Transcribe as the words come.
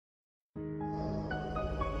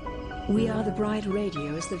We Are the Bride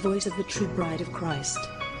Radio is the voice of the true bride of Christ.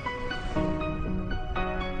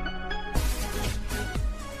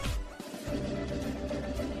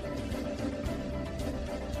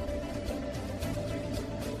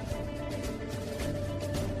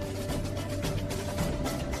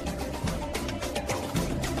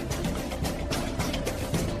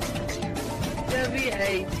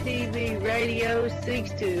 WATB Radio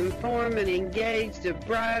seeks to inform and engage the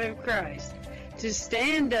bride of Christ to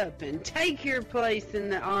stand up and take your place in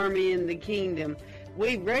the army and the kingdom.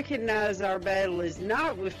 We recognize our battle is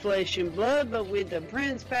not with flesh and blood, but with the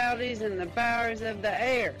principalities and the powers of the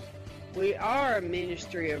air. We are a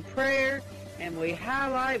ministry of prayer, and we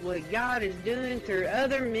highlight what God is doing through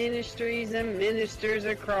other ministries and ministers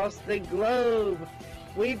across the globe.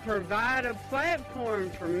 We provide a platform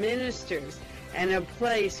for ministers and a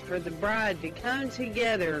place for the bride to come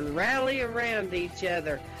together and rally around each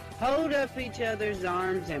other, hold up each other's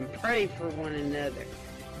arms, and pray for one another.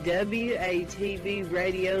 WATB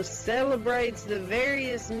Radio celebrates the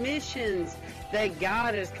various missions that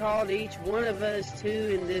God has called each one of us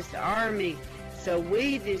to in this army. So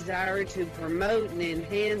we desire to promote and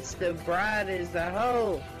enhance the bride as a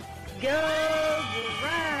whole. Go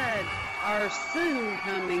bride! Our soon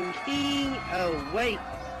coming King awaits.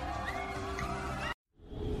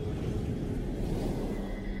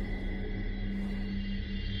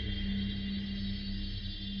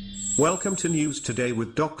 Welcome to News Today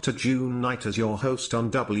with Dr. June Knight as your host on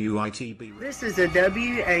WITB. This is a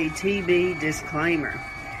WATB disclaimer.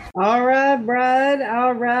 All right, bride.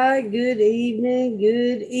 All right. Good evening.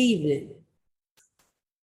 Good evening.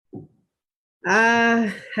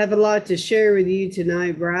 I have a lot to share with you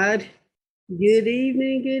tonight, bride. Good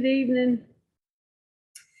evening. Good evening.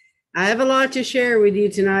 I have a lot to share with you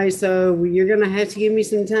tonight, so you're going to have to give me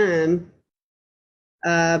some time.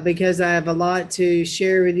 Because I have a lot to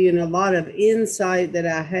share with you and a lot of insight that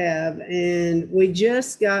I have. And we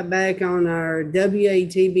just got back on our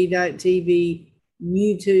WATB.TV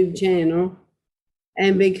YouTube channel.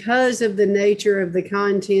 And because of the nature of the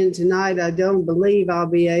content tonight, I don't believe I'll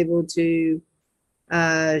be able to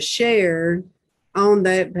share on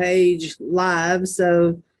that page live.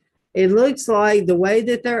 So it looks like the way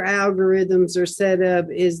that their algorithms are set up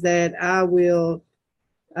is that I will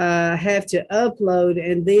have to upload,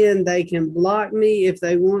 and then they can block me if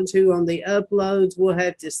they want to on the uploads. We'll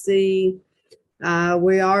have to see.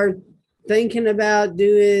 We are thinking about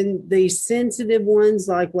doing the sensitive ones,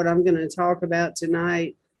 like what I'm going to talk about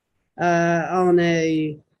tonight, on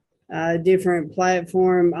a different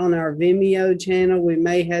platform on our Vimeo channel. We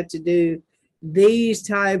may have to do these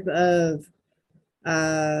type of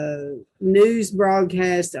news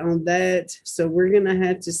broadcast on that. So we're going to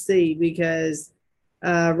have to see, because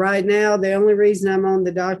right now, the only reason I'm on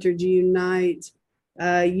the Dr. June Knight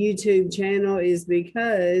YouTube channel is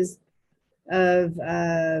because of,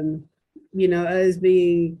 us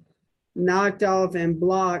being knocked off and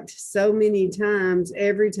blocked so many times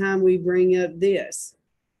every time we bring up this.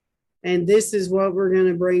 And this is what we're going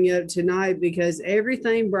to bring up tonight, because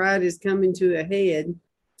everything bright is coming to a head.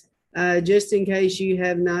 Just in case you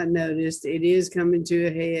have not noticed, it is coming to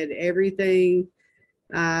a head. Everything,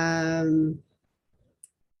 I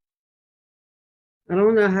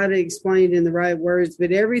don't know how to explain it in the right words,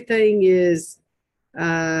 but everything is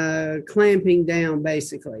clamping down,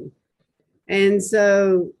 basically. And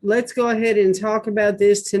so let's go ahead and talk about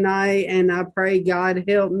this tonight. And I pray God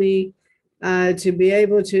help me to be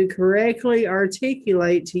able to correctly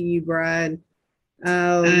articulate to you, bride.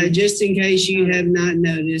 Just in case you have not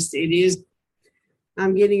noticed,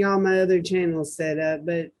 I'm getting all my other channels set up,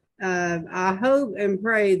 but I hope and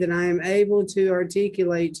pray that I am able to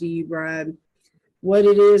articulate to you, bride, what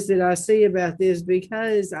it is that I see about this,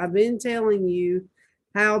 because I've been telling you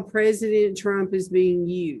how President Trump is being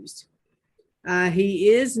used. He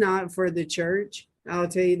is not for the church. I'll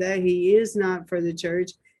tell you that. He is not for the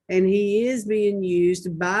church, and he is being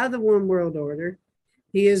used by the One World Order.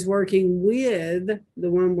 He is working with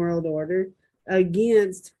the One World Order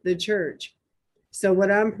against the church. So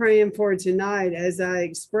what I'm praying for tonight, as I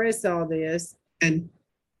express all this, and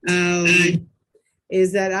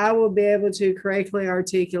is that I will be able to correctly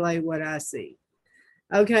articulate what I see.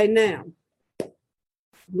 Okay, now,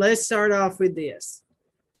 let's start off with this.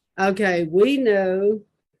 Okay, we know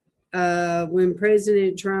when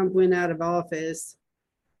President Trump went out of office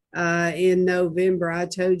in November, I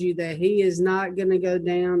told you that he is not going to go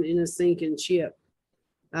down in a sinking ship.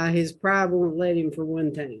 His pride won't let him, for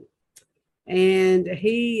one thing. And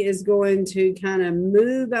he is going to kind of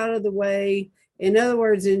move out of the way. In other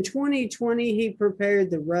words, in 2020, he prepared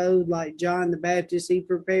the road like John the Baptist. He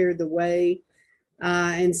prepared the way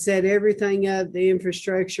and set everything up, the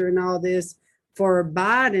infrastructure and all this, for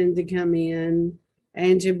Biden to come in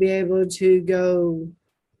and to be able to go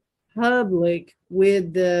public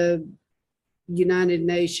with the United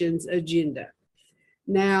Nations agenda.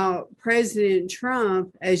 Now, President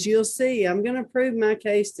Trump, as you'll see, I'm going to prove my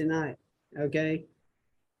case tonight, okay?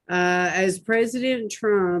 As President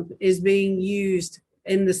Trump is being used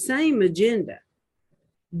in the same agenda,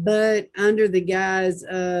 but under the guise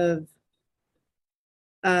of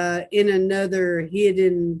in another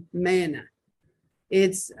hidden manner.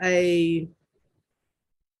 It's a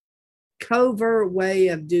covert way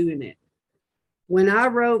of doing it. When I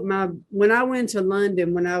went to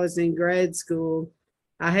London when I was in grad school,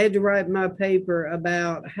 I had to write my paper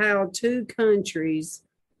about how two countries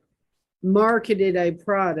marketed a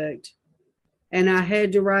product, and I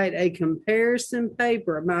had to write a comparison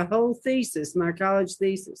paper, my whole thesis, my college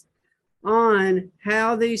thesis, on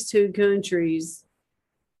how these two countries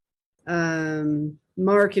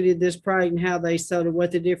marketed this product and how they sold it,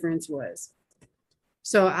 what the difference was.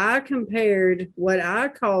 So I compared what I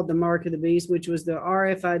called the mark of the beast, which was the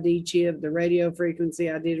RFID chip, the radio frequency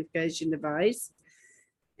identification device,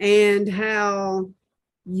 and how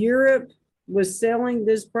Europe was selling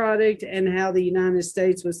this product and how the United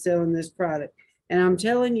States was selling this product. And I'm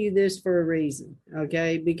telling you this for a reason,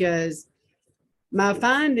 okay? Because my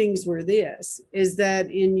findings were this, is that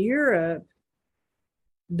in Europe,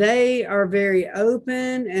 they are very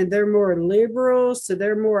open and they're more liberal. So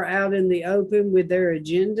they're more out in the open with their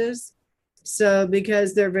agendas. So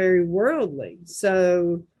because they're very worldly.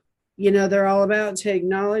 So, you know, they're all about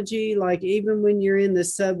technology. Like even when you're in the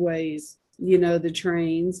subways, you know, the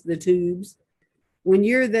trains, the tubes, when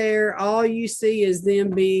you're there, all you see is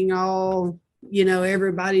them being all, you know,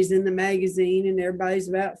 everybody's in the magazine and everybody's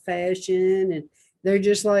about fashion and they're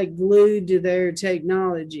just like glued to their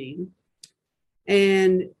technology.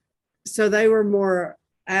 And so they were more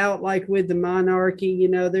out like with the monarchy, you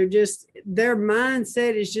know, they're just, their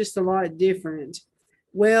mindset is just a lot different.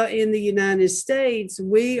 Well, in the United States,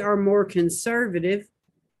 we are more conservative.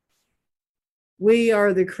 We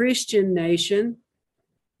are the Christian nation.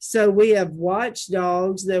 So we have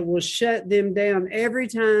watchdogs that will shut them down every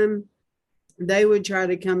time they would try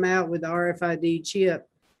to come out with the RFID chip.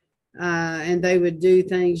 And they would do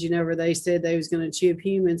things, you know, where they said they was going to chip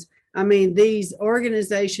humans. I mean, these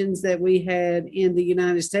organizations that we had in the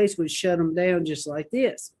United States would shut them down just like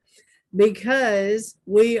this because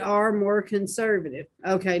we are more conservative.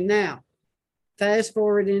 Okay, now, fast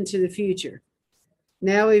forward into the future.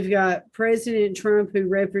 Now we've got President Trump, who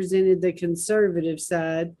represented the conservative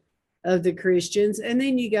side of the Christians, and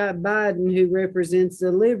then you got Biden, who represents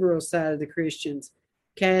the liberal side of the Christians,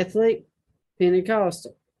 Catholic,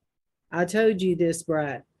 Pentecostal. I told you this,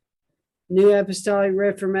 Bride. New Apostolic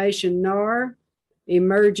Reformation, NAR,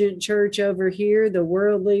 Emergent Church over here, the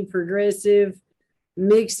worldly, progressive,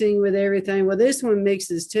 mixing with everything. Well, this one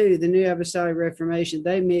mixes too, the New Apostolic Reformation,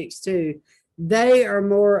 they mix too. They are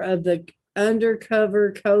more of the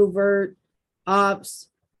undercover, covert, ops,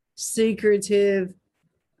 secretive,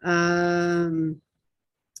 lying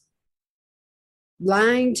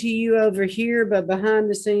to you over here, but behind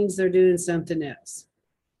the scenes, they're doing something else.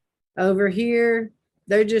 Over here,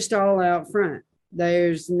 they're just all out front.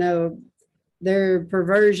 There's no, their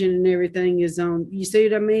perversion and everything is on. You see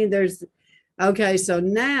what I mean? Okay, so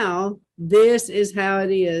now this is how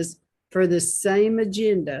it is for the same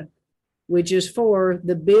agenda, which is for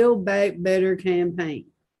the Build Back Better campaign.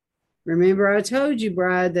 Remember, I told you,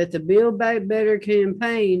 Bride, that the Build Back Better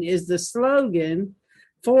campaign is the slogan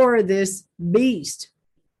for this beast,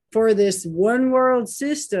 for this one world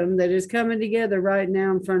system that is coming together right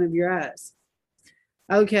now in front of your eyes.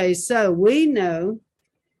 Okay, so we know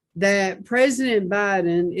that President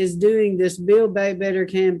Biden is doing this Build Back Better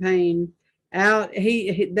campaign out.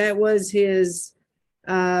 That was his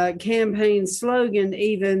campaign slogan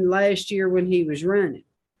even last year when he was running.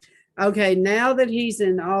 Okay, now that he's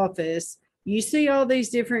in office, you see all these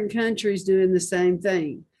different countries doing the same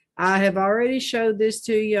thing. I have already showed this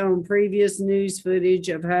to you on previous news footage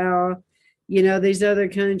of how, you know, these other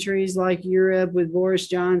countries like Europe with Boris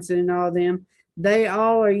Johnson and all them, they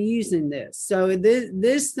all are using this. So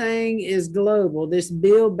this thing is global, this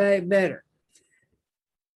Build Back Better.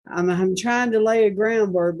 I'm trying to lay a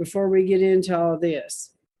groundwork before we get into all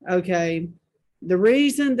this. Okay, the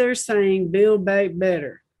reason they're saying Build Back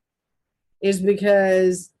Better is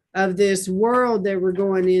because of this world that we're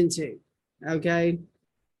going into, okay?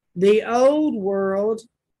 The old world,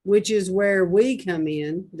 which is where we come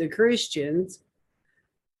in, the Christians,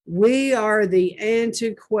 we are the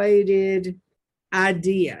antiquated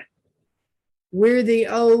idea. We're the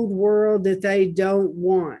old world that they don't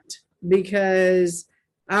want, because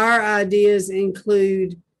our ideas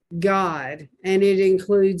include God, and it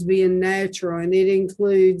includes being natural, and it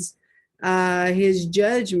includes his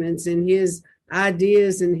judgments and his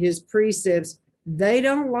ideas and his precepts. They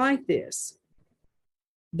don't like this.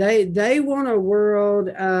 They want a world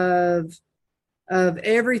of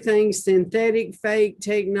everything synthetic, fake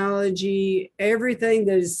technology, everything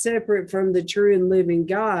that is separate from the true and living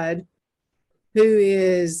God, who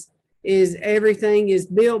is everything is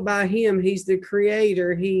built by him. He's the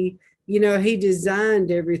creator. He designed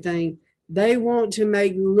everything. They want to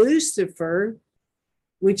make Lucifer,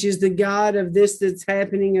 which is the God of this that's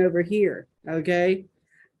happening over here. Okay.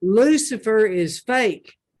 Lucifer is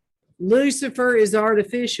fake. Lucifer is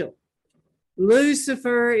artificial.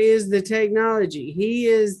 Lucifer is the technology. He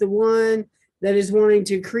is the one that is wanting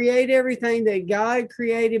to create everything that God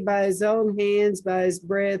created by his own hands, by his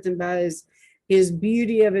breath, and by his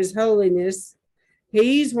beauty of his holiness.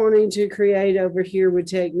 He's wanting to create over here with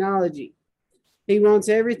technology. He wants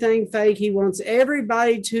everything fake. He wants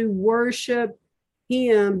everybody to worship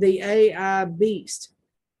him, the AI beast.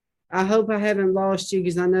 I hope I haven't lost you,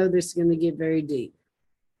 because I know this is going to get very deep.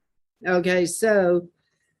 Okay, so,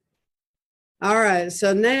 all right,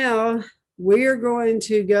 so now we're going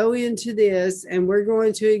to go into this, and we're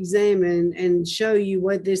going to examine and show you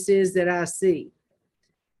what this is that I see.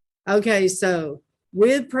 Okay, so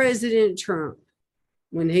with President Trump,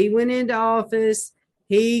 when he went into office,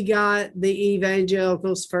 he got the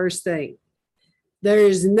evangelicals first thing.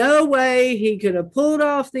 There's no way he could have pulled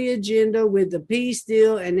off the agenda with the peace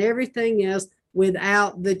deal and everything else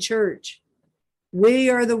without the church. We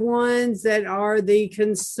are the ones that are the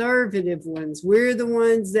conservative ones. We're the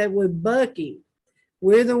ones that would buck him.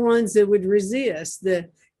 We're the ones that would resist.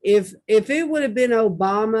 If it would have been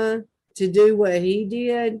Obama to do what he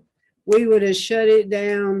did, we would have shut it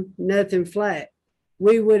down, nothing flat.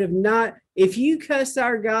 We would have not, if you cuss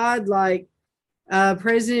our God like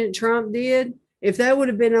President Trump did, if that would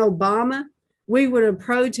have been Obama, we would have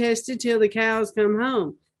protested till the cows come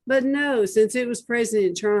home. But no, since it was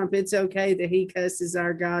President Trump, it's okay that he cusses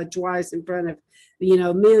our God twice in front of,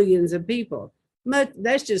 millions of people. But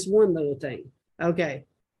that's just one little thing. Okay.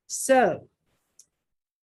 So,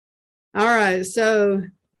 all right. So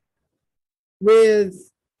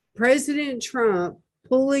with President Trump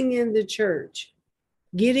pulling in the church,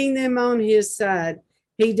 getting them on his side,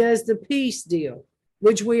 he does the peace deal,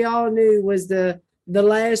 which we all knew was the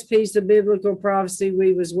last piece of biblical prophecy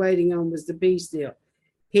we was waiting on, was the peace deal.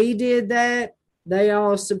 He did that. They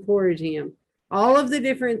all supported him. All of the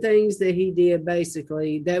different things that he did,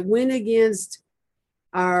 basically, that went against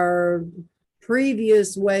our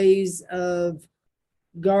previous ways of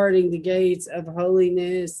guarding the gates of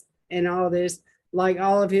holiness and all this, like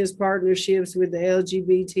all of his partnerships with the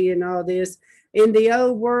LGBT and all this. In the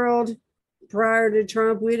old world, prior to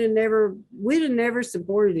Trump, we'd have never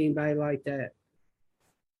supported anybody like that.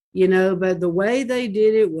 But the way they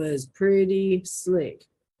did it was pretty slick.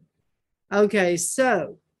 Okay,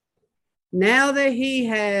 so now that he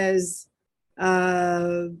has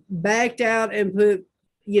backed out and put,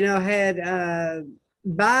 had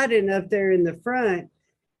Biden up there in the front,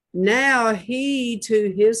 now he,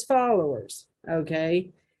 to his followers,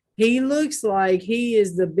 okay, he looks like he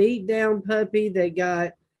is the beat down puppy that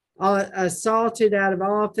got assaulted out of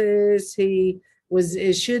office.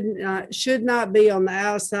 It should not be on the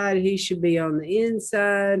outside. He should be on the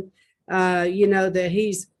inside. That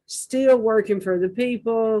he's still working for the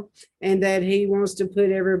people, and that he wants to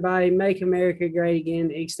put everybody, make America great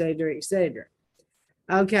again, et cetera, et cetera.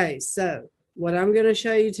 Okay, so what I'm going to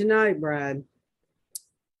show you tonight, Bride,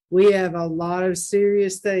 we have a lot of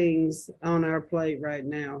serious things on our plate right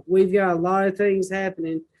now. We've got a lot of things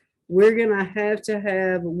happening. We're going to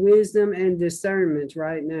have wisdom and discernment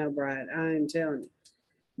right now, Bride. I am telling you,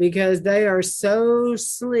 because they are so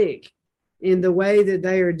slick in the way that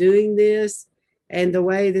they are doing this, and the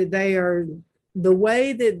way that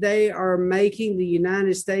they are making the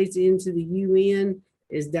United States into the UN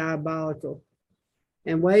is diabolical.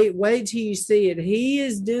 And wait till you see it. He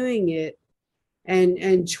is doing it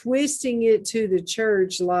and twisting it to the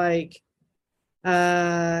church like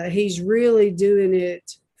he's really doing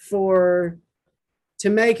it to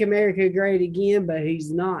make America great again, but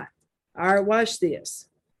he's not. All right, watch this.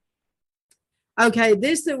 Okay,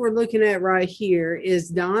 this that we're looking at right here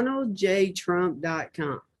is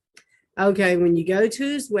DonaldJTrump.com. Okay, when you go to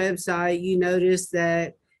his website, you notice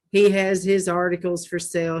that he has his articles for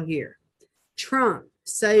sale here. Trump,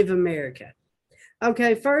 Save America.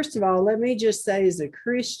 Okay, first of all, let me just say, as a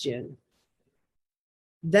Christian,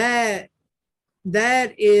 that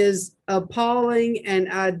is appalling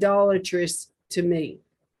and idolatrous to me.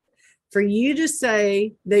 For you to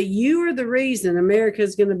say that you are the reason America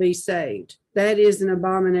is going to be saved, that is an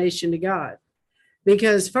abomination to God.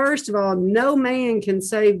 Because first of all, no man can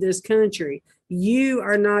save this country. You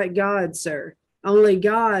are not God, sir. Only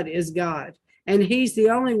God is God. And he's the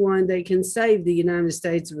only one that can save the United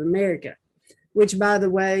States of America, which, by the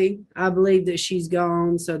way, I believe that she's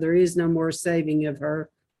gone, so there is no more saving of her.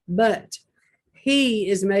 But he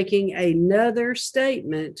is making another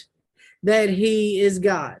statement that he is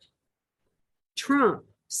God. Trump,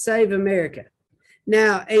 save America.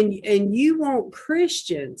 Now, and you want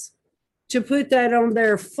Christians to put that on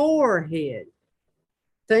their forehead.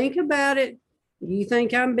 Think about it. You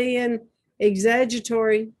think I'm being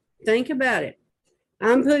exaggeratory? Think about it.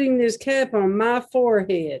 I'm putting this cap on my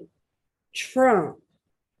forehead. Trump,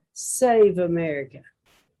 save America.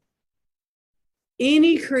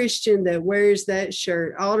 Any Christian that wears that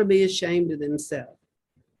shirt ought to be ashamed of themselves.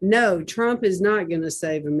 No, Trump is not going to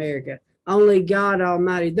save America. Only God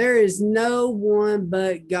Almighty. There is no one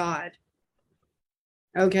but God.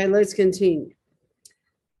 Okay, let's continue.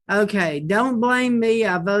 Okay, don't blame me.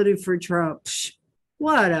 I voted for Trump.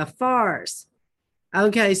 What a farce.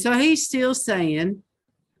 Okay, so he's still saying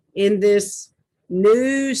in this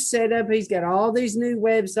new setup, he's got all these new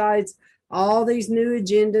websites, all these new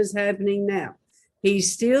agendas happening now.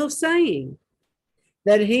 He's still saying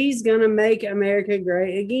that he's going to make America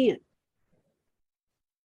great again.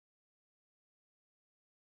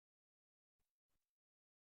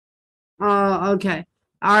 Okay.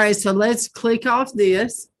 All right, so let's click off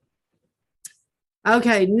this.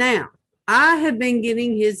 Okay, now I have been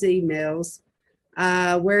getting his emails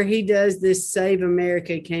where he does this Save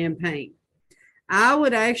America campaign. I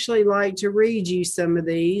would actually like to read you some of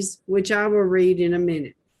these, which I will read in a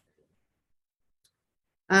minute.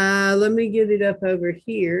 Let me get it up over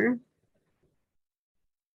here.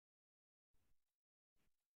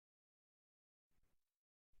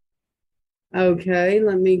 Okay,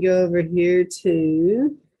 let me go over here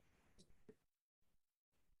to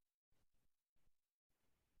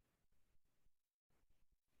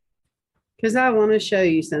because I want to show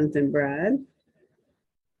you something, Brad.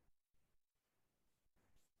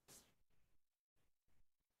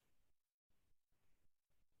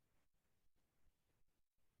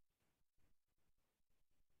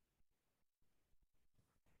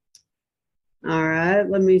 All right,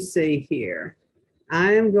 let me see here.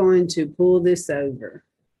 I am going to pull this over.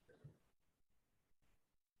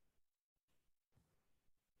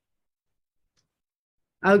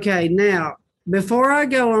 Okay, now, before I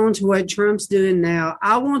go on to what Trump's doing now,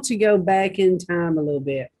 I want to go back in time a little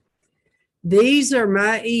bit. These are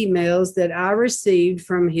my emails that I received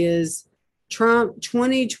from his Trump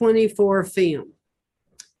 2024 film.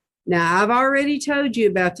 Now, I've already told you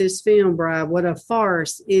about this film, Brad, what a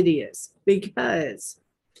farce it is, because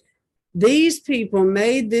these people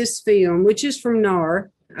made this film, which is from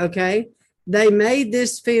NAR, okay? They made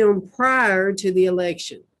this film prior to the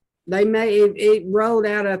election. They made it rolled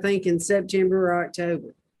out, I think, in September or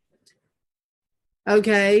October.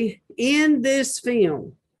 Okay, in this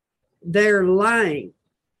film, they're lying.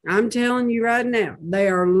 I'm telling you right now, they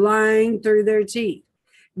are lying through their teeth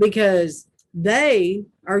because they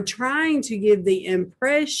are trying to give the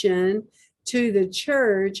impression to the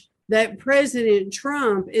church that President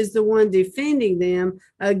Trump is the one defending them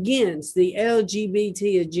against the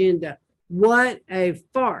LGBT agenda. What a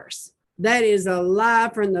farce. That is a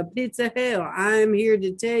lie from the pits of hell. I am here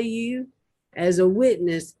to tell you, as a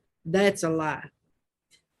witness, that's a lie.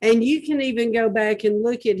 And you can even go back and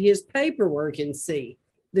look at his paperwork and see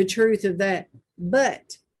the truth of that.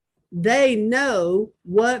 But they know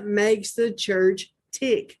what makes the church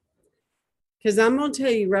tick. Because I'm going to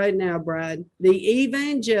tell you right now, Brad, the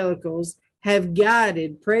evangelicals have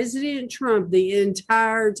guided President Trump the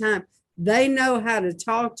entire time. They know how to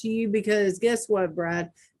talk to you because guess what,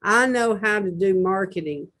 Brad? I know how to do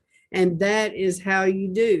marketing, and that is how you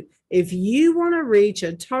do. If you want to reach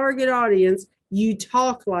a target audience, you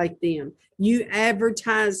talk like them. You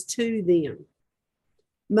advertise to them.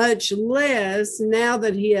 Much less now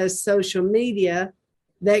that he has social media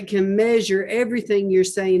that can measure everything you're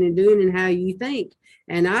saying and doing and how you think.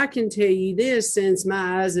 And I can tell you this, since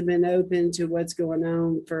my eyes have been open to what's going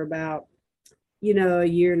on for about, a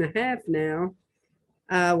year and a half now.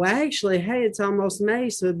 Well, actually, hey, it's almost May,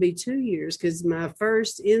 so it'd be 2 years because my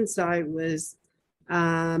first insight was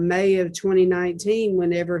May of 2019,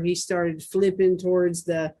 whenever he started flipping towards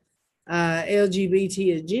the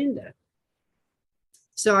LGBT agenda.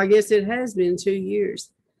 So I guess it has been 2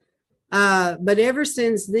 years. But ever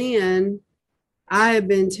since then, I have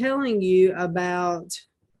been telling you about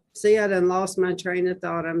See, I done lost my train of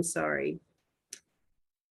thought. I'm sorry.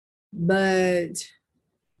 But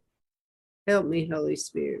help me, Holy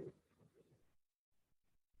Spirit.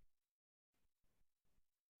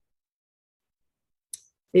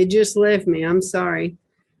 It just left me. I'm sorry.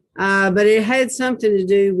 But it had something to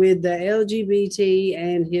do with the LGBT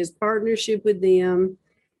and his partnership with them,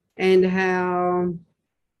 and how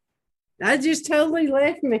I just totally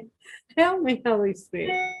left me. Help me, Holy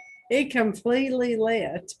Spirit. It completely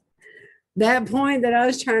left that point that I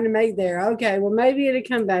was trying to make there. Okay, well, maybe it'll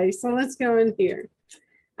come back. So let's go in here.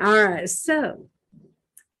 All right. So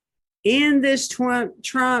in this Trump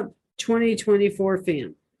 2024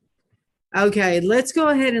 film, okay, let's go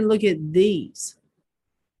ahead and look at these.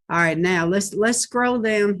 All right, now let's scroll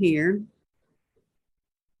down here.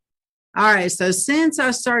 All right, so since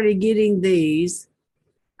I started getting these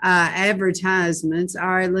advertisements, all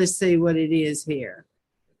right, let's see what it is here.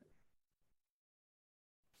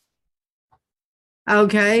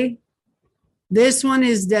 Okay, this one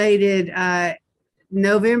is dated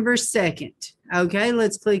November 2nd. Okay,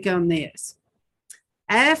 let's click on this.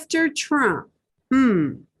 After Trump,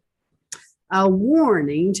 a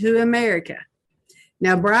warning to America.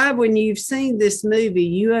 Now, Bride, when you've seen this movie,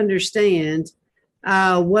 you understand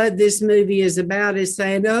what this movie is about. Is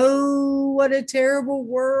saying, oh, what a terrible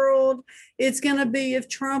world it's going to be if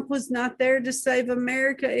Trump was not there to save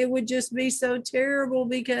America. It would just be so terrible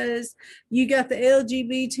because you got the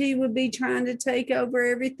LGBT would be trying to take over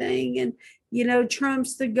everything. And, you know,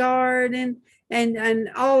 Trump's the guard, and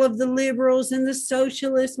all of the liberals and the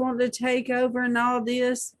socialists want to take over and all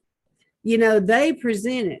this. You know, they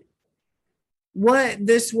presented what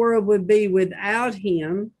this world would be without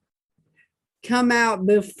him, come out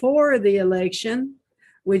before the election,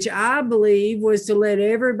 which I believe was to let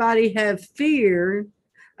everybody have fear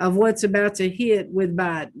of what's about to hit with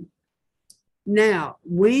Biden. Now,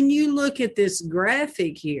 when you look at this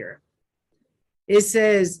graphic here, it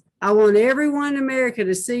says, I want everyone in America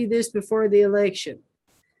to see this before the election.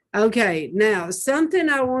 Okay, now something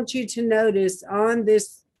I want you to notice on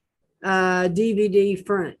this DVD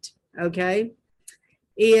front, okay,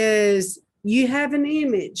 is you have an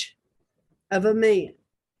image of a man.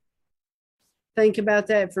 Think about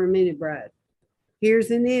that for a minute, Brad.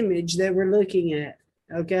 Here's an image that we're looking at,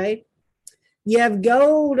 okay? You have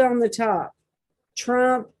gold on the top,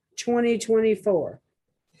 Trump 2024.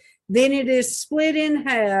 Then it is split in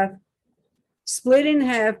half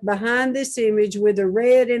behind this image with a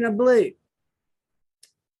red and a blue.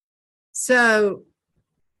 So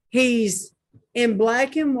he's in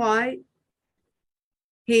black and white.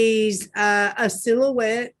 He's a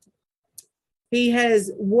silhouette. He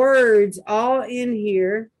has words all in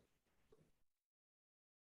here.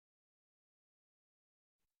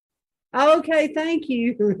 Okay, thank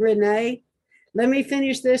you, Renee. Let me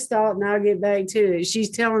finish this thought and I'll get back to it. She's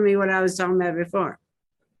telling me what I was talking about before.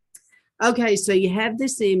 Okay, so you have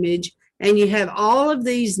this image and you have all of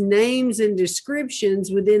these names and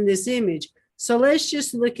descriptions within this image. So let's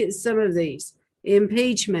just look at some of these.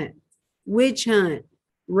 Impeachment, witch hunt,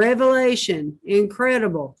 revelation,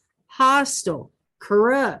 incredible, hostile,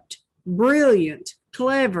 corrupt, brilliant,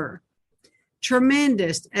 clever,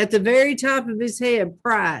 tremendous. At the very top of his head,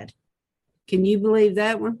 pride. Can you believe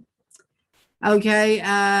that one? Okay,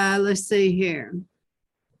 let's see here.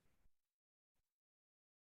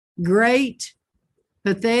 Great,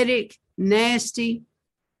 pathetic, nasty,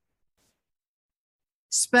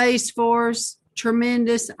 Space Force,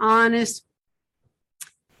 tremendous, honest,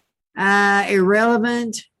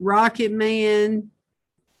 irrelevant, Rocket Man,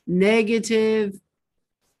 negative,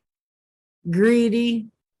 greedy.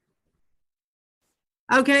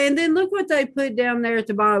 Okay, and then look what they put down there at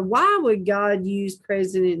the bottom. Why would God use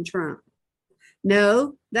President Trump?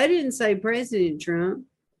 No, they didn't say President Trump.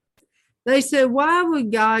 They said, why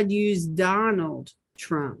would God use Donald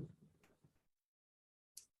Trump?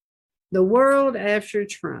 The world after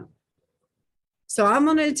Trump. So I'm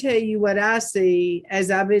going to tell you what I see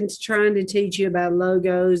as I've been trying to teach you about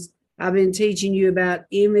logos. I've been teaching you about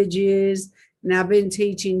images, and I've been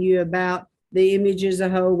teaching you about the image as a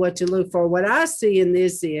whole, what to look for. What I see in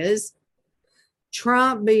this is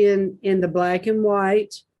Trump being in the black and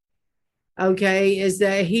white, okay, is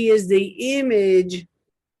that he is the image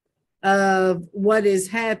of what is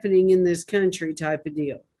happening in this country type of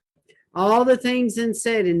deal. All the things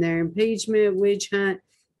said in there, impeachment, witch hunt,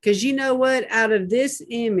 because you know what? Out of this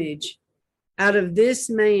image, out of this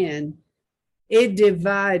man, it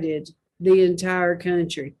divided the entire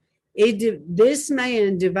country. This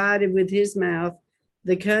man divided with his mouth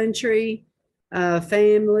the country,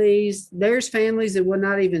 families. There's families that will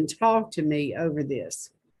not even talk to me over this.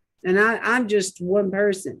 And I'm just one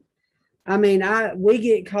person. I mean, we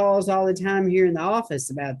get calls all the time here in the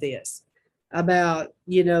office about this, about,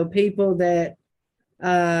 people that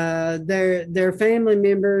their family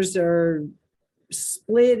members are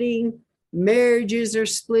splitting, marriages are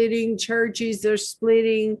splitting, churches are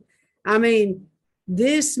splitting. I mean,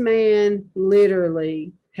 this man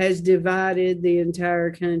literally has divided the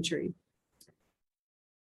entire country.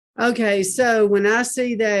 Okay, so when I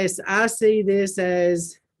see this as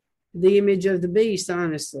the image of the beast,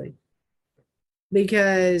 honestly,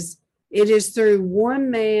 because it is through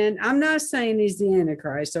one man. I'm not saying he's the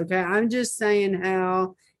Antichrist, okay? I'm just saying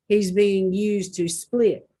how he's being used to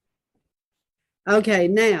split. Okay,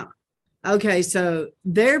 now, so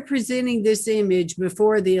they're presenting this image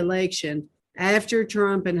before the election after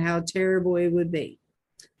Trump and how terrible it would be.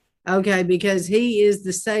 Okay, because he is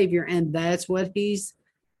the savior, and that's what he's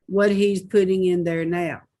putting in there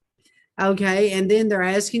now. Okay, and then they're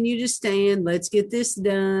asking you to stand. Let's get this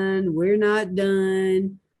done. We're not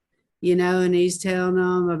done. And he's telling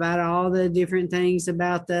them about all the different things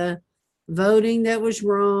about the voting that was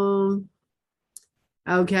wrong.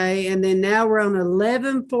 Okay, and then now we're on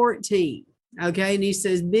 11/14. Okay, and he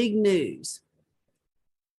says, big news.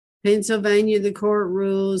 Pennsylvania, the court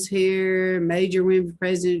rules here. Major win for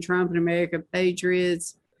President Trump and America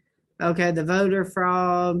Patriots. Okay, the voter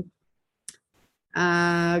fraud.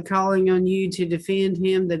 Calling on you to defend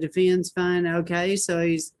him, the defense fund. Okay, so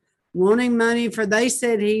he's wanting money they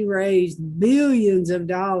said he raised billions of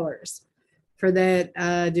dollars for that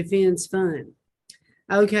defense fund.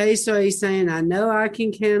 Okay, so he's saying, I know I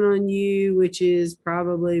can count on you, which is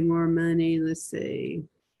probably more money. Let's see.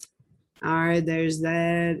 All right, there's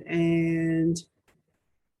that. And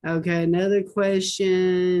okay, another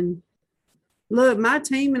question. Look, my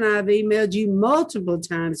team and I have emailed you multiple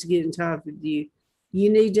times to get in touch with you. You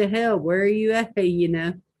need to help. Where are you at?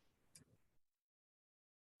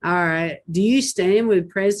 All right. Do you stand with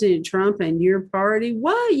President Trump and your party?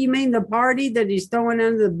 What? You mean the party that he's throwing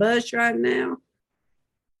under the bus right now?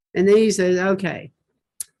 And then he says, okay.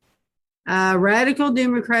 Radical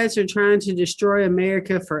Democrats are trying to destroy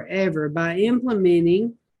America forever by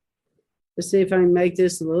implementing, let's see if I can make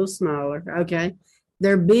this a little smaller. Okay.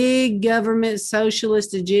 Their big government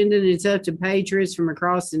socialist agenda, and it's up to patriots from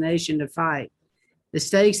across the nation to fight. The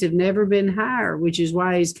stakes have never been higher, which is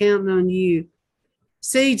why he's counting on you.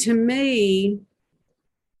 See, to me,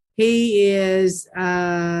 he is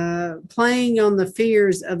playing on the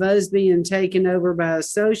fears of us being taken over by a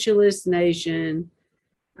socialist nation,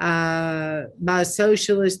 by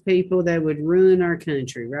socialist people that would ruin our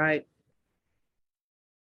country, right?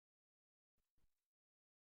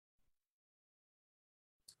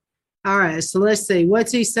 All right, so let's see.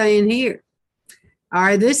 What's he saying here? All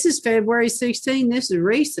right, this is February 16. This is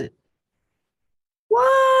recent.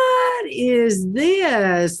 What is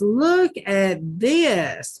this? Look at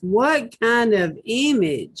this. What kind of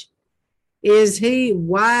image is he?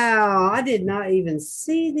 Wow, I did not even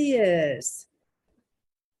see this.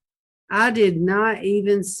 I did not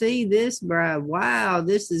even see this, Brad. Wow,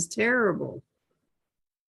 this is terrible.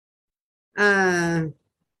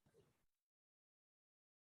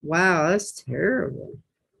 Wow, that's terrible.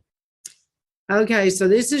 Okay, so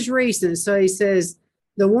this is recent. So he says,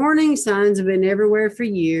 the warning signs have been everywhere for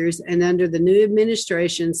years, and under the new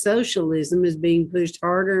administration, socialism is being pushed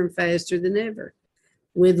harder and faster than ever.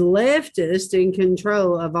 With leftists in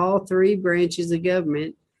control of all three branches of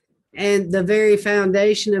government, and the very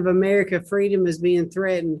foundation of America, freedom, is being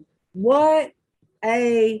threatened. What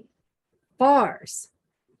a farce.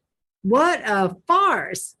 What a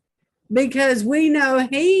farce. Because we know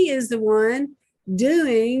he is the one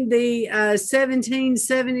doing the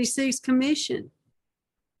 1776 commission.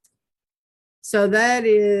 So that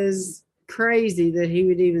is crazy that he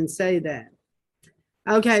would even say that.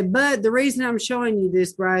 Okay, but the reason I'm showing you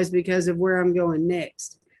this, Bryce, is because of where I'm going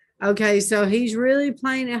next. Okay, so he's really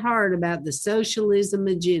playing it hard about the socialism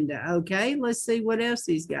agenda. Okay, let's see what else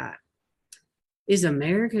he's got. Is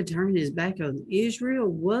America turning his back on Israel?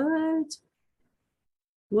 What?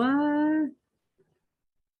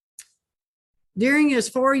 During his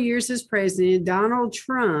 4 years as president, Donald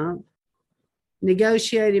Trump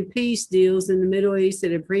negotiated peace deals in the Middle East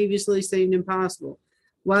that had previously seemed impossible.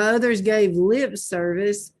 While others gave lip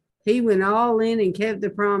service, he went all in and kept the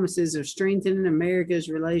promises of strengthening America's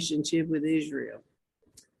relationship with Israel.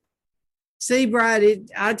 See, Brad,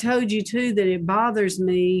 I told you too that it bothers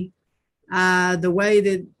me the way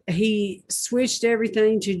that he switched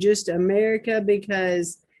everything to just America,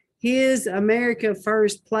 because his America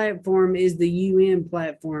First platform is the UN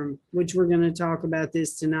platform, which we're going to talk about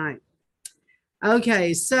this tonight.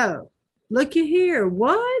 Okay, so Looky here.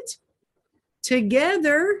 What?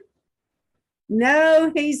 Together? No,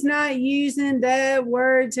 he's not using that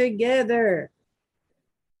word together.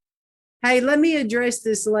 Hey, let me address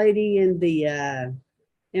this lady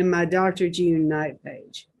in my Dr. June Knight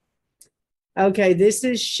page. Okay, this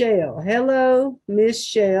is Shell. Hello, Miss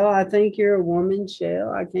Shell. I think you're a woman, Shell.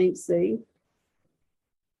 I can't see.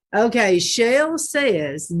 Okay, Shell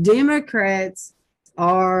says Democrats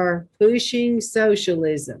are pushing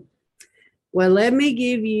socialism. Well, let me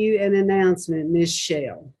give you an announcement, Miss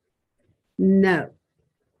Shell. No,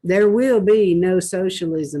 there will be no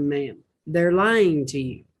socialism, ma'am. They're lying to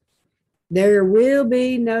you. There will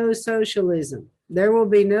be no socialism. There will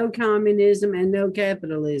be no communism and no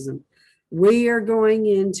capitalism. We are going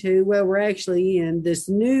into, well, we're actually in this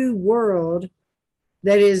new world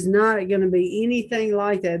that is not going to be anything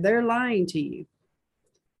like that. They're lying to you.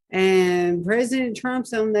 And President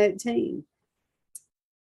Trump's on that team.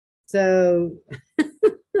 So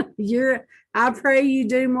I pray you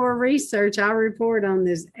do more research. I report on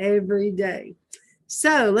this every day.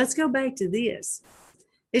 So let's go back to this.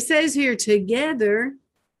 It says here, together,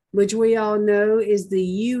 which we all know is the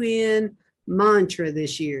UN mantra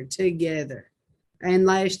this year, together, and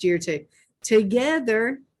last year too.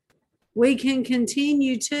 Together, we can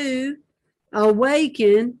continue to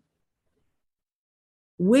awaken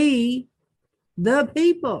we, the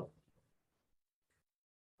people.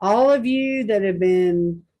 All of you that have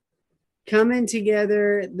been coming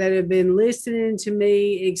together, that have been listening to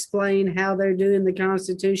me explain how they're doing the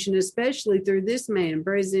Constitution, especially through this man,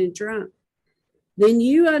 President Trump, then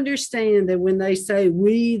you understand that when they say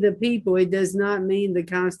we the people, it does not mean the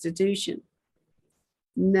Constitution.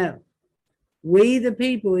 No. We the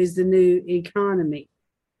people is the new economy,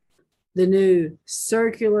 the new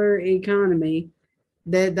circular economy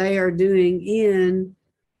that they are doing in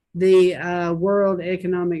the World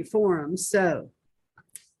Economic Forum. So,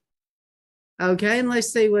 okay, and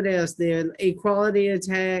let's see what else there. Equality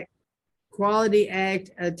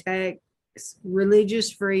Act attacks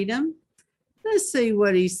religious freedom. Let's see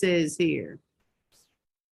what he says here.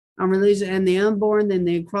 On religion and the unborn, then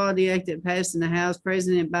the Equality Act that passed in the House,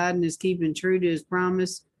 President Biden is keeping true to his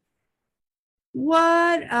promise.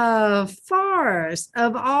 What a farce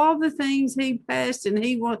of all the things he passed, and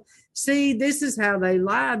he wants. See, this is how they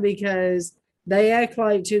lie, because they act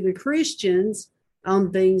like to the Christians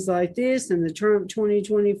on things like this and the Trump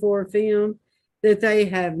 2024 film that they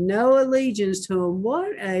have no allegiance to him.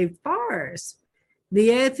 What a farce.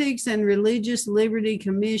 The Ethics and Religious Liberty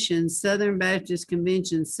Commission, Southern Baptist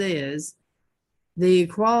Convention says the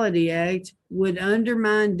Equality Act would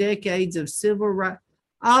undermine decades of civil rights.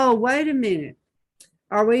 Oh, wait a minute.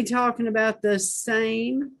 Are we talking about the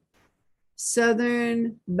same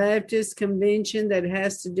Southern Baptist Convention that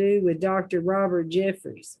has to do with Dr. Robert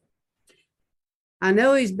Jeffries? I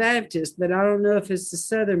know he's Baptist, but I don't know if it's the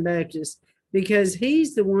Southern Baptist, because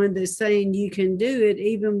he's the one that's saying you can do it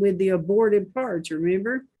even with the aborted parts,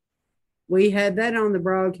 remember? We had that on the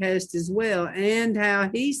broadcast as well, and how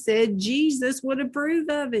he said Jesus would approve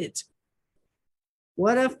of it.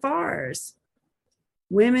 What a farce.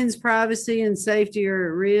 Women's privacy and safety are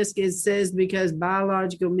at risk, it says, because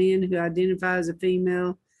biological men who identify as a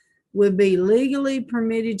female would be legally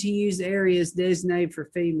permitted to use areas designated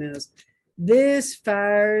for females. This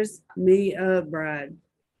fires me up, Bride,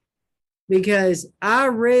 because I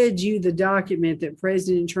read you the document that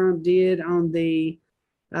President Trump did on the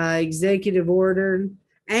executive order,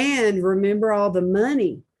 and remember all the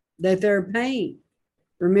money that they're paying.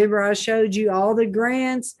 Remember, I showed you all the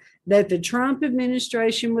grants that the Trump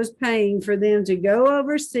administration was paying for them to go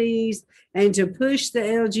overseas and to push the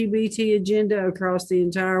LGBT agenda across the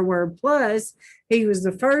entire world. Plus, he was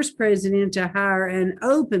the first president to hire an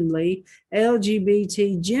openly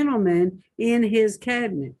LGBT gentleman in his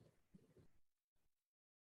cabinet.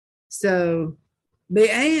 So,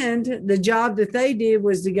 and the job that they did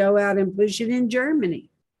was to go out and push it in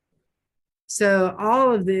Germany. So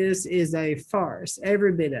all of this is a farce,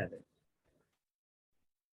 every bit of it.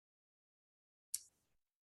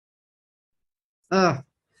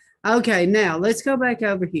 Okay, now let's go back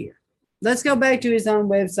over here. Let's go back to his own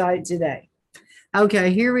website today.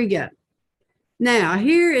 Okay, here we go. Now,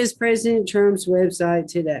 here is President Trump's website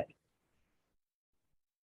today.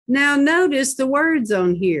 Now, notice the words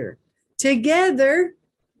on here. Together,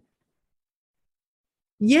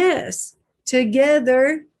 yes,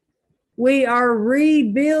 together we are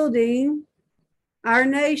rebuilding our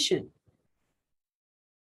nation.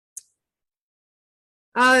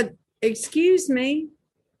 Excuse me,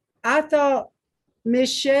 I thought,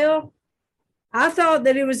 Michelle, I thought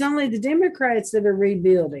that it was only the Democrats that are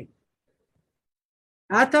rebuilding.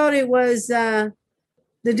 I thought it was the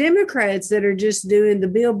Democrats that are just doing the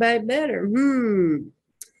Build Back Better.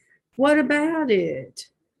 What about it?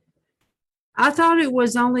 I thought it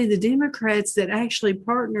was only the Democrats that actually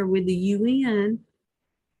partner with the UN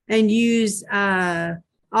and use all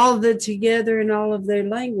of it together in all of their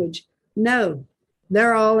language. No,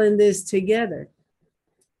 they're all in this together.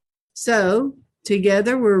 So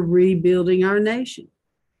together we're rebuilding our nation.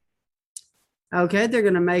 Okay, they're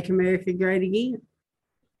going to make America great again.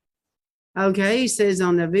 Okay, he says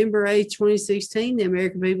on November 8th, 2016, the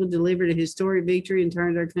American people delivered a historic victory and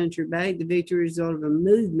turned our country back. The victory was a result of a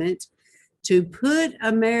movement to put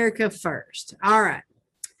America first. All right,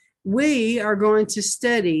 we are going to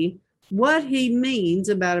study what he means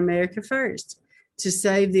about America first, to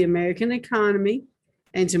save the American economy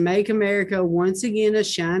and to make America once again a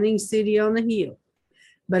shining city on the hill.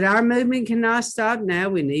 But our movement cannot stop now.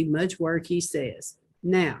 We need much work, he says.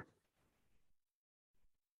 Now,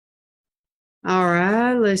 all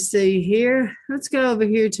right, let's see here. Let's go over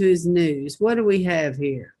here to his news. What do we have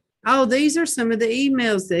here? Oh, these are some of the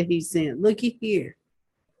emails that he sent. Looky here.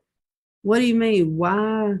 What do you mean?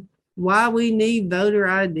 Why we need voter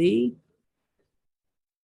ID?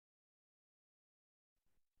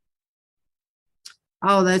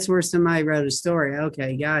 Oh, that's where somebody wrote a story.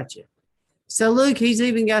 Okay, gotcha. So look, he's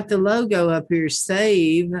even got the logo up here,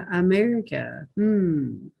 Save America.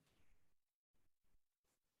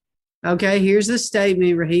 Okay, here's a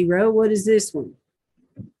statement he wrote. What is this one?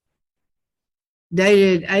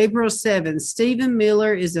 Dated April 7th. Stephen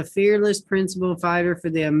Miller is a fearless principle fighter for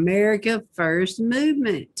the America First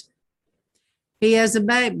movement. He has a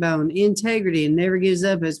backbone, integrity, and never gives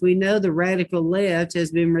up. As we know, the radical left has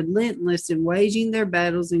been relentless in waging their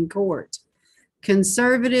battles in court.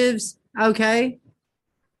 Conservatives, okay,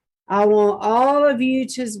 I want all of you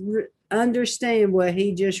to understand what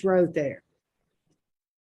he just wrote there.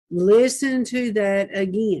 Listen to that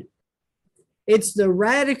again. It's the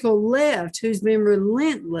radical left who's been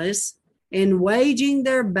relentless in waging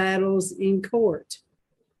their battles in court.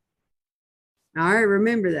 All right,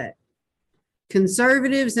 remember that.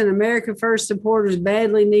 Conservatives and America First supporters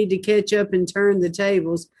badly need to catch up and turn the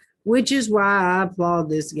tables, which is why I applaud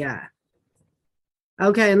this guy.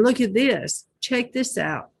 Okay, and look at this. Check this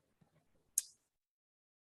out.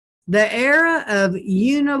 The era of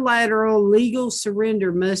unilateral legal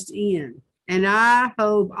surrender must end, and I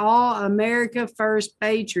hope all America First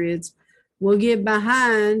patriots will get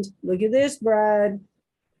behind. Look at this, Bride.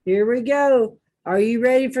 Here we go. Are you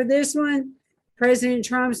ready for this one? President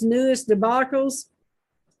Trump's newest debacles.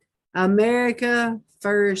 America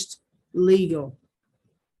First Legal.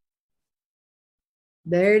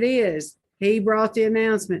 There it is. He brought the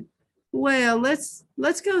announcement. Well, let's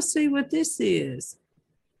go see what this is.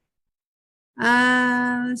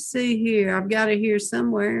 Let's see here. I've got it here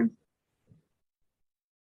somewhere.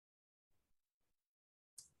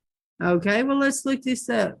 Okay, well, let's look this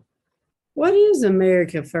up. What is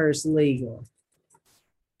America First Legal?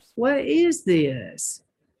 What is this?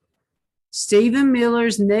 Stephen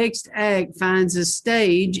Miller's next act finds a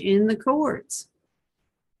stage in the courts.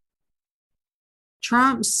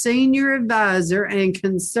 Trump's senior advisor and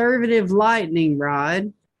conservative lightning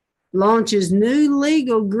rod launches new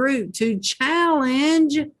legal group to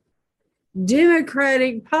challenge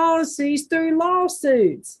Democratic policies through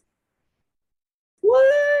lawsuits.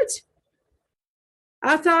 What?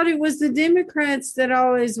 I thought it was the Democrats that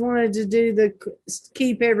always wanted to do the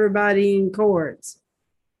keep everybody in courts.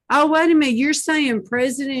 Oh, wait a minute. You're saying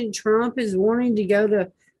President Trump is wanting to go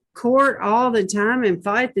to court all the time and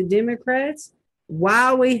fight the Democrats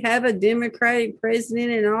while we have a Democratic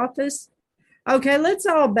president in office? Okay, let's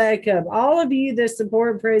all back up. All of you that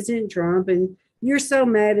support President Trump, and you're so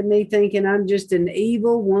mad at me thinking I'm just an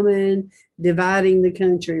evil woman dividing the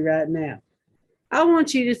country right now. I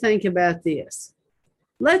want you to think about this.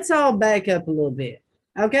 Let's all back up a little bit.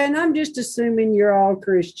 Okay, and I'm just assuming you're all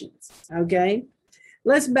Christians. Okay,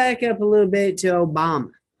 let's back up a little bit to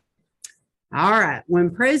Obama. All right,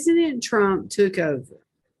 when President Trump took over,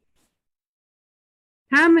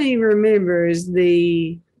 how many remembers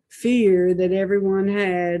the fear that everyone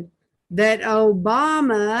had that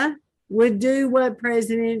Obama would do what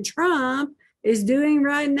President Trump is doing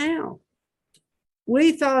right now?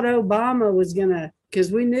 We thought Obama was going to,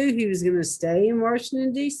 because we knew he was going to stay in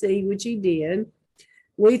Washington, D.C., which he did.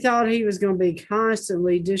 We thought he was going to be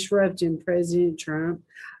constantly disrupting President Trump.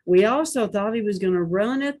 We also thought he was going to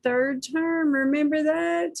run a third term. Remember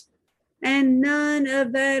that? And none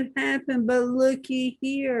of that happened. But looky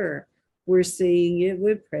here. We're seeing it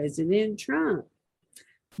with President Trump.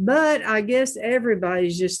 But I guess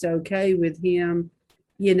everybody's just okay with him,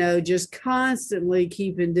 just constantly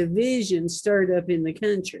keeping division stirred up in the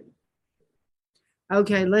country.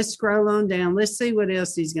 Okay, let's scroll on down. Let's see what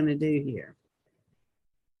else he's going to do here.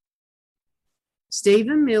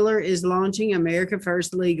 Stephen Miller is launching America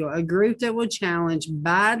First Legal, a group that will challenge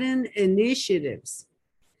Biden initiatives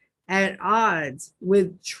at odds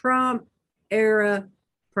with Trump era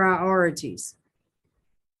priorities.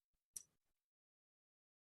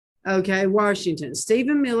 Okay, Washington.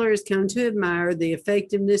 Stephen Miller has come to admire the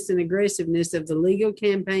effectiveness and aggressiveness of the legal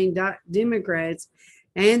campaign Democrats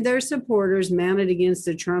and their supporters mounted against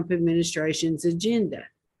the Trump administration's agenda.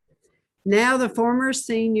 Now, the former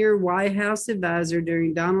senior White House advisor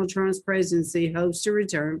during Donald Trump's presidency hopes to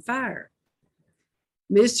return fire.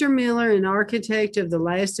 Mr. Miller, an architect of the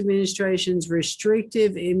last administration's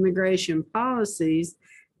restrictive immigration policies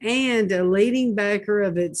and a leading backer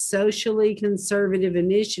of its socially conservative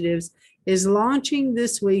initiatives, is launching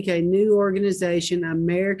this week a new organization,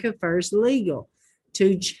 America First Legal,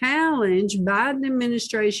 to challenge Biden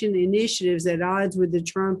administration initiatives at odds with the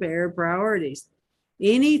Trump era priorities.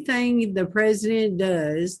 Anything the president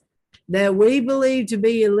does that we believe to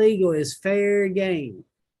be illegal is fair game.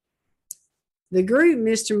 The group,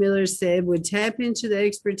 Mr. Miller said, would tap into the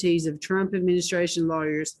expertise of Trump administration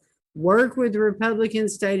lawyers, work with Republican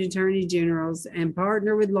state attorney generals, and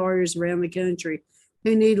partner with lawyers around the country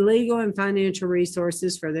who need legal and financial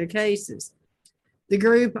resources for their cases. The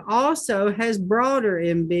group also has broader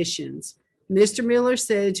ambitions. Mr. Miller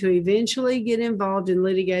said to eventually get involved in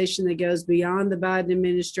litigation that goes beyond the Biden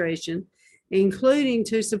administration, including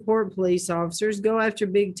to support police officers, go after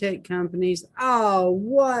big tech companies. Oh,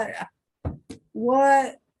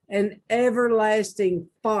 what an everlasting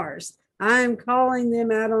farce. I am calling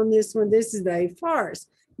them out on this one. This is a farce.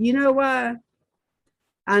 You know why?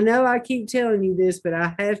 I know I keep telling you this, but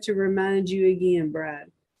I have to remind you again,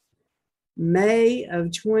 Brad. May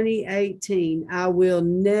of 2018, I will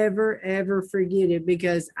never, ever forget it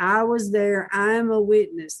because I was there. I am a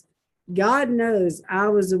witness. God knows I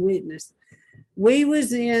was a witness. We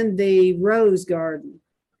was in the Rose Garden,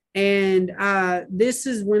 and this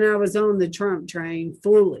is when I was on the Trump train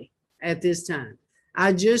fully at this time.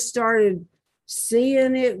 I just started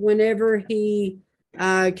seeing it whenever he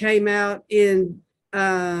came out in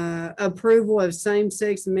approval of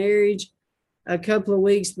same-sex marriage a couple of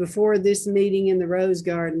weeks before this meeting in the Rose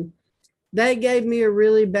Garden. That gave me a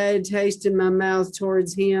really bad taste in my mouth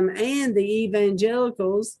towards him and the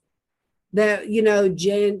evangelicals that,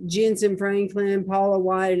 Jensen Franklin, Paula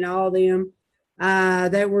White, and all them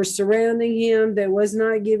that were surrounding him, that was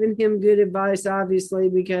not giving him good advice, obviously,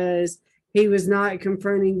 because he was not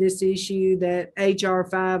confronting this issue that H.R.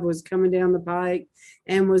 5 was coming down the pike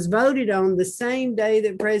and was voted on the same day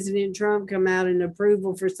that President Trump come out in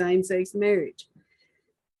approval for same-sex marriage.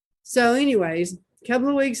 So anyways, a couple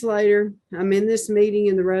of weeks later, I'm in this meeting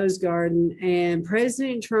in the Rose Garden, and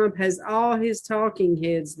President Trump has all his talking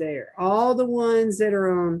heads there, all the ones that are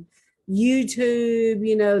on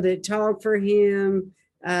YouTube, that talk for him,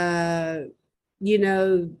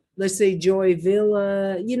 let's see, Joy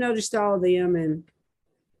Villa, just all of them. And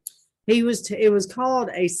it was called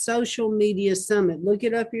a social media summit. Look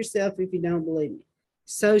it up yourself if you don't believe me.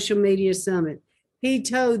 Social media summit. He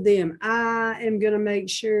told them, I am going to make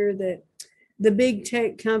sure that the big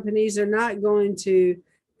tech companies are not going to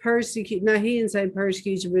persecute. Now, he didn't say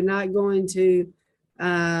persecute you, but not going to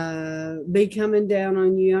be coming down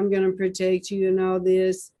on you. I'm going to protect you and all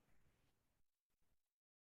this.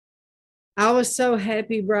 I was so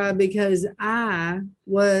happy, Brad, because I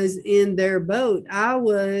was in their boat. I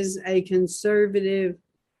was a conservative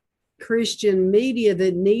Christian media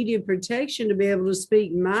that needed protection to be able to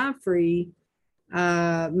speak my free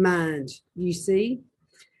mind, you see?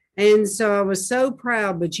 And so I was so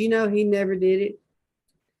proud, but he never did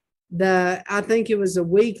it. I think it was a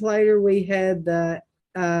week later, we had the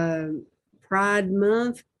Pride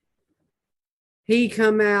Month. He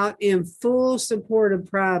come out in full support of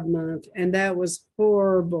Pride Month, and that was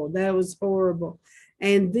horrible. That was horrible.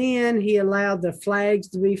 And then he allowed the flags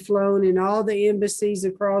to be flown in all the embassies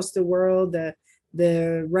across the world,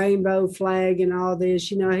 the rainbow flag and all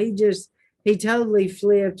this. He totally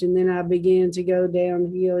flipped, and then I began to go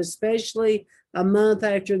downhill, especially a month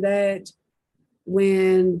after that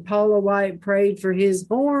when Paula White prayed for his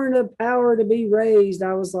horn of power to be raised.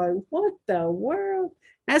 I was like, what the world?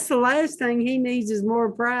 That's the last thing he needs is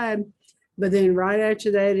more pride. But then right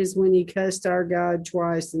after that is when he cussed our God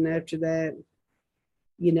twice. And after that,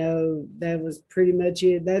 that was pretty much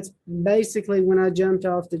it. That's basically when I jumped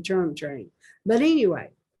off the Trump train. But anyway,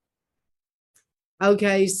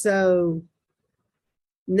 okay, so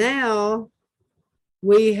now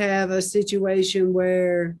we have a situation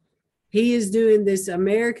where he is doing this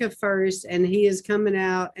America first, and he is coming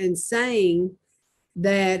out and saying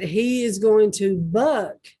that he is going to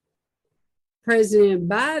buck President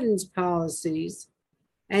Biden's policies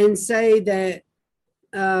and say that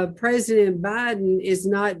President Biden is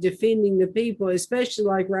not defending the people, especially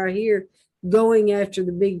like right here, going after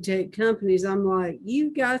the big tech companies. I'm like,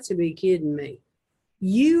 you got to be kidding me.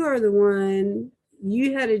 You are the one,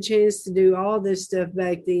 you had a chance to do all this stuff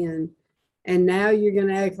back then, and now you're going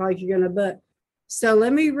to act like you're going to butt. So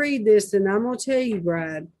let me read this, and I'm going to tell you,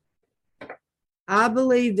 Brad, I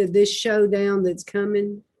believe that this showdown that's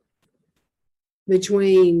coming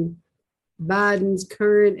between Biden's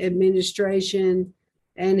current administration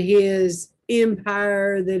and his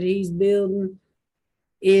empire that he's building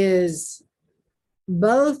is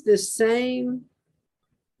both the same,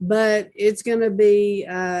 but it's going to be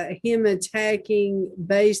him attacking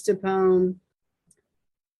based upon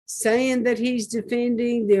saying that he's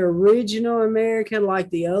defending the original America, like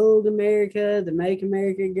the old America, the Make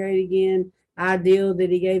America Great Again ideal that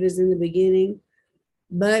he gave us in the beginning.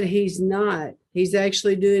 But he's not. He's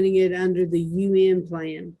actually doing it under the UN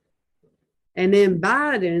plan. And then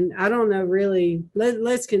Biden, I don't know really,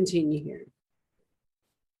 let's continue here.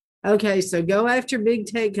 Okay, so go after big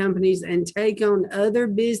tech companies and take on other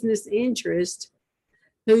business interests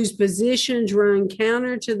whose positions run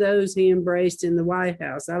counter to those he embraced in the White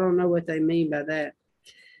House. I don't know what they mean by that.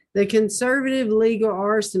 The conservative legal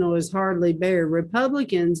arsenal is hardly bare.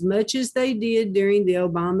 Republicans, much as they did during the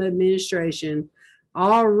Obama administration,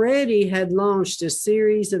 already had launched a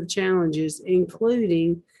series of challenges,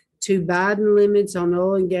 including to Biden limits on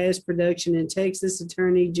oil and gas production, and Texas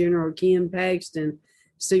Attorney General Ken Paxton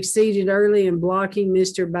succeeded early in blocking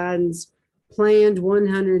Mr. Biden's planned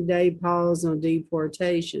 100-day pause on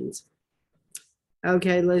deportations.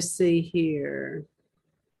 Okay, let's see here.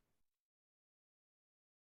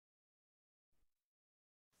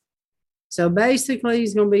 So basically,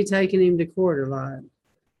 he's going to be taking him to court a lot.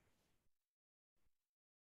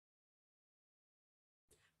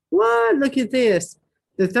 What? Look at this.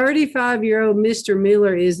 The 35-year-old Mr.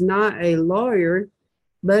 Miller is not a lawyer,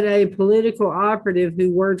 but a political operative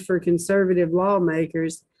who worked for conservative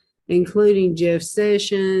lawmakers, including Jeff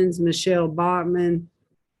Sessions, Michelle Bachmann.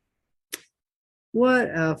 What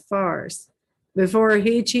a farce. Before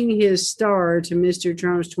hitching his star to Mr.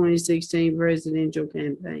 Trump's 2016 presidential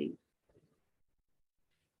campaign.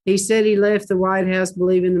 He said he left the White House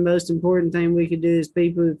believing the most important thing we could do as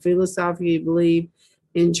people who philosophically believe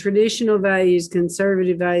in traditional values,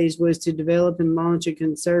 conservative values, was to develop and launch a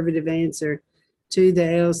conservative answer to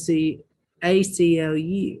the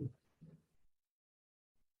ACLU.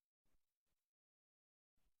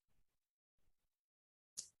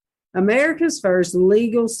 America's first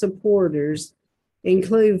legal supporters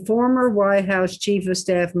include former White House Chief of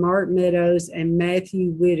Staff Mark Meadows and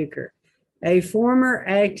Matthew Whitaker, a former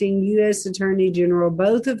acting U.S. Attorney General,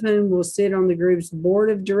 both of whom will sit on the group's board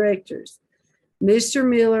of directors. Mr.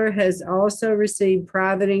 Miller has also received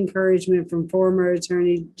private encouragement from former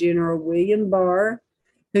Attorney General William Barr,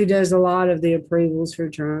 who does a lot of the approvals for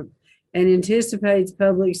Trump, and anticipates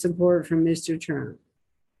public support from Mr. Trump.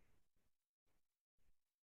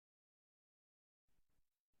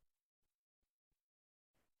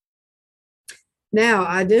 Now,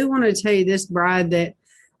 I do want to tell you this, Bride, that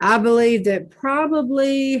I believe that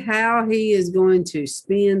probably how he is going to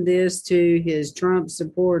spin this to his Trump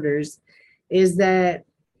supporters is that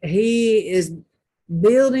he is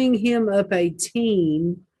building him up a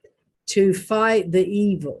team to fight the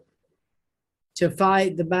evil, to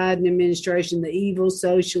fight the Biden administration, the evil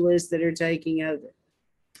socialists that are taking over.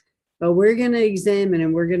 But we're going to examine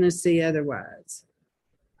and we're going to see otherwise.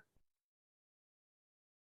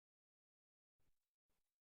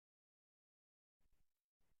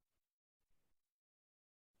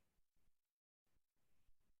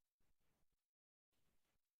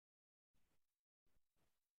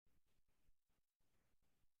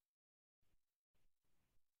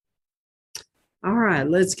 All right,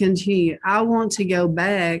 let's continue. I want to go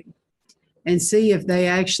back and see if they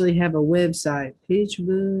actually have a website.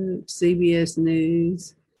 PitchBook, CBS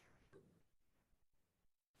News,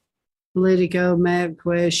 Politico,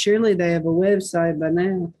 MapQuest. Surely they have a website by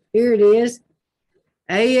now. Here it is,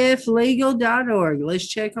 aflegal.org. Let's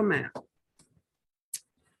check them out.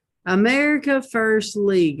 America First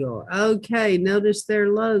Legal. Okay, notice their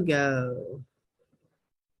logo.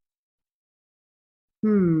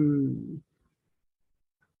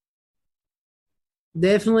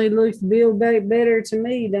 Definitely looks Build Back Better to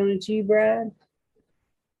me, don't it, you, Brad?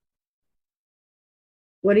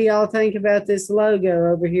 What do y'all think about this logo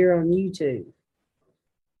over here on YouTube?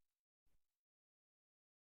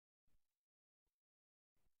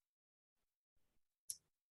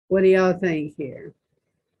 What do y'all think here?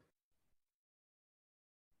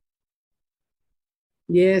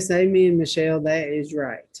 Yes, amen, Michelle. That is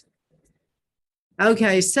right.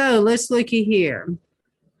 Okay, so let's look at here.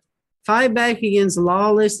 Fight back against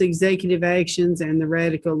lawless executive actions and the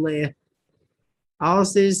radical left. All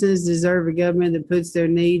citizens deserve a government that puts their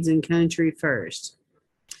needs and country first.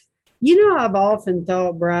 You know, I've often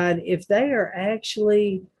thought, Bride, if they are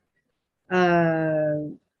actually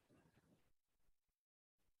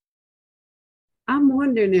I'm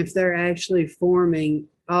wondering if they're actually forming.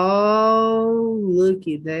 Oh,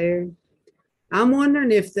 looky there. I'm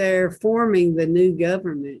wondering if they're forming the new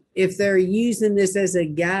government, if they're using this as a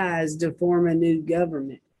guise to form a new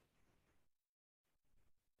government.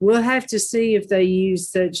 We'll have to see if they use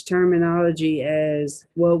such terminology as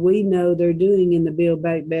what we know they're doing in the Build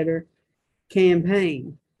Back Better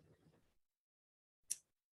campaign.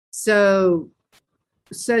 So,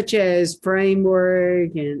 such as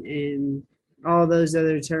framework and all those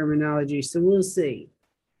other terminologies. So we'll see.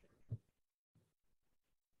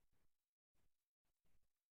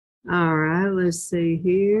 All right, let's see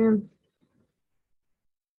here.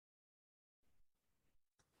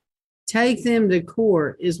 Take them to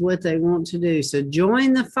court is what they want to do. So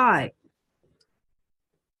join the fight.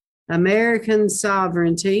 American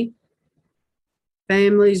sovereignty,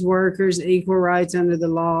 families, workers, equal rights under the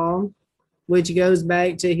law, which goes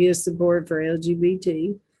back to his support for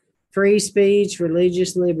LGBT, free speech,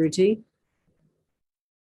 religious liberty.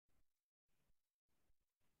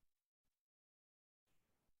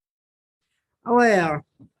 Well,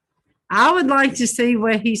 I would like to see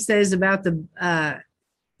what he says about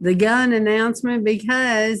the gun announcement,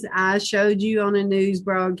 because I showed you on a news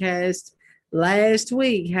broadcast last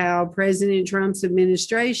week how President Trump's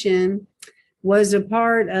administration was a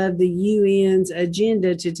part of the UN's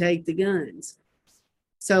agenda to take the guns.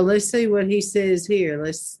 So let's see what he says here.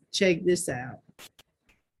 Let's check this out.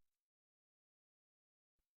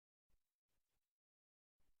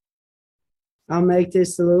 I'll make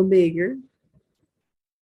this a little bigger.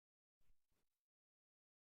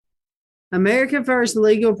 America First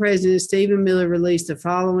legal president Stephen Miller released the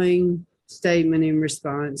following statement in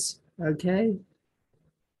response. Okay.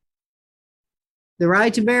 The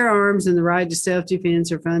right to bear arms and the right to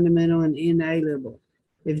self-defense are fundamental and inalienable.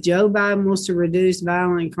 If Joe Biden wants to reduce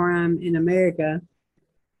violent crime in America,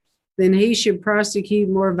 then he should prosecute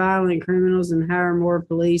more violent criminals and hire more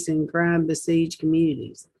police in crime-besieged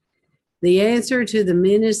communities. The answer to the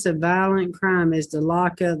menace of violent crime is to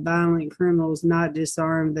lock up violent criminals, not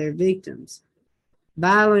disarm their victims.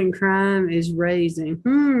 Violent crime is rising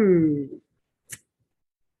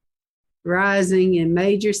in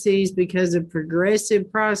major cities because of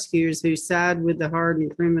progressive prosecutors who side with the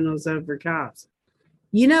hardened criminals over cops.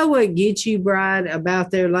 You know what gets you, Bride,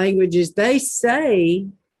 about their languages? They say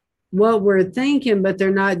what we're thinking, but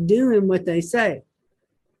they're not doing what they say.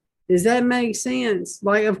 Does that make sense?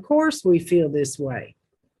 Like, of course we feel this way.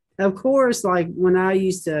 Of course, like when I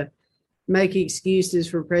used to make excuses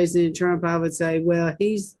for President Trump, I would say, well,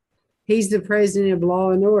 he's the president of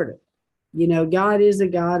law and order. You know, God is a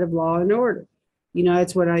God of law and order. You know,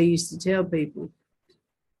 that's what I used to tell people.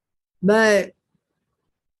 But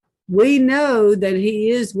we know that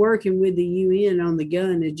he is working with the UN on the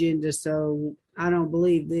gun agenda, so I don't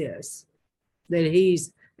believe this, that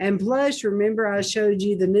he's. And plus, remember, I showed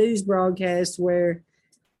you the news broadcast where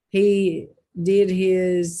he did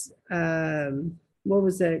his, what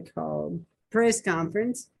was that called? Press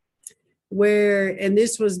conference, where, and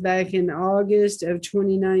this was back in August of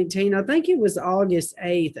 2019. I think it was August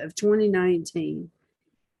 8th of 2019.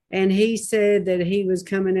 And he said that he was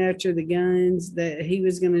coming after the guns, that he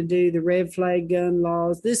was going to do the red flag gun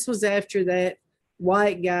laws. This was after that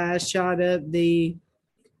white guy shot up the,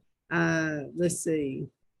 let's see,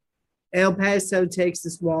 El Paso,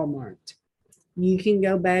 Texas Walmart. You can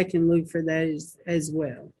go back and look for that as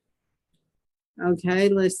well. Okay,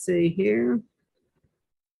 let's see here.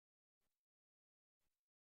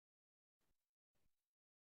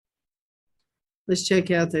 Let's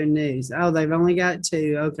check out their news. Oh, they've only got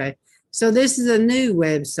 2. Okay. So this is a new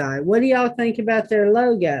website. What do y'all think about their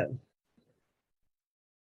logo?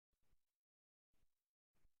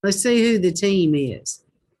 Let's see who the team is.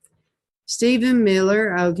 Stephen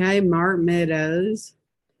Miller, okay, Mark Meadows.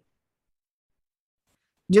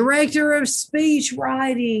 Director of speech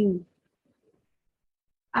writing.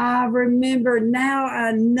 I remember now,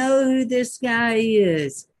 I know who this guy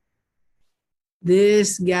is.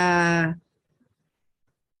 This guy.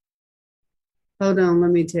 Hold on,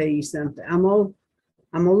 let me tell you something. I'm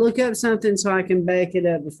gonna look up something so I can back it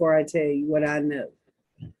up before I tell you what I know.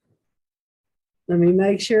 Let me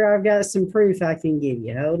make sure I've got some proof I can give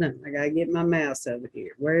you. Hold on. I got to get my mouse over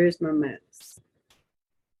here. Where is my mouse?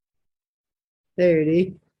 There it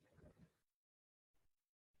is.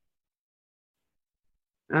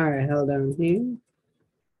 All right, hold on here.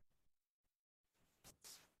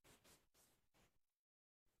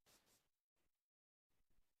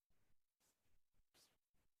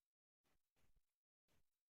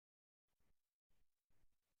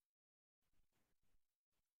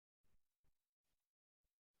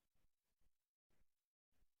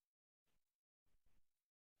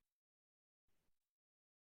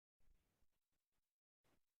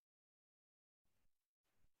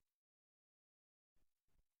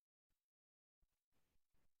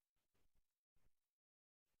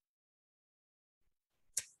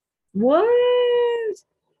 What?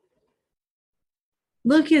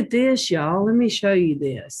 Look at this, y'all. Let me show you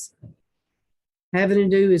this. Having to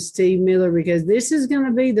do with Steve Miller, because this is going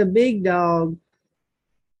to be the big dog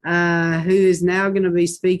who is now going to be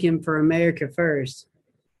speaking for America First.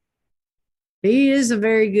 He is a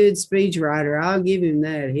very good speechwriter. I'll give him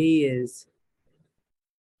that. He is.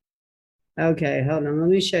 Okay, hold on. Let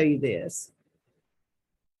me show you this.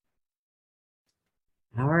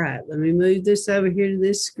 All right, let me move this over here to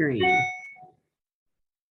this screen.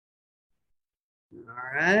 All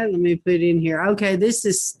right, let me put it in here. Okay, this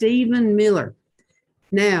is Stephen Miller.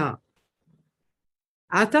 Now,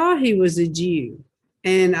 I thought he was a Jew,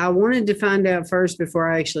 and I wanted to find out first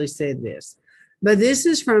before I actually said this. But this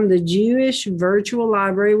is from the Jewish Virtual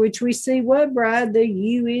Library, which we see what, Bride? The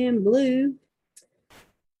UN blue.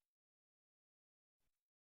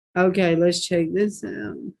 Okay, let's check this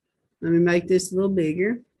out. Let me make this a little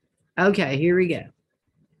bigger. Okay, here we go.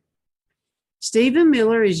 Stephen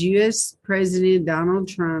Miller is U.S. President Donald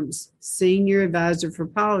Trump's senior advisor for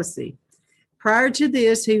policy. Prior to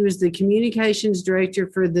this, he was the communications director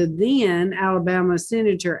for the then Alabama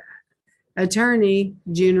Senator Attorney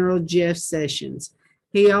General Jeff Sessions.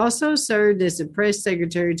 He also served as a press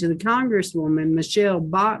secretary to the Congresswoman Michelle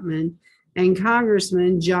Bachmann and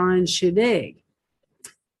Congressman John Shadegg.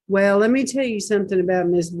 Well, let me tell you something about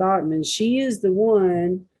Miss Bachmann. She is the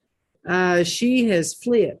one, she has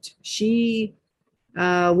flipped. She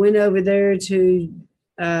went over there to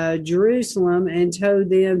Jerusalem and told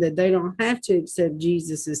them that they don't have to accept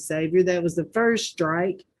Jesus as Savior. That was the first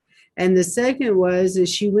strike. And the second was that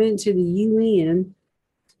she went to the UN,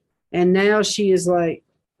 and now she is like,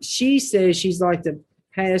 she says she's like the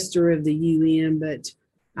pastor of the UN, but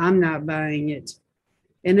I'm not buying it.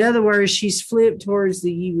 In other words, she's flipped towards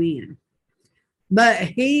the UN. But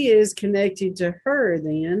he is connected to her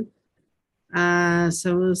then.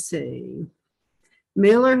 So we'll see.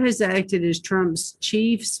 Miller has acted as Trump's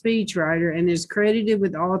chief speechwriter and is credited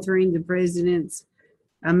with authoring the president's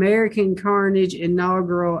American Carnage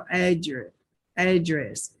inaugural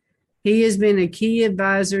address. He has been a key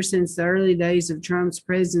advisor since the early days of Trump's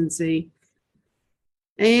presidency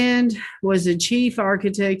and was a chief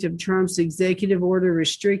architect of Trump's executive order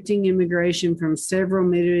restricting immigration from several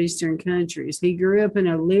Middle Eastern countries. He grew up in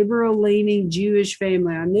a liberal-leaning Jewish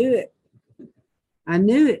family. I knew it. I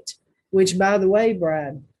knew it. Which, by the way,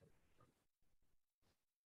 Brad,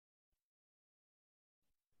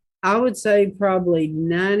 I would say probably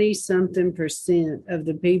 90-something% of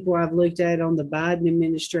the people I've looked at on the Biden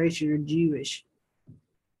administration are Jewish.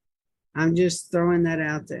 I'm just throwing that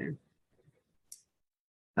out there.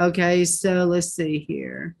 Okay, so let's see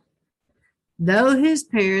here. Though his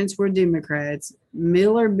parents were Democrats,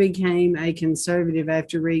 Miller became a conservative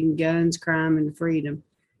after reading Guns, Crime, and Freedom,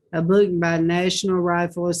 a book by National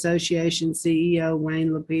Rifle Association CEO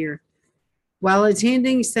Wayne Lapierre. While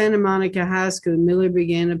attending Santa Monica High School, Miller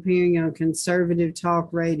began appearing on conservative talk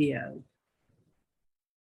radio.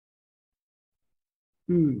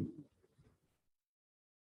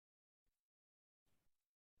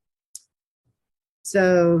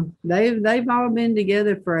 So they've all been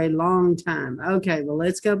together for a long time. Okay, well,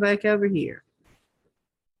 let's go back over here.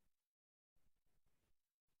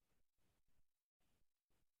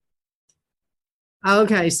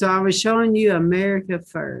 Okay, so I was showing you America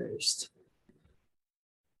First.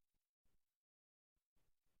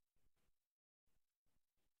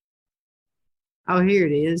 Oh, here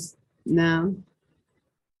it is. No.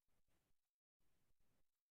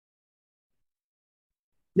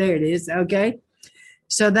 There it is. Okay.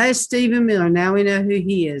 So that's Stephen Miller. Now we know who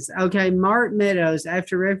he is. Okay. Mark Meadows,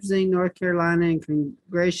 after representing North Carolina in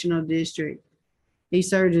congressional district, he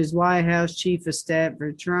served as White House chief of staff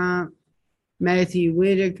for Trump. Matthew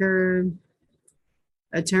Whitaker,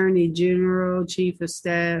 attorney general, chief of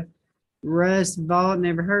staff. Russ Vaught,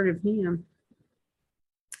 never heard of him.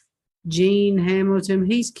 Gene Hamilton,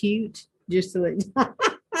 he's cute. Just to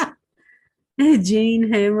let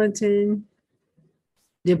Gene Hamilton.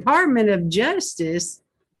 Department of Justice.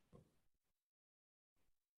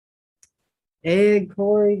 Ed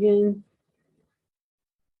Corrigan.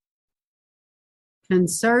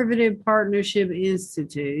 Conservative Partnership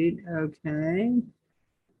Institute. Okay.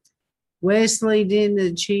 Wesley Denton,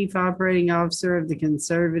 the Chief Operating Officer of the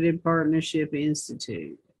Conservative Partnership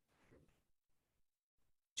Institute.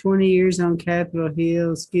 20 years on Capitol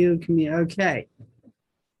Hill, skilled community. Okay.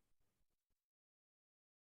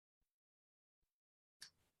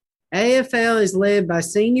 AFL is led by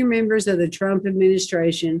senior members of the Trump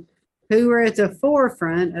administration who were at the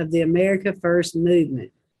forefront of the America First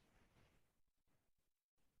movement.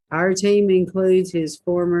 Our team includes his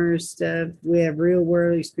former stuff. We have real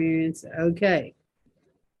world experience. Okay.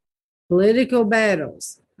 Political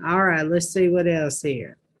battles. All right, let's see what else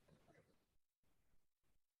here.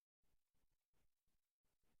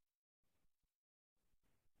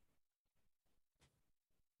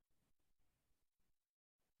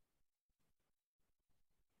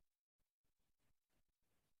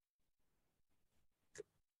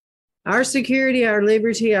 Our security, our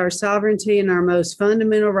liberty, our sovereignty, and our most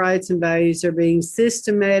fundamental rights and values are being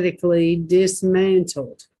systematically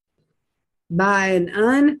dismantled by an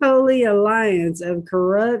unholy alliance of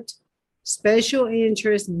corrupt special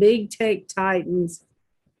interest, big tech titans,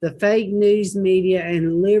 the fake news media,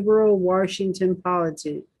 and liberal Washington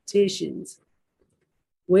politicians.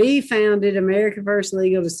 We founded America First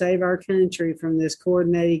Legal to save our country from this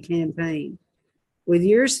coordinated campaign. With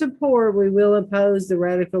your support, we will oppose the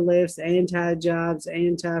radical left's anti-jobs,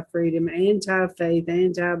 anti-freedom, anti-faith,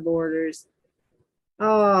 anti-borders,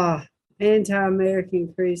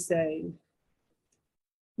 anti-American crusade.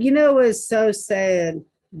 You know what's so sad,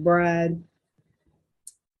 Brad,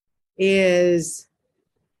 is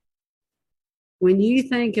when you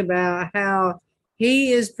think about how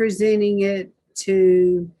he is presenting it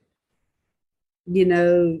to,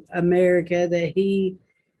 America, that he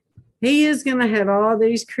is going to have all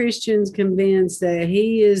these Christians convinced that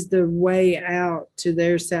he is the way out to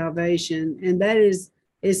their salvation. And that is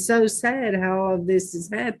so sad how all of this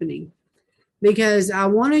is happening. Because I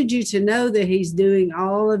wanted you to know that he's doing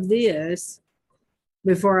all of this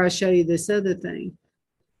before I show you this other thing.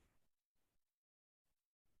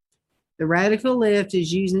 The radical left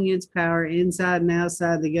is using its power inside and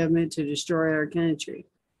outside the government to destroy our country.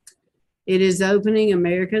 It is opening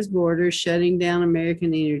America's borders, shutting down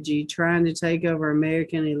American energy, trying to take over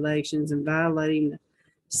American elections, and violating.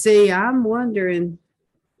 See, I'm wondering,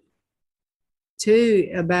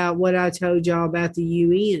 too, about what I told y'all about the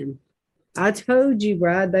UN. I told you,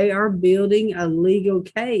 Brad, they are building a legal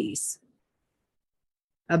case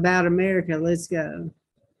about America. Let's go.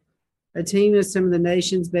 A team of some of the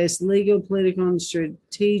nation's best legal, political, and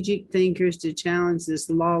strategic thinkers to challenge this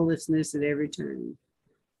lawlessness at every turn.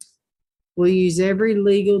 We'll use every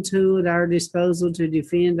legal tool at our disposal to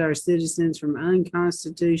defend our citizens from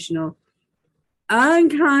unconstitutional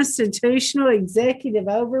executive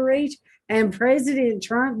overreach. And President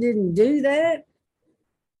Trump didn't do that?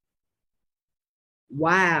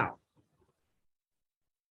 Wow.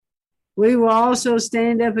 We will also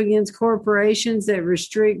stand up against corporations that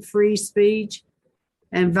restrict free speech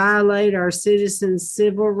and violate our citizens'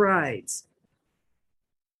 civil rights.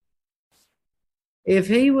 If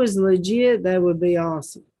he was legit, that would be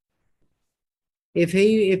awesome. If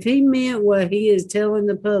he meant what he is telling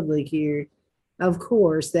the public here, of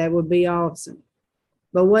course, that would be awesome.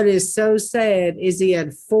 But what is so sad is he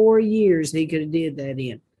had 4 years he could have did that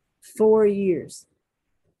in. 4 years.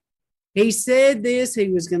 He said this, he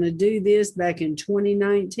was going to do this back in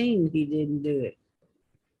 2019. He didn't do it.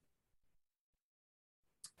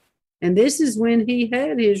 And this is when he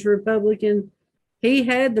had his Republican. He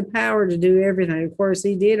had the power to do everything. Of course,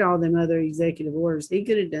 he did all them other executive orders. He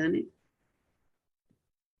could have done it.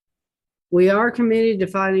 We are committed to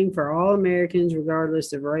fighting for all Americans,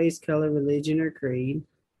 regardless of race, color, religion, or creed.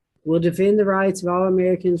 We'll defend the rights of all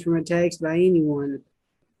Americans from attacks by anyone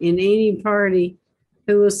in any party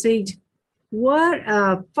who will seek. What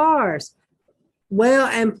a farce. Well,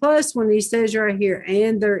 and plus when he says right here,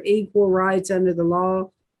 and their equal rights under the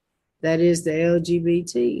law, that is the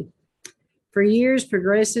LGBT. For years,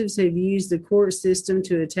 progressives have used the court system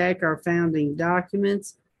to attack our founding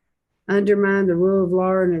documents, undermine the rule of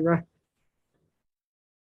law and the right.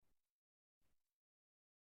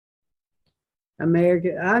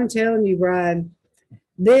 America, I'm telling you, Brian,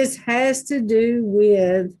 this has to do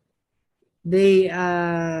with the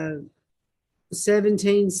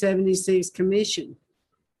 1776 Commission.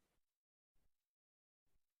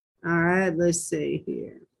 All right, let's see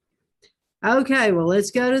here. Okay, well,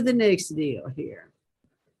 let's go to the next deal here.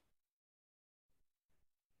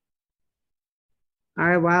 All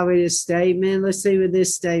right, why we this statement? Let's see what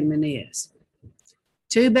this statement is.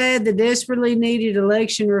 Too bad the desperately needed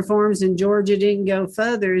election reforms in Georgia didn't go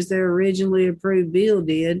further as their originally approved bill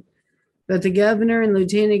did, but the governor and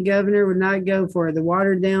lieutenant governor would not go for it. The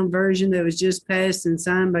watered down version that was just passed and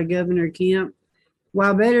signed by Governor Kemp,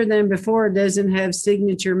 while better than before, it doesn't have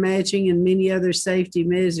signature matching and many other safety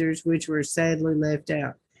measures which were sadly left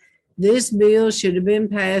out. This bill should have been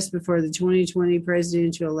passed before the 2020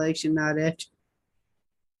 presidential election, not after.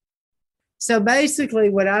 So basically,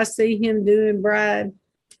 what I see him doing, Brad,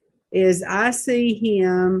 is I see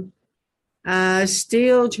him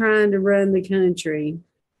still trying to run the country.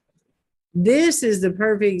 This is the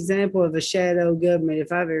perfect example of a shadow government,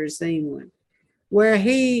 if I've ever seen one, where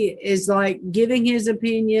he is like giving his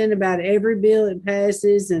opinion about every bill it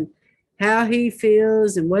passes and how he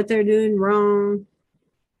feels and what they're doing wrong.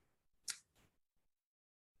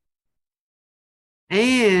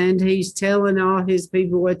 And he's telling all his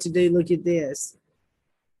people what to do. Look at this.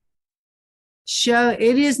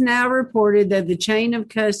 It is now reported that the chain of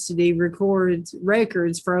custody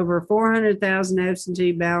records for over 400,000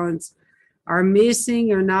 absentee ballots are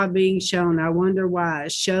missing or not being shown. I wonder why.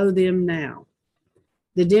 Show them now.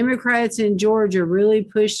 The Democrats in Georgia really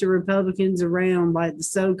pushed the Republicans around like the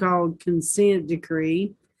so-called consent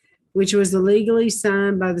decree, which was illegally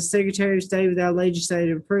signed by the Secretary of State without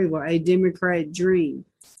legislative approval, a Democrat dream.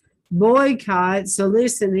 Boycott. So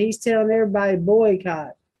listen, he's telling everybody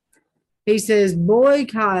boycott. He says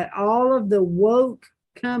boycott all of the woke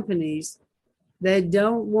companies that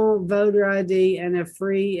don't want voter ID and a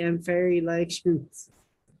free and fair elections.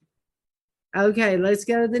 Okay, let's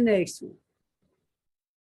go to the next one.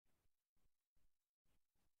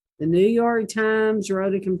 The New York Times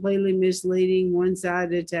wrote a completely misleading,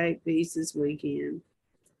 one-sided attack piece this weekend.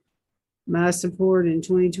 My support in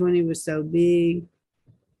 2020 was so big.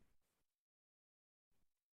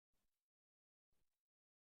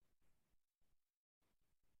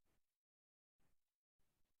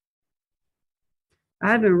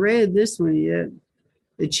 I haven't read this one yet.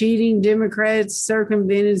 The cheating Democrats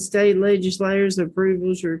circumvented state legislators'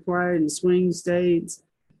 approvals required in swing states.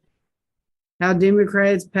 How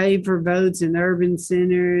Democrats paid for votes in urban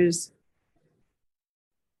centers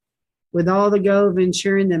with all the goal of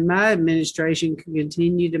ensuring that my administration can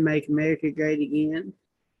continue to make America great again.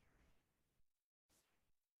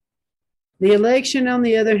 The election, on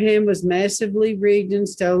the other hand, was massively rigged and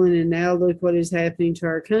stolen, and now look what is happening to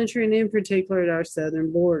our country, and in particular at our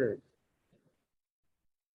southern border.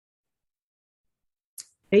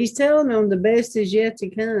 He's telling them the best is yet to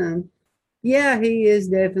come. Yeah, he is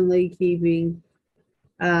definitely keeping,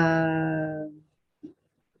 the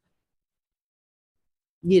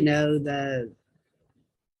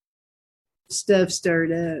stuff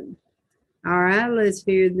stirred up. All right, let's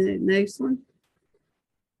hear the next one.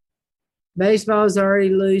 Baseball is already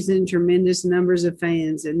losing tremendous numbers of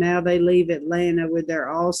fans, and now they leave Atlanta with their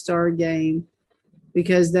all-star game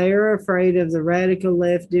because they are afraid of the radical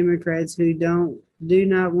left Democrats who do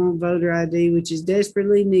not want voter ID, which is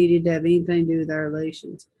desperately needed to have anything to do with our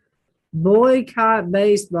elections. Boycott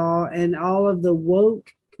baseball and all of the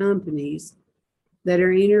woke companies that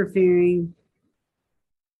are interfering.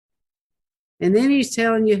 And then he's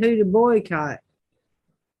telling you who to boycott.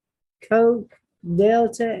 Coke,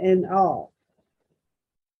 Delta, and all.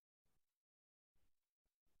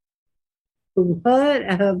 What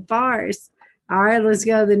a farce. All right, let's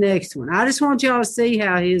go to the next one. I just want y'all to see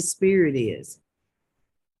how his spirit is.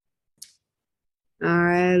 All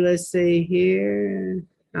right, let's see here.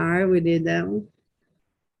 All right, we did that one.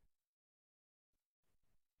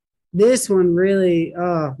 This one really,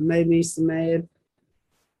 made me so mad.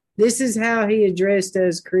 This is how he addressed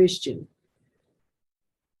us Christian.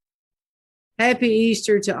 Happy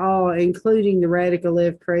Easter to all, including the radical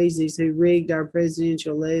left crazies who rigged our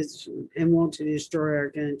presidential election and want to destroy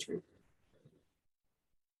our country.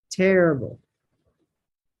 Terrible.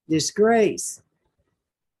 Disgrace.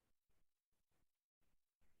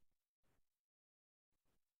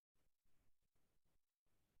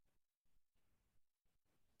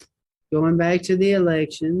 Going back to the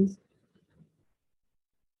elections.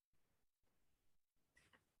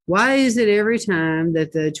 Why is it every time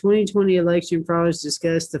that the 2020 election fraud is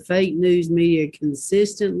discussed, the fake news media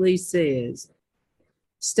consistently states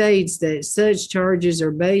that such charges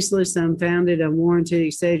are baseless, unfounded, unwarranted,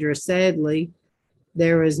 etc.? Sadly,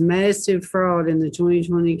 there was massive fraud in the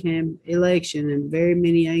 2020 election, and very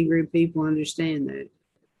many angry people understand that.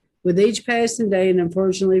 With each passing day, and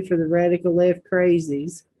unfortunately for the radical left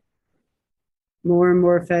crazies, More and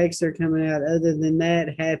more facts are coming out. Other than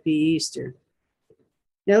that, happy Easter.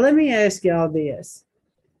 Now, let me ask y'all this.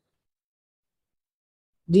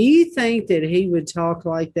 Do you think that he would talk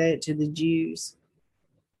like that to the Jews?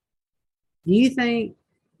 Do you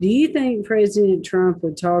think President Trump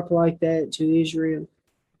would talk like that to Israel?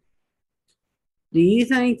 Do you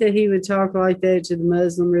think that he would talk like that to the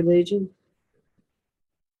Muslim religion?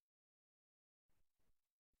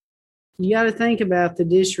 You got to think about the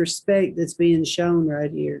disrespect that's being shown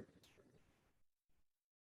right here.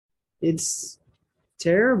 It's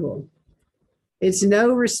terrible. It's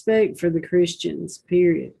no respect for the Christians,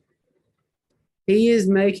 period. He is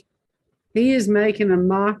making a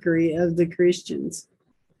mockery of the Christians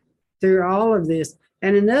through all of this.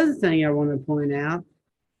 And another thing I want to point out,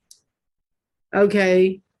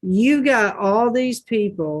 okay, you got all these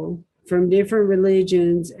people from different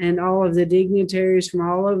religions and all of the dignitaries from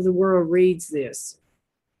all over the world reads this.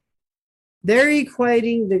 They're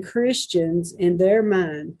equating the Christians in their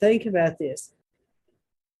mind. Think about this.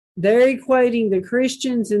 They're equating the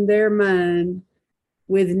Christians in their mind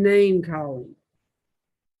with name calling.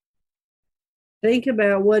 Think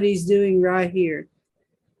about what he's doing right here.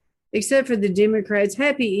 Except for the Democrats,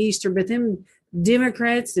 happy Easter, but them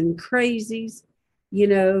Democrats and crazies, you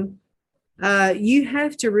know, you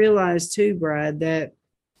have to realize too, Brad, that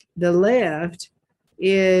the left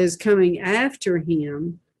is coming after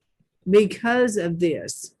him because of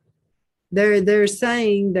this. They're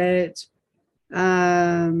saying that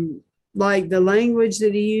like the language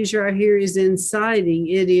that he used right here is inciting.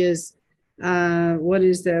 It is what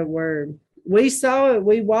is that word? We saw it,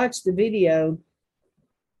 we watched the video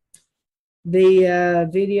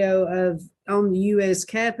of on the US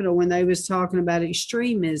Capitol when they was talking about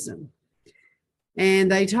extremism.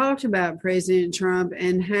 And they talked about President Trump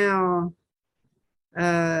and how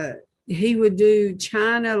he would do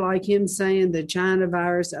China, like him saying the China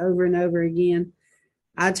virus over and over again.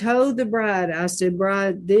 I told the bride, I said,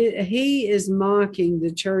 bride, he is mocking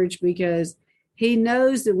the church because he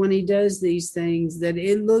knows that when he does these things, that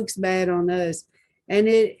it looks bad on us. And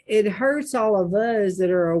it hurts all of us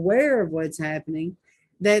that are aware of what's happening,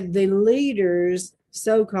 that the leaders,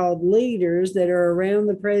 so-called leaders that are around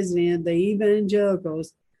the president, the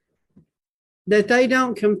evangelicals, that they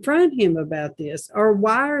don't confront him about this. Or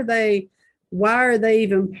why are they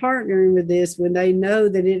even partnering with this when they know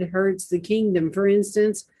that it hurts the kingdom? For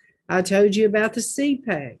instance, I told you about the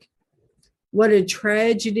CPAC. What a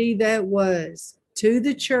tragedy that was to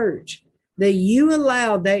the church, that you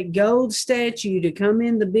allowed that gold statue to come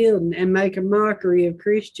in the building and make a mockery of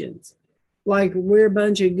Christians like we're a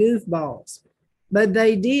bunch of goofballs. But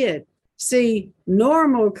they did. See,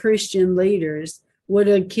 normal Christian leaders would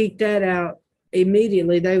have kicked that out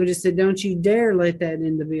immediately. They would have said, don't you dare let that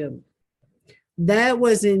in the building. That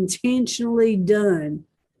was intentionally done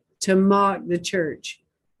to mock the church,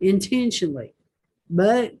 intentionally.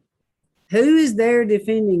 But who is there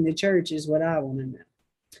defending the church is what I want to know.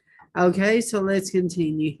 Okay, so let's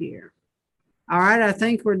continue here. All right, I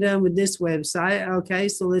think we're done with this website. Okay,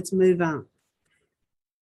 so let's move on.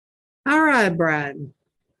 All right, Brian,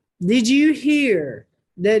 did you hear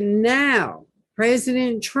that now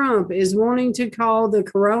President Trump is wanting to call the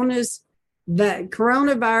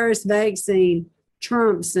coronavirus vaccine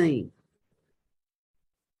Trumpcine?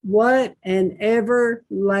 What an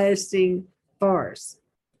everlasting farce.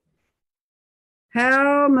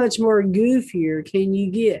 How much more goofier can you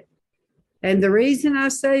get? And the reason I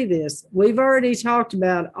say this, we've already talked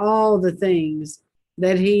about all the things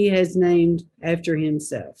that he has named after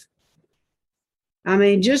himself. I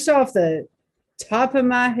mean, just off the top of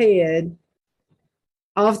my head,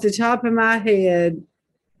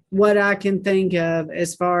 what I can think of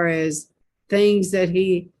as far as things that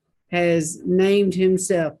he has named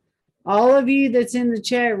himself. All of you that's in the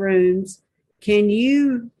chat rooms, can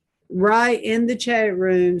you write in the chat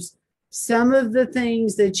rooms some of the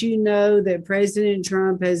things that you know that President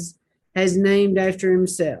Trump has named after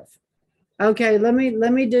himself? Okay, let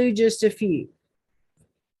me do just a few.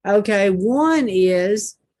 Okay, one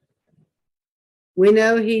is, we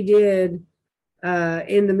know he did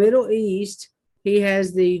in the Middle East, he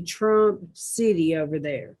has the Trump city over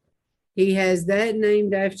there. He has that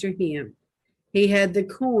named after him. He had the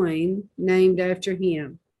coin named after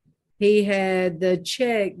him. He had the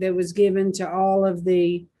check that was given to all of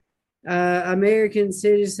the American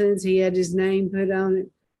citizens. He had his name put on it.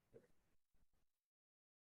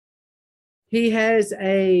 He has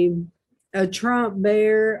a Trump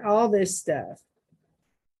bear, all this stuff.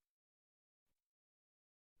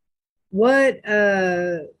 What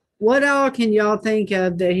all can y'all think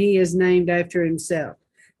of that he is named after himself?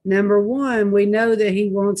 Number one, we know that he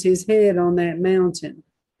wants his head on that mountain.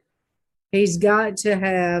 He's got to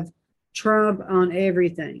have Trump on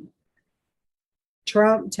everything.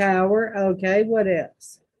 Trump Tower. Okay, what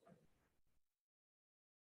else?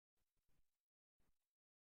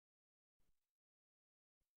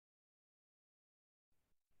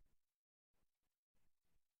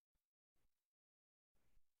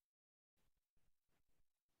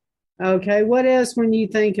 Okay, what else when you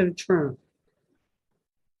think of Trump?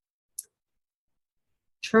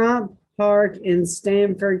 Trump Park in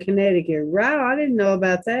Stamford, Connecticut. Wow, I didn't know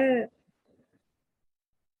about that.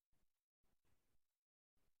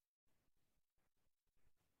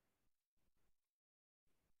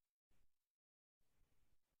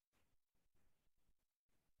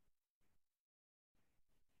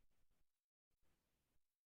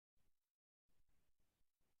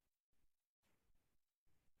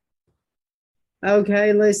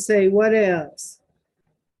 Okay, let's see. What else?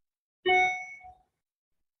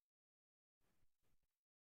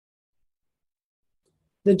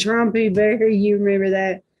 The Trumpy Bear, you remember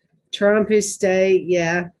that? Trump Estate,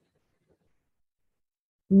 yeah.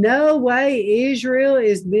 No way Israel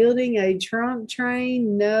is building a Trump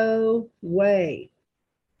train. No way.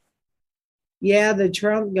 Yeah, the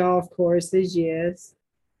Trump golf courses, yes.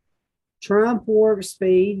 Trump warp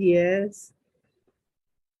speed, yes.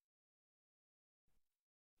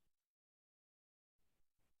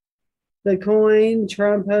 The coin,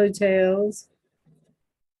 Trump hotels.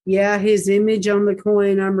 Yeah, his image on the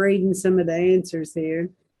coin. I'm reading some of the answers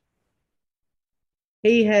here.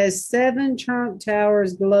 He has 7 Trump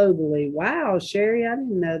towers globally. Wow, Sherry, I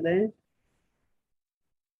didn't know that.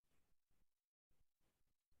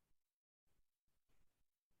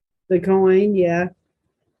 The coin, yeah.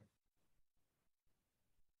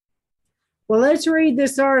 Well, let's read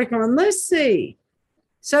this article and let's see.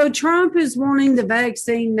 So Trump is wanting the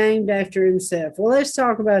vaccine named after himself. Well, let's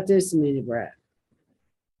talk about this a minute, Brad.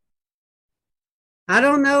 I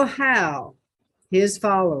don't know how his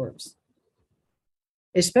followers,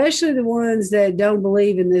 especially the ones that don't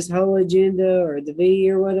believe in this whole agenda or the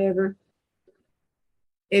V or whatever,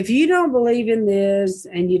 if you don't believe in this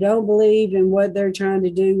and you don't believe in what they're trying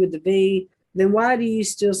to do with the V, then why do you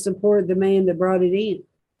still support the man that brought it in?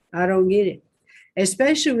 I don't get it.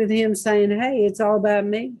 Especially with him saying, hey, it's all about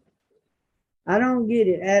me. I don't get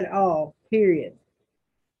it at all, period.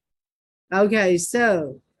 Okay,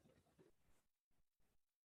 so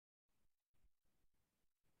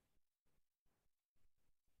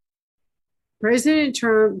President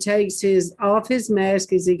Trump takes off his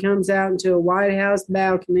mask as he comes out into a White House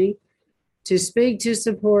balcony to speak to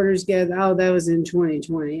supporters gathered. Oh, that was in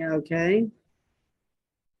 2020. Okay.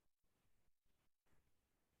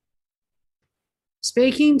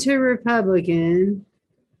 Speaking to Republican.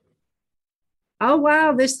 Oh,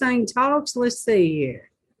 wow, this thing talks. Let's see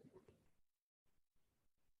here.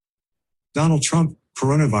 Donald Trump,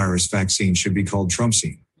 coronavirus vaccine should be called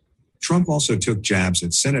Trumpcine. Trump also took jabs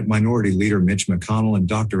at Senate Minority Leader Mitch McConnell and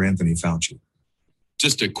Dr. Anthony Fauci.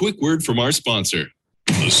 Just a quick word from our sponsor.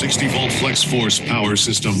 The 60-volt Flex Force power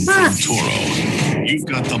system from Toro. You've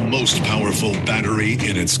got the most powerful battery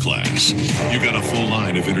in its class. You've got a full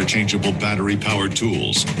line of interchangeable battery-powered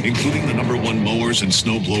tools, including the #1 mowers and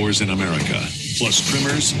snow blowers in America, plus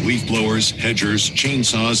trimmers, leaf blowers, hedgers,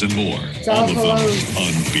 chainsaws, and more. All of them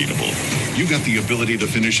unbeatable. You got the ability to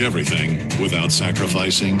finish everything without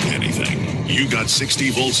sacrificing anything. You got 60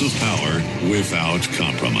 volts of power without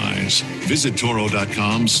compromise. Visit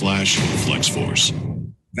Toro.com/FlexForce.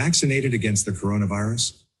 Vaccinated against the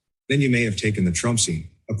coronavirus? Then you may have taken the Trumpcine,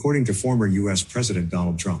 according to former U.S. President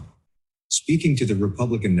Donald Trump. Speaking to the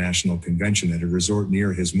Republican National Convention at a resort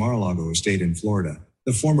near his Mar-a-Lago estate in Florida,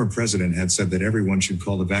 the former president had said that everyone should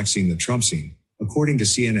call the vaccine the Trumpcine, according to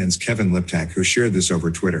CNN's Kevin Liptak, who shared this over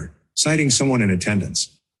Twitter, citing someone in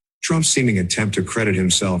attendance. Trump's seeming attempt to credit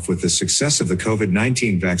himself with the success of the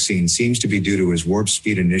COVID-19 vaccine seems to be due to his warp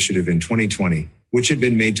speed initiative in 2020, which had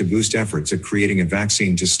been made to boost efforts at creating a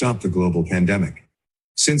vaccine to stop the global pandemic.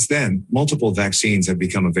 Since then, multiple vaccines have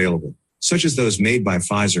become available, such as those made by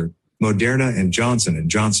Pfizer, Moderna, and Johnson &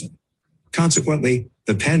 Johnson. Consequently,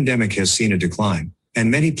 the pandemic has seen a decline,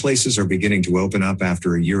 and many places are beginning to open up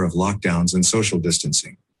after a year of lockdowns and social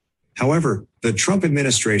distancing. However, the Trump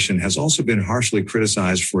administration has also been harshly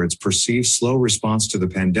criticized for its perceived slow response to the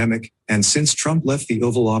pandemic, and since Trump left the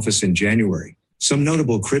Oval Office in January, some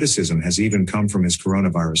notable criticism has even come from his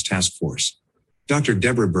coronavirus task force. Dr.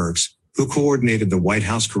 Deborah Birx, who coordinated the White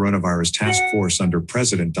House Coronavirus Task Force under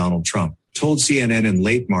President Donald Trump, told CNN in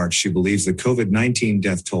late March she believes the COVID-19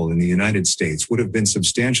 death toll in the United States would have been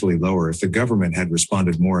substantially lower if the government had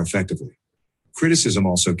responded more effectively. Criticism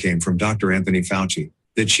also came from Dr. Anthony Fauci,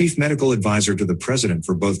 the chief medical advisor to the president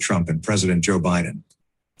for both Trump and President Joe Biden.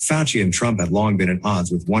 Fauci and Trump had long been at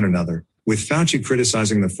odds with one another, with Fauci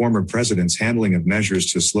criticizing the former president's handling of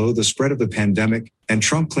measures to slow the spread of the pandemic, and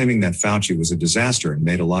Trump claiming that Fauci was a disaster and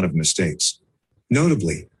made a lot of mistakes.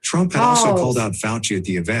 Notably, Trump had also called out Fauci at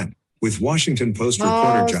the event, with Washington Post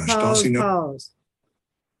reporter Josh Dawsey.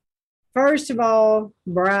 First of all,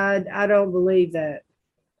 Brad, I don't believe that.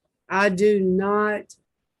 I do not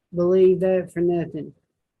believe that for nothing.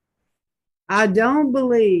 I don't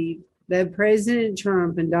believe that President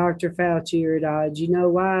Trump and Dr. Fauci are at odds. You know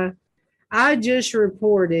why? I just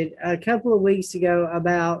reported a couple of weeks ago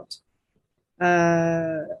about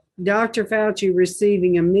Dr. Fauci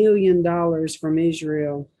receiving $1 million from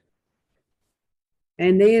Israel.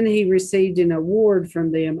 And then he received an award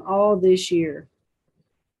from them all this year.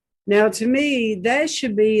 Now, to me, that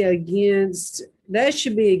should be against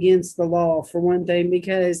the law, for one thing,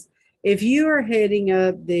 because if you are heading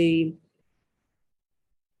up the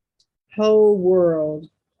whole world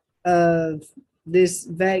of this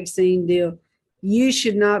vaccine deal, you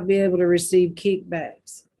should not be able to receive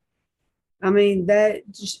kickbacks. I mean, that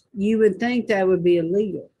you would think that would be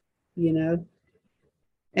illegal, you know?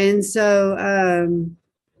 And so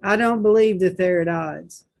I don't believe that they're at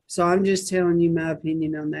odds. So I'm just telling you my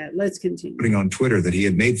opinion on that. Let's continue. Putting on Twitter that he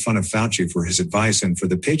had made fun of Fauci for his advice and for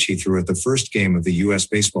the pitch he threw at the first game of the U.S.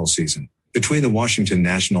 baseball season between the Washington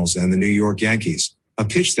Nationals and the New York Yankees, a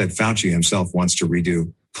pitch that Fauci himself wants to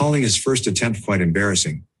redo, calling his first attempt quite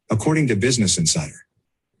embarrassing, according to Business Insider.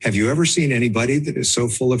 Have you ever seen anybody that is so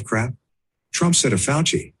full of crap? Trump said of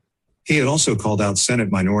Fauci. He had also called out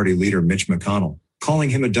Senate Minority Leader Mitch McConnell, calling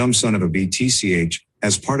him a dumb son of a BTCH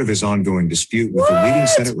as part of his ongoing dispute with the leading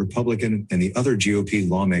Senate Republican and the other GOP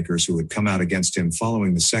lawmakers who had come out against him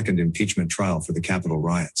following the second impeachment trial for the Capitol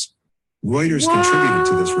riots. Reuters contributed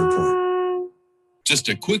to this report. Just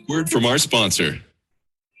a quick word from our sponsor.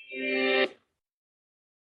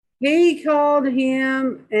 He called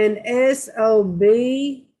him an SOB.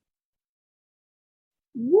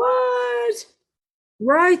 What?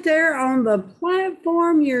 Right there on the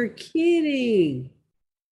platform? You're kidding.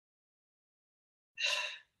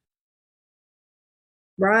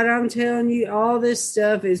 Right, I'm telling you, all this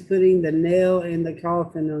stuff is putting the nail in the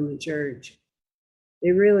coffin on the church.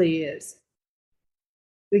 It really is.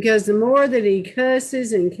 Because the more that he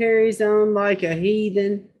cusses and carries on like a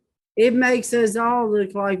heathen, it makes us all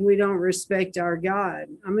look like we don't respect our God.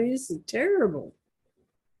 I mean, this is terrible.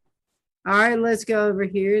 All right, let's go over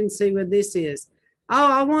here and see what this is.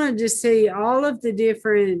 Oh, I wanted to see all of the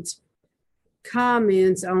different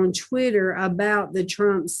comments on Twitter about the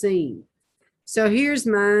Trumpcine. So here's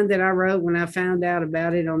mine that I wrote when I found out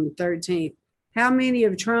about it on the 13th. How many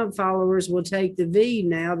of Trump followers will take the V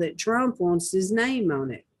now that Trump wants his name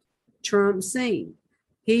on it? Trumpcine.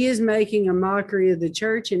 He is making a mockery of the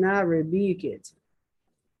church, and I rebuke it.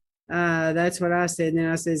 That's what I said. Then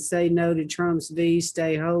I said, say no to Trump's V,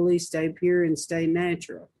 stay holy, stay pure, and stay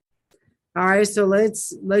natural. All right, so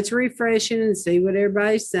let's refresh it and see what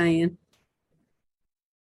everybody's saying.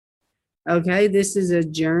 Okay, this is a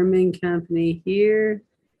German company here.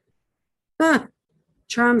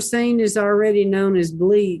 Trumpcine is already known as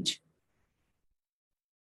bleach.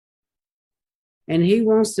 And he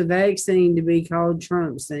wants the vaccine to be called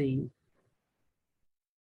Trumpcine.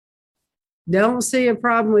 Don't see a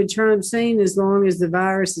problem with Trumpcine as long as the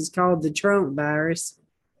virus is called the Trump virus.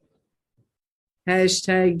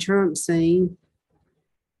 Hashtag Trumpcine.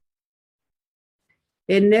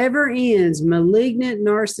 It never ends. Malignant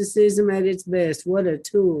narcissism at its best. What a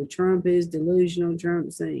tool. Trump is delusional.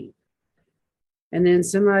 Trumpcine. And then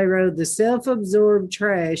somebody wrote, the self-absorbed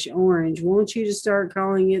trash, orange, wants you to start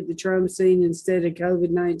calling it the Trumpcine instead of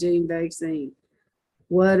COVID-19 vaccine.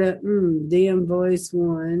 What a, DM voice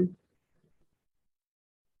one.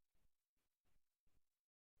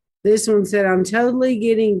 This one said, I'm totally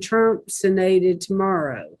getting Trumpcinated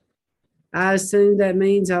tomorrow. I assume that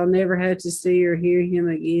means I'll never have to see or hear him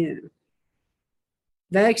again.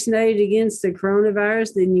 Vaccinated against the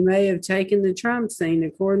coronavirus, then you may have taken the Trumpcine,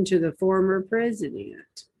 according to the former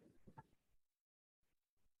president.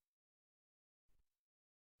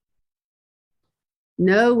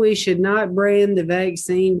 No, we should not brand the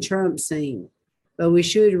vaccine Trumpcine, but we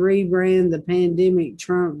should rebrand the pandemic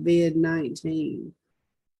Trump Vid-19.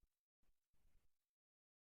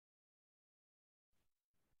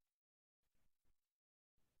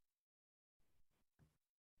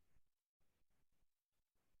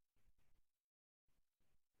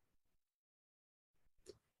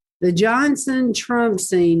 The Johnson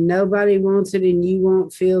Trumpcine, nobody wants it and you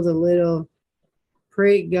won't feel the little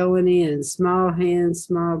prick going in, small hands,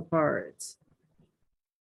 small parts.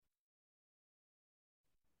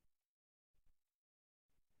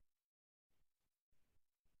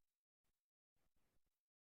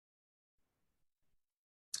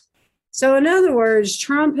 So in other words,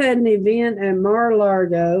 Trump had an event at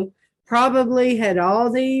Mar-a-Lago, probably had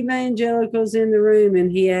all the evangelicals in the room,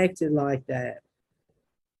 and he acted like that.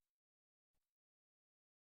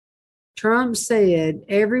 Trump said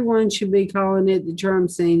everyone should be calling it the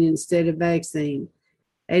Trumpcine instead of vaccine,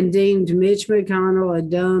 and deemed Mitch McConnell a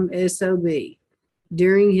dumb SOB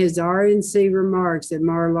during his RNC remarks at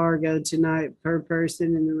Mar-a-Lago tonight per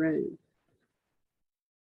person in the room.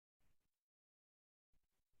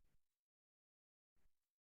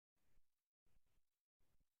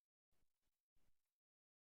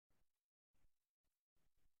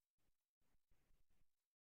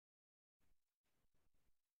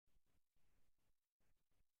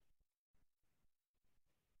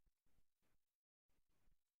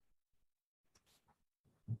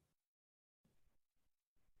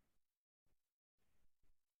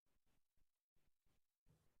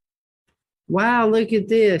 Wow, look at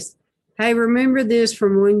this. Hey, remember this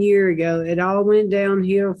from 1 year ago. It all went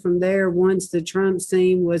downhill from there once the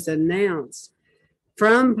Trumpcine was announced.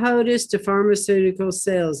 From POTUS to pharmaceutical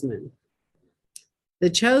salesman. The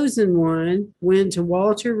chosen one went to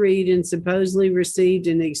Walter Reed and supposedly received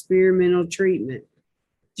an experimental treatment.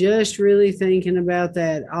 Just really thinking about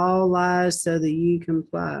that. All lies so that you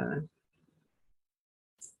comply.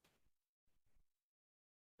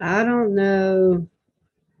 I don't know.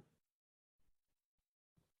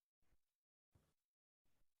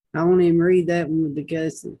 I won't even read that one with the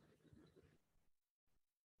cussing.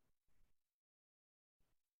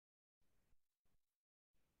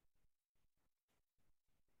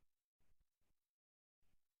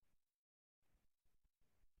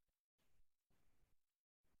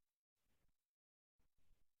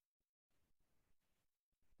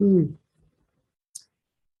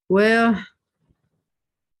 Well,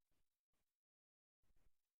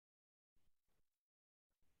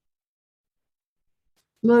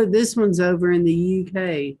 look, this one's over in the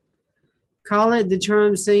UK. Call it the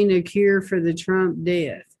Trumpcine, a cure for the Trump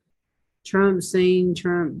death. Trumpcine,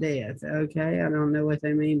 Trump death. Okay, I don't know what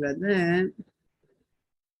they mean by that.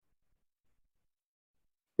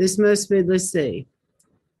 This must be, let's see.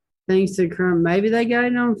 Thanks to Trump. Maybe they got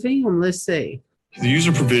it on film. Let's see. The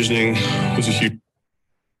user provisioning was a huge.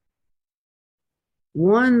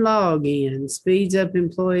 One login speeds up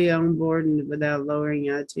employee onboarding without lowering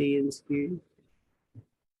IT and security.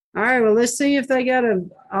 All right, well, let's see if they got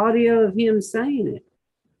an audio of him saying it.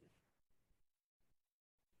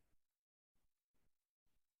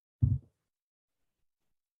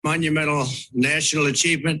 Monumental national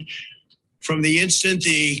achievement. From the instant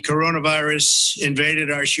the coronavirus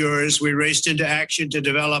invaded our shores, we raced into action to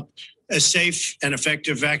develop a safe and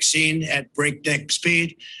effective vaccine at breakneck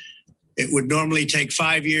speed. It would normally take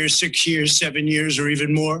 5 years, 6 years, 7 years, or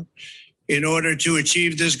even more. In order to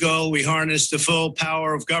achieve this goal, we harnessed the full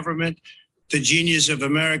power of government, the genius of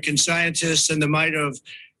American scientists, and the might of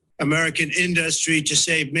American industry to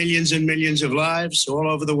save millions and millions of lives all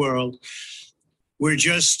over the world. We're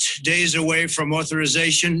just days away from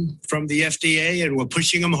authorization from the FDA, and we're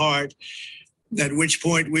pushing them hard, at which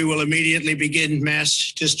point we will immediately begin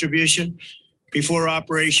mass distribution. Before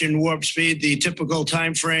Operation Warp Speed, the typical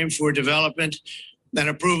time frame for development and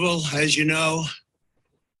approval, as you know.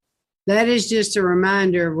 That is just a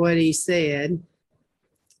reminder of what he said.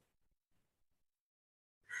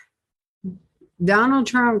 Donald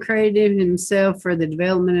Trump credited himself for the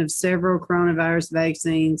development of several coronavirus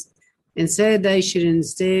vaccines and said they should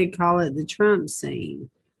instead call it the Trumpcine.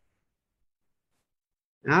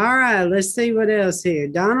 All right, let's see what else here.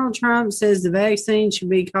 Donald Trump says the vaccine should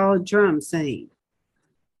be called Trumpcine.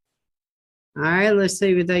 All right, let's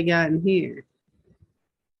see what they got in here.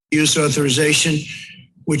 Use authorization,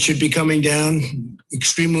 which should be coming down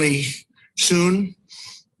extremely soon.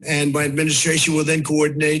 And my administration will then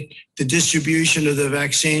coordinate the distribution of the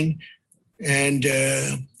vaccine, and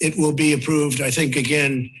it will be approved. I think,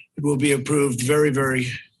 again, it will be approved very,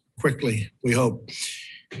 very quickly, we hope.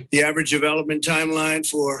 The average development timeline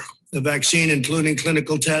for the vaccine, including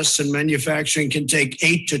clinical tests and manufacturing, can take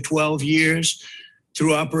 8 to 12 years.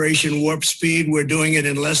 Through Operation Warp Speed, we're doing it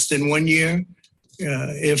in less than 1 year.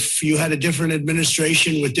 If you had a different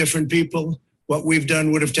administration with different people, what we've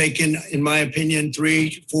done would have taken, in my opinion,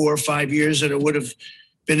 3, 4, 5 years, and it would have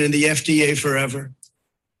been in the FDA forever.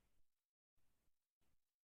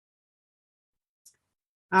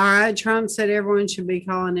 All right, Trump said everyone should be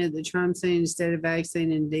calling it the Trumpcine instead of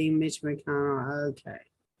vaccine and deemed Mitch McConnell. Okay.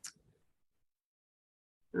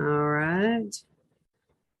 All right.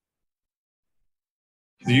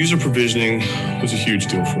 The user provisioning was a huge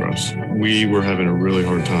deal for us. We were having a really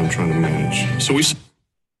hard time trying to manage. So we.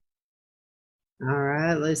 All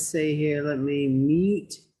right, let's see here. Let me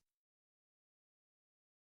mute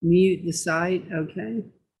the site. Okay.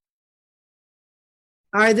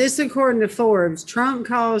 All right, this according to Forbes. Trump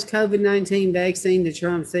calls COVID-19 vaccine the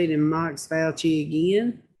Trumpcine and mocks Fauci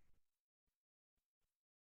again.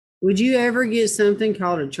 Would you ever get something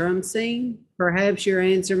called a Trumpcine? Perhaps your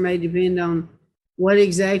answer may depend on what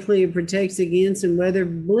exactly it protects against and whether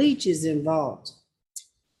bleach is involved.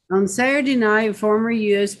 On Saturday night, former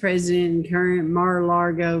U.S. President and current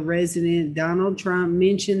Mar-a-Lago resident Donald Trump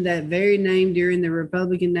mentioned that very name during the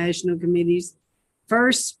Republican National Committee's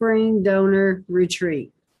first spring donor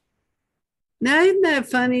retreat. Now, isn't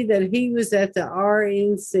that funny that he was at the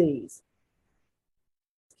RNC's?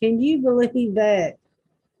 Can you believe that?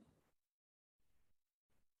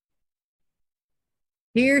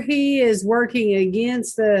 Here he is working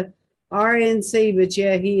against the RNC, but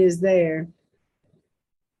yeah, he is there.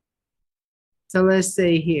 So let's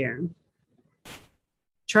see here.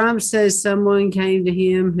 Trump says someone came to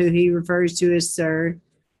him who he refers to as Sir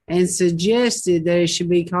and suggested that it should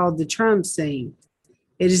be called the Trumpcine.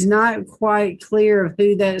 It is not quite clear of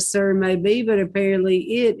who that Sir may be, but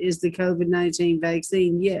apparently it is the COVID-19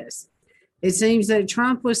 vaccine, yes. It seems that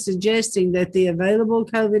Trump was suggesting that the available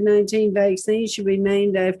COVID-19 vaccine should be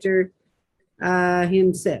named after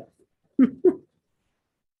himself.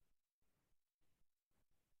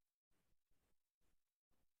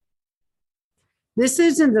 This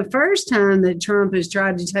isn't the first time that Trump has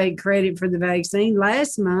tried to take credit for the vaccine.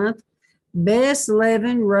 Last month, Bess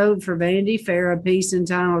Levin wrote for Vanity Fair a piece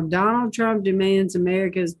entitled Donald Trump Demands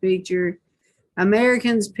Americans picture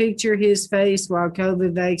his face while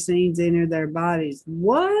COVID vaccines enter their bodies.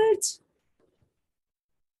 What?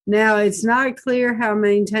 Now, it's not clear how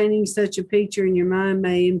maintaining such a picture in your mind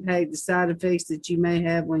may impact the side effects that you may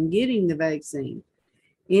have when getting the vaccine.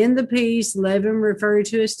 In the piece, Levin referred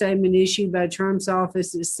to a statement issued by Trump's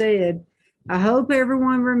office that said, I hope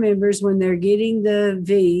everyone remembers when they're getting the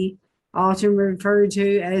V, often referred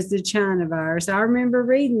to as the China virus. I remember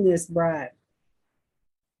reading this, Bright.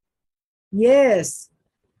 Yes,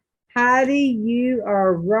 Heidi, you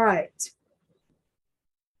are right.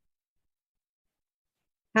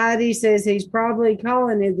 Heidi says he's probably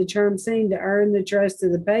calling it the Trumpcine to earn the trust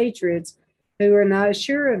of the patriots who are not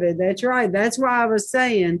sure of it. That's right. That's why I was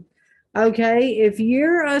saying, okay, if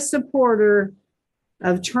you're a supporter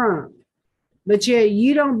of Trump, but yet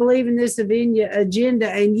you don't believe in this agenda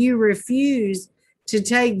and you refuse to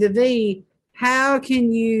take the V, how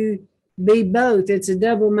can you be both? It's a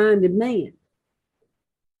double-minded man.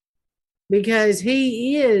 Because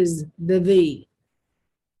he is the V.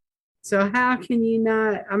 So how can you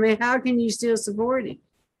not, how can you still support him?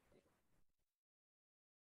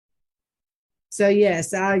 So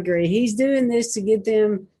yes, I agree. He's doing this to get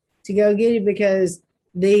them to go get it because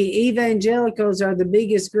the evangelicals are the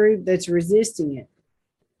biggest group that's resisting it.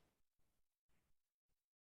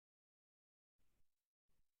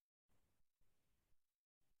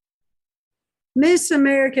 Miss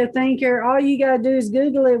America Thinker, all you got to do is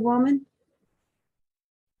Google it, woman.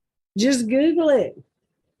 Just Google it.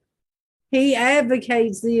 He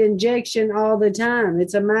advocates the injection all the time.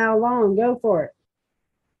 It's a mile long. Go for it.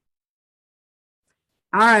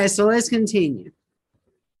 All right, so let's continue.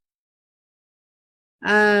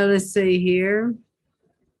 Let's see here.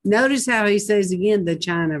 Notice how he says again, the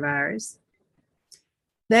China virus.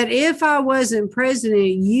 That if I wasn't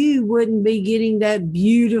president, you wouldn't be getting that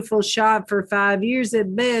beautiful shot for 5 years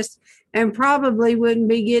at best, and probably wouldn't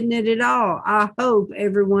be getting it at all. I hope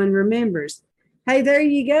everyone remembers. Hey, there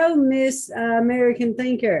you go, Miss American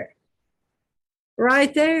Thinker.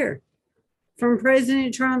 Right there, from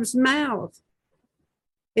President Trump's mouth.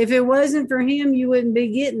 If it wasn't for him, you wouldn't be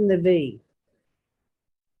getting the V.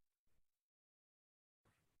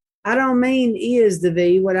 I don't mean is the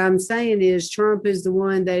V. What I'm saying is Trump is the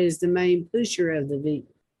one that is the main pusher of the V.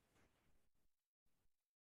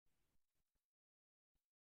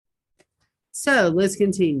 So let's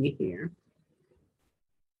continue here.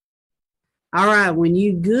 All right, when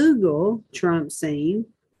you Google Trumpcine,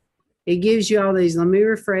 it gives you all these. Let me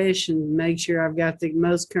refresh and make sure I've got the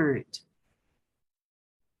most current.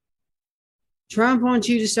 Trump wants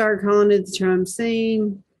you to start calling it the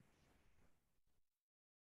Trumpcine.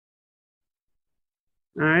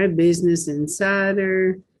 All right, Business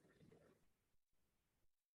Insider.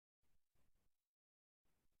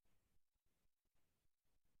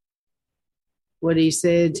 What he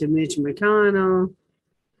said to Mitch McConnell.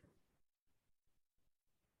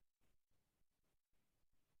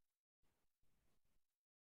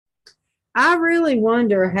 I really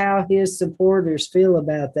wonder how his supporters feel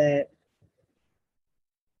about that.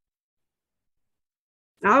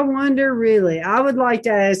 I wonder, really. I would like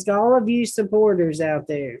to ask all of you supporters out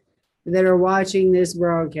there that are watching this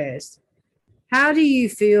broadcast, how do you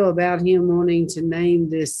feel about him wanting to name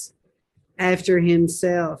this after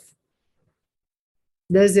himself?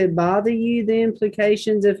 Does it bother you, the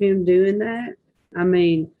implications of him doing that? I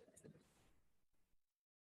mean,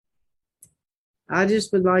 I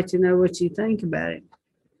just would like to know what you think about it.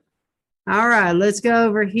 All right, let's go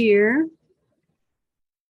over here.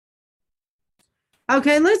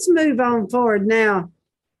 Okay, let's move on forward. Now,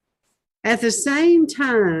 at the same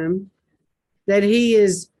time that he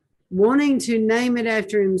is wanting to name it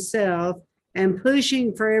after himself and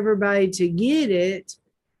pushing for everybody to get it,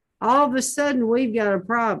 all of a sudden we've got a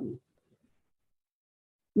problem.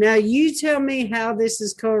 Now, you tell me how this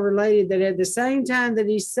is correlated, that at the same time that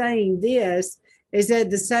he's saying this is at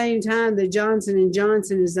the same time that Johnson &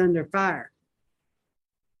 Johnson is under fire.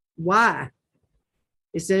 Why?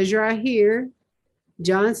 It says right here,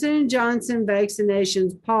 Johnson & Johnson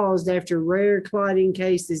vaccinations paused after rare clotting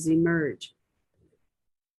cases emerge.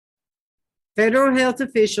 Federal health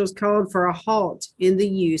officials called for a halt in the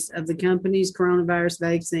use of the company's coronavirus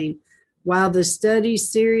vaccine while the studies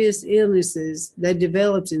serious illnesses that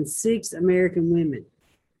developed in 6 American women.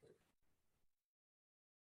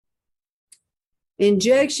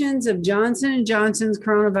 Injections of Johnson & Johnson's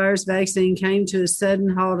coronavirus vaccine came to a sudden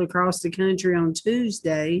halt across the country on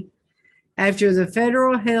Tuesday after the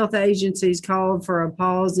federal health agencies called for a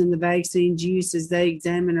pause in the vaccine's use as they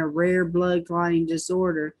examine a rare blood clotting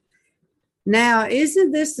disorder. Now,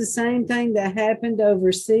 isn't this the same thing that happened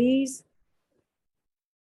overseas?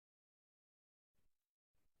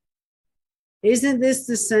 Isn't this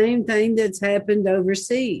the same thing that's happened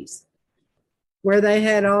overseas, where they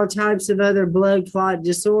had all types of other blood clot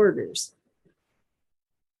disorders?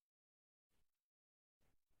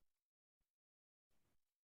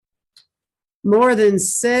 More than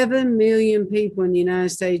 7 million people in the United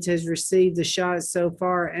States has received the shot so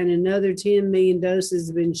far, and another 10 million doses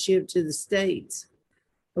have been shipped to the states,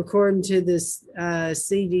 according to the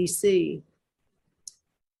CDC.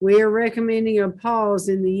 We are recommending a pause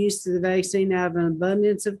in the use of the vaccine out of an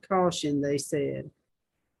abundance of caution, they said.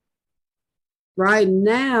 Right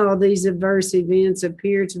now, these adverse events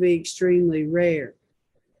appear to be extremely rare.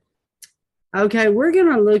 Okay, we're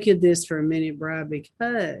going to look at this for a minute, Brad,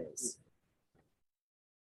 because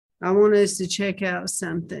I want us to check out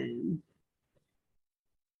something.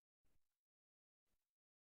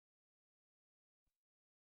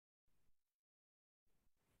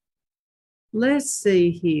 Let's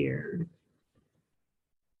see here.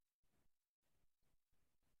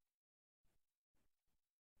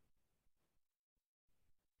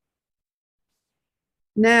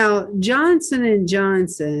 Now, Johnson &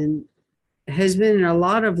 Johnson has been in a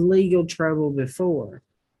lot of legal trouble before.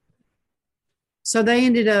 So they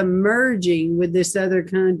ended up merging with this other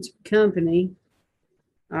company.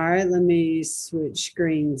 All right, let me switch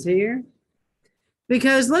screens here.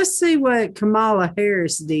 Because let's see what Kamala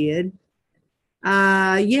Harris did.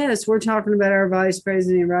 Yes, we're talking about our vice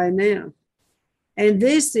president right now. And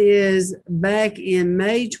this is back in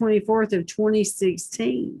May 24th of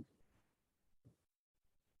 2016.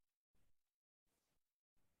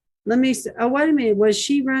 Let me see. Oh, wait a minute. Was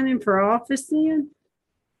she running for office then?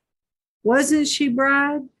 Wasn't she,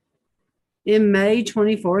 Bride? In May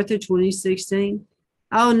 24th of 2016?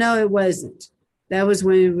 Oh, no, it wasn't. That was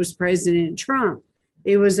when it was President Trump.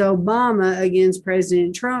 It was Obama against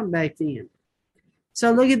President Trump back then.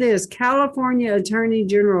 So look at this. California Attorney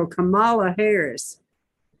General Kamala Harris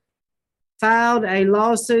filed a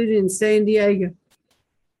lawsuit in San Diego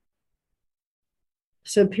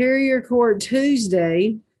Superior Court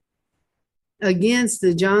Tuesday against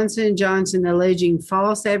the Johnson & Johnson, alleging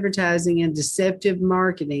false advertising and deceptive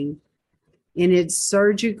marketing in its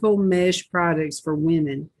surgical mesh products for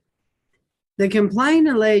women. The complaint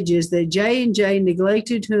alleges that J&J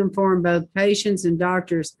neglected to inform both patients and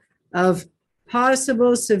doctors of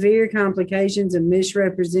possible severe complications and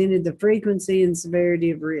misrepresented the frequency and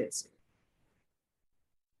severity of risk.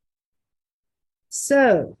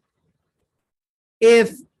 So,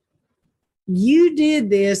 if you did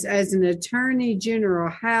this as an attorney general,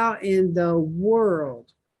 how in the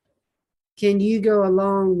world can you go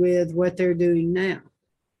along with what they're doing now?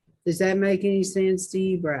 Does that make any sense to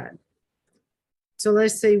you, Brad? So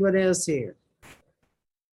let's see what else here.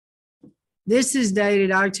 This is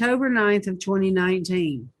dated October 9th of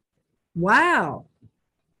 2019. Wow.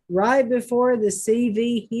 Right before the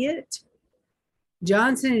CV hit,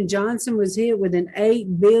 Johnson & Johnson was hit with an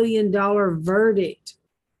 $8 billion verdict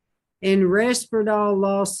and Risperdal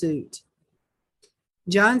lawsuit.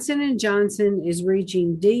 Johnson & Johnson is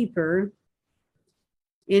reaching deeper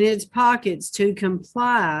in its pockets to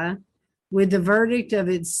comply with the verdict of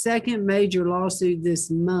its second major lawsuit this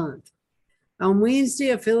month. On Wednesday,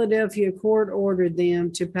 a Philadelphia court ordered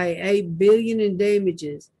them to pay $8 billion in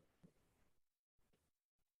damages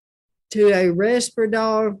to a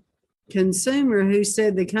Risperdal consumer who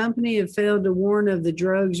said the company had failed to warn of the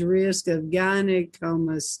drug's risk of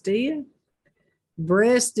gynecomastia,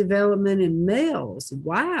 breast development in males.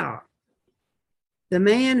 Wow. The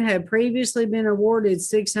man had previously been awarded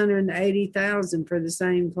 $680,000 for the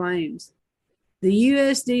same claims. The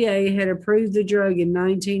USDA had approved the drug in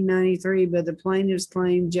 1993, but the plaintiffs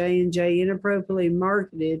claimed J&J inappropriately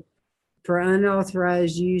marketed for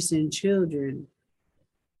unauthorized use in children.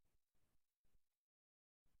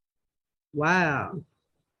 Wow.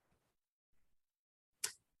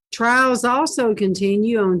 Trials also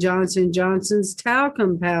continue on Johnson & Johnson's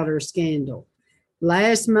talcum powder scandal.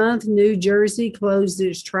 Last month, New Jersey closed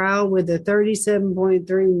its trial with a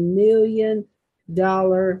 $37.3 million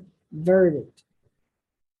verdict.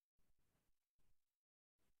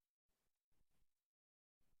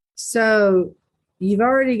 So you've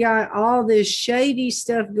already got all this shady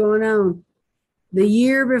stuff going on. The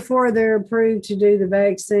year before they're approved to do the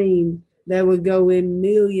vaccine, that would go in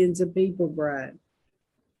millions of people, Brad.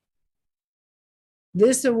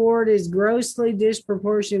 This award is grossly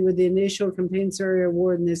disproportionate with the initial compensatory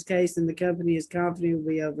award in this case, and the company is confident it will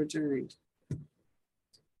be overturned.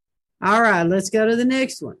 All right, let's go to the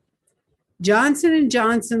next one. Johnson &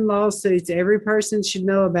 Johnson lawsuits every person should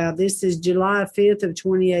know about. This is July 5th of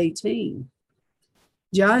 2018.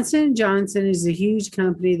 Johnson & Johnson is a huge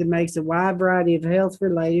company that makes a wide variety of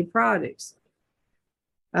health-related products.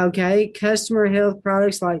 Okay, customer health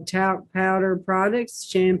products like talc powder products,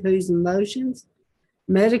 shampoos and lotions,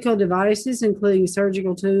 medical devices, including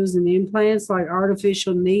surgical tools and implants like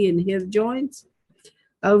artificial knee and hip joints,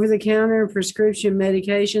 over-the-counter prescription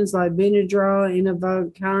medications like Benadryl,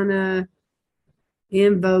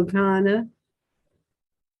 Invokana,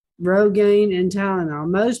 Rogaine, and Tylenol.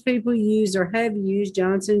 Most people use or have used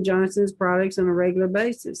Johnson & Johnson's products on a regular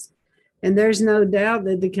basis, and there's no doubt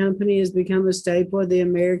that the company has become a staple of the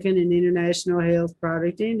American and international health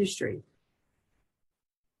product industry.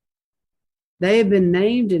 They have been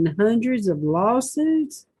named in hundreds of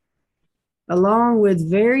lawsuits, along with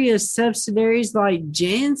various subsidiaries like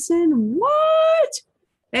Janssen. What?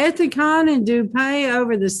 Ethicon and DuPont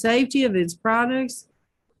over the safety of its products.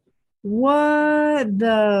 What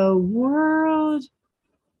the world?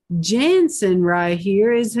 Janssen right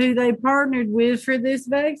here is who they partnered with for this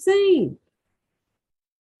vaccine.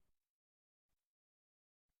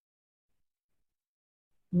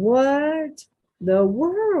 What the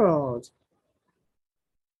world?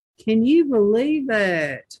 Can you believe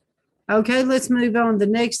that? Okay, let's move on to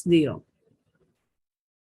the next deal.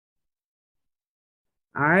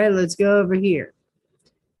 All right, let's go over here.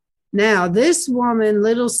 Now, this woman,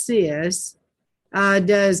 little sis,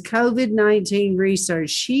 does COVID-19 research.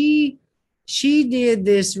 She did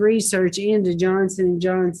this research into Johnson &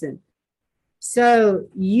 Johnson. So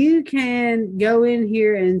you can go in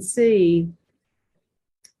here and see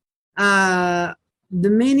the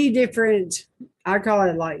many different, I call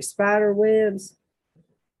it like spider webs.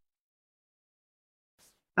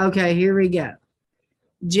 Okay, here we go.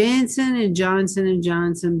 Janssen & Johnson &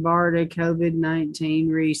 Johnson BARDA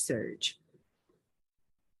COVID-19 research.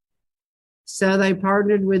 So they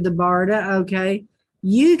partnered with the BARDA. Okay.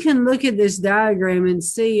 You can look at this diagram and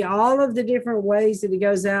see all of the different ways that it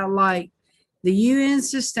goes out, like the UN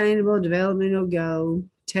Sustainable Developmental Goal,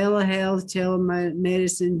 telehealth,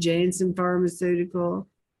 telemedicine, Janssen Pharmaceutical,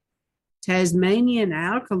 Tasmanian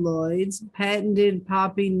alkaloids, patented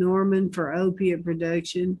Poppy Norman for opiate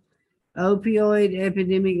production, opioid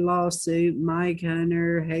epidemic lawsuit, Mike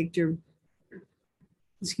Hunter,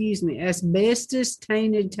 asbestos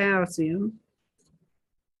tainted talcum,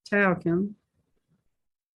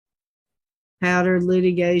 powder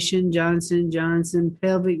litigation, Johnson & Johnson,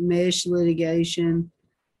 pelvic mesh litigation,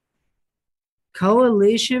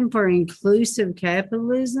 Coalition for Inclusive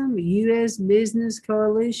Capitalism, U.S. Business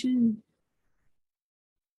Coalition,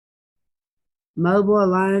 Mobile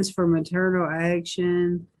Alliance for Maternal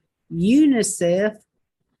Action, UNICEF,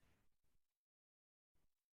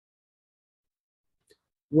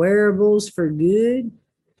 Wearables for Good,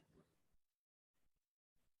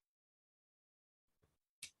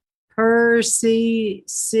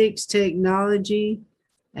 C6 Technology,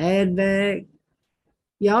 AdVac.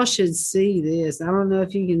 Y'all should see this. I don't know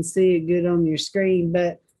if you can see it good on your screen,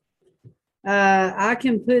 but I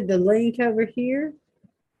can put the link over here.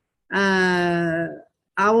 I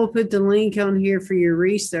will put the link on here for your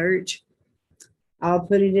research. I'll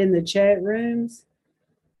put it in the chat rooms.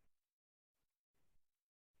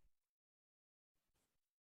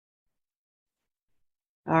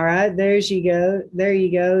 All right, there you go. There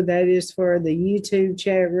you go. That is for the YouTube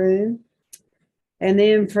chat room. And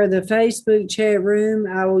then for the Facebook chat room,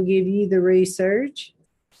 I will give you the research.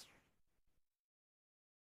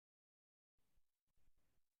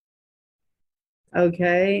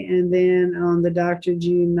 Okay, and then on the Dr.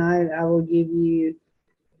 June night, I will give you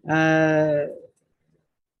the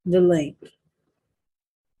link.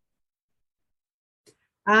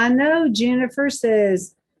 I know Jennifer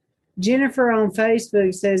on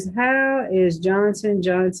Facebook says, how is Johnson &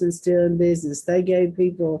 Johnson still in business? They gave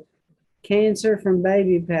people cancer from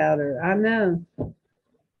baby powder. I know.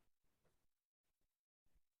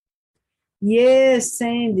 Yes,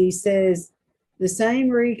 Sandy says, the same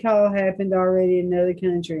recall happened already in another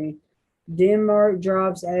country. Denmark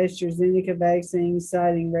drops AstraZeneca vaccine,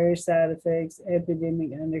 citing rare side effects, epidemic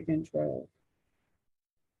under control.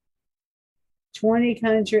 20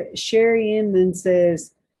 countries, Sherry Inman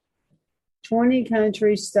says, 20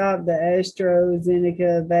 countries stopped the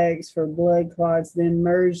AstraZeneca vax for blood clots, then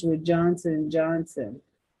merged with Johnson & Johnson.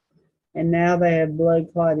 And now they have blood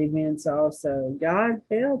clot events also. God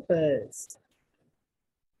help us.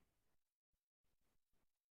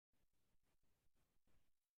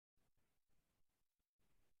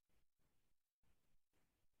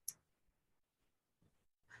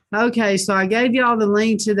 Okay, so I gave y'all the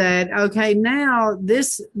link to that. Okay, now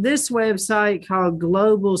this website called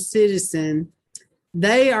Global Citizen,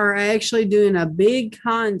 they are actually doing a big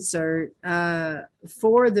concert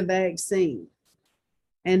for the vaccine.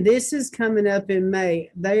 And this is coming up in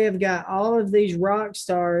May. They have got all of these rock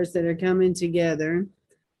stars that are coming together.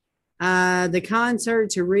 The concert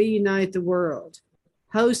to reunite the world,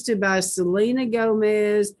 hosted by Selena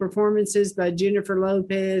Gomez, performances by Jennifer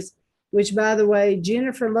Lopez, which, by the way,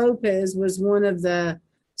 Jennifer Lopez was one of the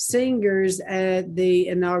singers at the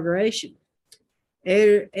inauguration.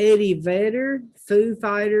 Eddie Vedder, Foo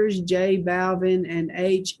Fighters, J Balvin, and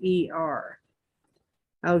H.E.R.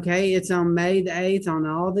 Okay, it's on May the 8th on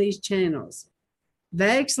all these channels.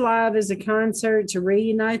 Vax Live is a concert to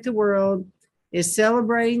reunite the world, is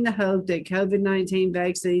celebrating the hope that COVID-19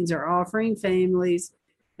 vaccines are offering families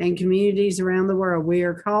and communities around the world. We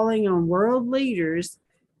are calling on world leaders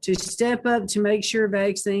to step up to make sure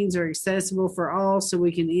vaccines are accessible for all so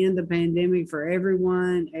we can end the pandemic for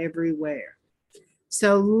everyone, everywhere.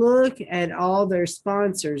 So look at all their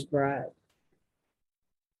sponsors, Brad.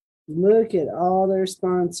 Look at all their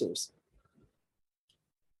sponsors.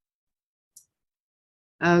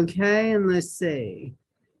 Okay, and let's see.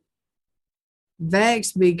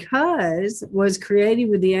 Vax Because was created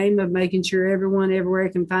with the aim of making sure everyone everywhere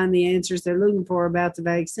can find the answers they're looking for about the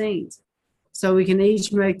vaccines, so we can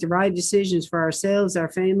each make the right decisions for ourselves, our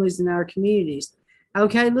families, and our communities.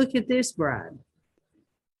 Okay, look at this, Bride.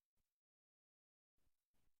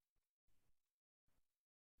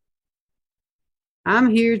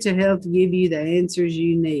 I'm here to help give you the answers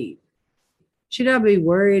you need. Should I be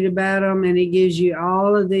worried about them? And it gives you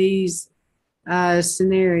all of these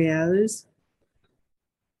scenarios.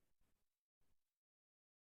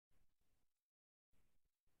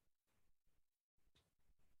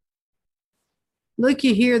 Look,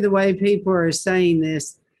 you hear the way people are saying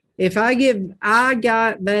this. If I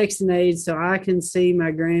got vaccinated so I can see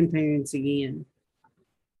my grandparents again.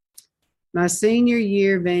 My senior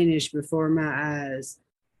year vanished before my eyes.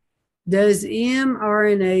 Does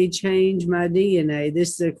mRNA change my DNA?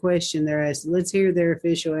 This is a question they're asking. Let's hear their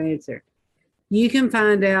official answer. You can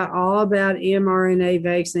find out all about mRNA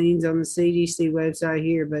vaccines on the CDC website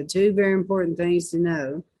here, but two very important things to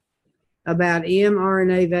know about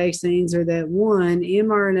mRNA vaccines are that, one,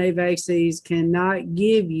 mRNA vaccines cannot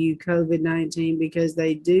give you COVID-19 because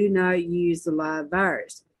they do not use the live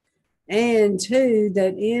virus. And two,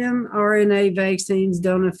 that mRNA vaccines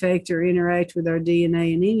don't affect or interact with our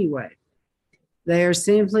DNA in any way. They are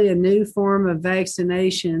simply a new form of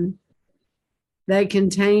vaccination that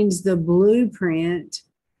contains the blueprint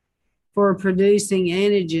for producing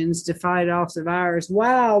antigens to fight off the virus.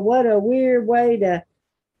 Wow, what a weird way to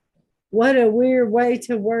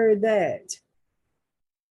word that.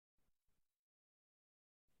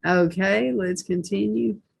 Okay, let's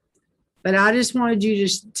continue. But I just wanted you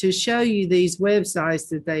to show you these websites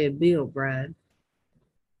that they have built, Brad.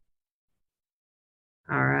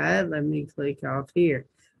 All right, let me click off here.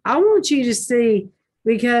 I want you to see,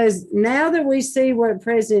 because now that we see what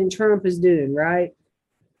President Trump is doing, right?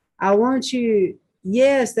 I want you,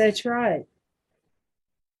 yes, that's right.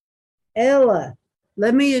 Ella,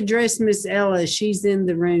 let me address Miss Ella. She's in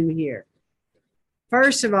the room here.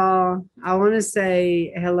 First of all, I want to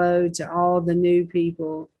say hello to all the new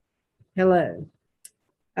people. Hello.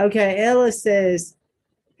 Okay, Ella says,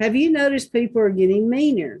 have you noticed people are getting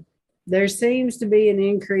meaner? There seems to be an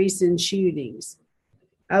increase in shootings.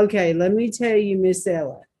 Okay, let me tell you, Miss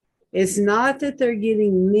Ella, it's not that they're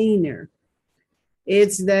getting meaner.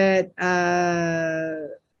 It's that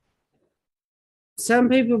some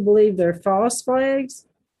people believe they're false flags.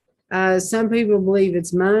 Some people believe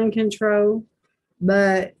it's mind control.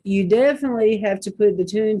 But you definitely have to put the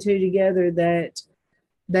two and two together that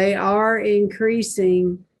they are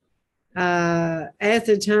increasing at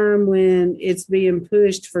the time when it's being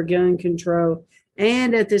pushed for gun control,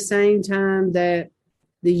 and at the same time that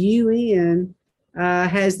the UN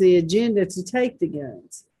has the agenda to take the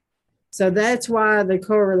guns. So that's why the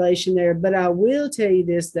correlation there. But I will tell you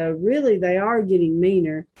this, though, really they are getting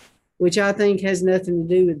meaner, which I think has nothing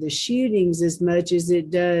to do with the shootings as much as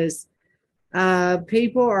it does.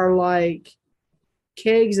 People are like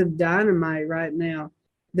kegs of dynamite right now.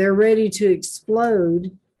 They're ready to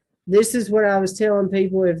explode. This is what I was telling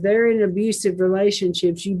people. If they're in abusive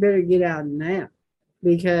relationships, you better get out now,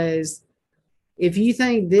 because if you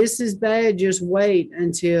think this is bad, just wait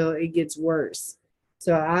until it gets worse.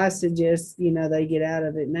 So I suggest, they get out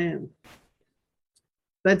of it now.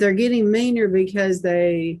 But they're getting meaner because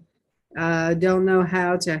they don't know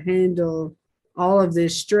how to handle all of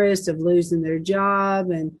this stress of losing their job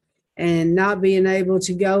and not being able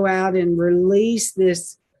to go out and release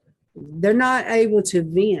this. They're not able to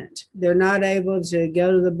vent. They're not able to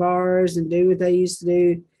go to the bars and do what they used to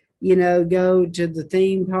do, go to the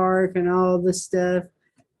theme park and all the stuff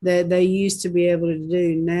that they used to be able to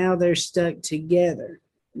do. Now they're stuck together,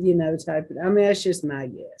 type of. I mean, that's just my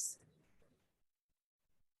guess.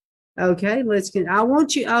 Okay, let's get. I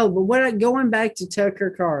want you. But going back to Tucker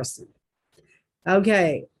Carlson.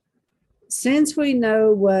 Okay, since we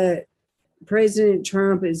know what President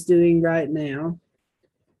Trump is doing right now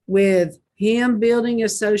with him building a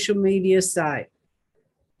social media site,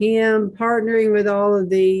 him partnering with all of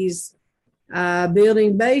these,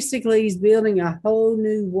 he's building a whole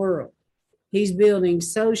new world. He's building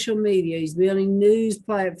social media. He's building news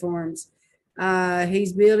platforms.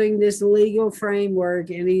 He's building this legal framework,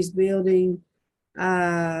 and he's building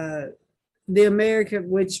the America,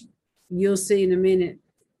 which you'll see in a minute.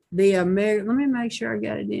 Let me make sure I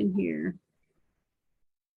got it in here.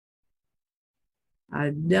 I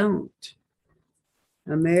don't.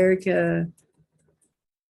 America.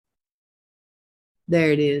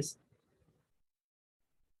 There it is.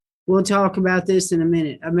 We'll talk about this in a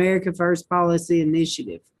minute. America First Policy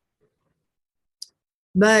Initiative.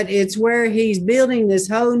 But it's where he's building this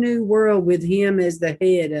whole new world with him as the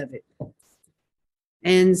head of it.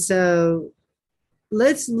 And so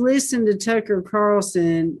let's listen to Tucker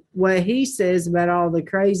Carlson, what he says about all the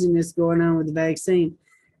craziness going on with the vaccine.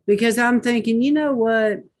 Because I'm thinking, you know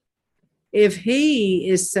what? If he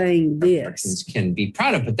is saying this, can be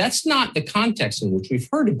proud of, but that's not the context in which we've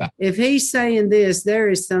heard about. If he's saying this, there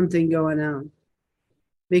is something going on,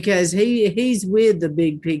 because he's with the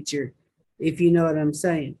big picture, if you know what I'm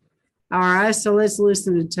saying. All right, so let's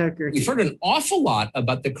listen to Tucker. We've heard an awful lot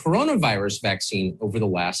about the coronavirus vaccine over the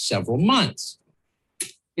last several months.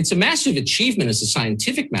 It's a massive achievement as a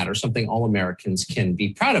scientific matter, something all Americans can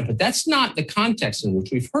be proud of, but that's not the context in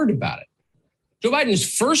which we've heard about it. Joe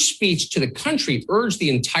Biden's first speech to the country urged the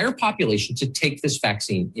entire population to take this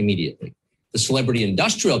vaccine immediately. The celebrity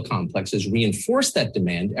industrial complex has reinforced that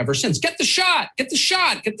demand ever since. Get the shot, get the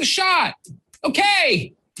shot, get the shot.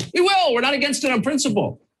 Okay, we will. We're not against it on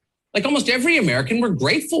principle. Like almost every American, we're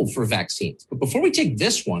grateful for vaccines. But before we take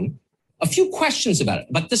this one, a few questions about it,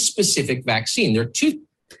 about the specific vaccine. There are two.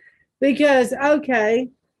 Because, okay,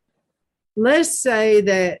 let's say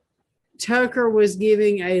that Tucker was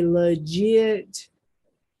giving a legit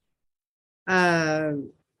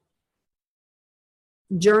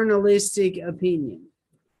journalistic opinion.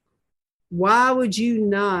 Why would you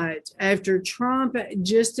not, after Trump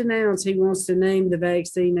just announced he wants to name the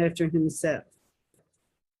vaccine after himself,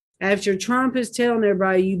 after Trump is telling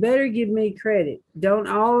everybody, you better give me credit. Don't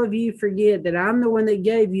all of you forget that I'm the one that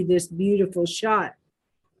gave you this beautiful shot.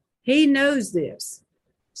 He knows this.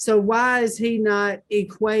 So why is he not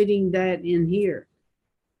equating that in here?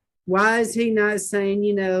 Why is he not saying,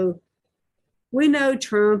 we know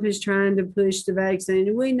Trump is trying to push the vaccine,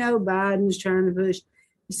 and we know Biden's trying to push.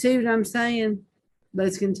 You see what I'm saying?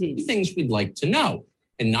 Let's continue. Things we'd like to know.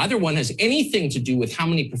 And neither one has anything to do with how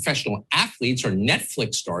many professional athletes or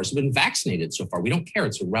Netflix stars have been vaccinated so far. We don't care.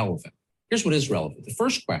 It's irrelevant. Here's what is relevant. The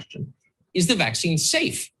first question, is the vaccine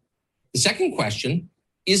safe? The second question,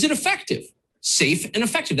 is it effective? Safe and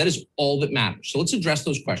effective. That is all that matters. So let's address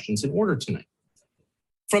those questions in order tonight.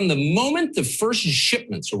 From the moment the first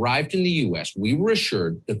shipments arrived in the US, we were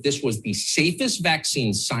assured that this was the safest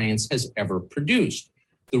vaccine science has ever produced.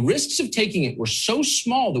 The risks of taking it were so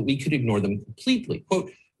small that we could ignore them completely.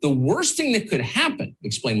 Quote, the worst thing that could happen,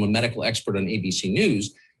 explained one medical expert on ABC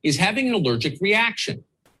News, is having an allergic reaction.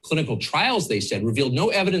 Clinical trials, they said, revealed no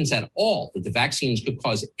evidence at all that the vaccines could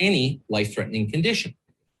cause any life-threatening condition.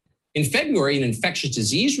 In February, an infectious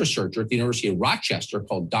disease researcher at the University of Rochester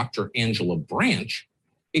called Dr. Angela Branch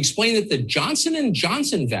explained that the Johnson &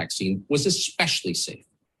 Johnson vaccine was especially safe.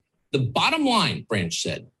 The bottom line, Branch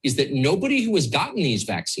said, is that nobody who has gotten these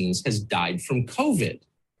vaccines has died from COVID.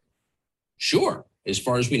 Sure, as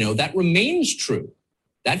far as we know, that remains true.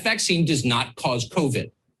 That vaccine does not cause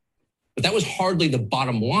COVID. But that was hardly the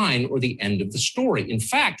bottom line or the end of the story. In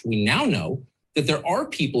fact, we now know that there are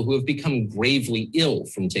people who have become gravely ill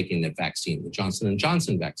from taking that vaccine, the Johnson &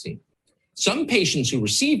 Johnson vaccine. Some patients who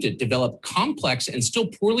received it developed complex and still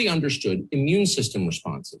poorly understood immune system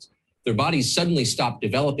responses. Their bodies suddenly stopped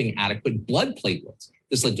developing adequate blood platelets.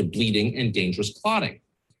 This led to bleeding and dangerous clotting.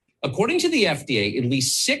 According to the FDA, at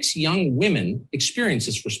least 6 young women experienced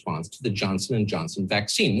this response to the Johnson & Johnson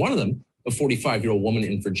vaccine. One of them, a 45-year-old woman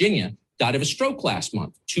in Virginia, died of a stroke last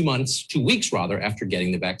month, 2 weeks after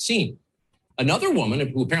getting the vaccine. Another woman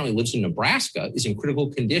who apparently lives in Nebraska is in critical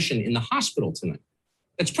condition in the hospital tonight.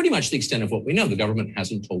 That's pretty much the extent of what we know. The government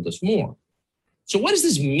hasn't told us more. So what does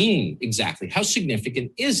this mean exactly? How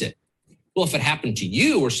significant is it? Well, if it happened to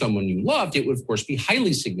you or someone you loved, it would, of course, be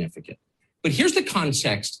highly significant. But here's the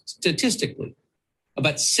context statistically.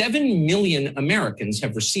 About 7 million Americans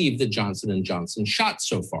have received the Johnson & Johnson shot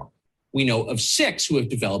so far. We know of 6 who have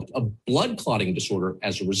developed a blood clotting disorder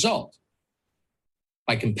as a result.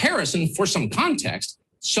 By comparison, for some context,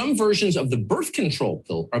 some versions of the birth control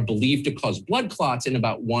pill are believed to cause blood clots in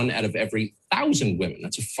about 1 out of every 1,000 women.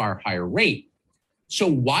 That's a far higher rate. So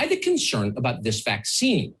why the concern about this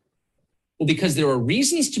vaccine? Well, because there are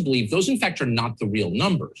reasons to believe those, in fact, are not the real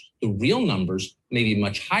numbers. The real numbers may be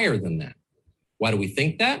much higher than that. Why do we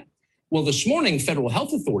think that? Well, this morning, federal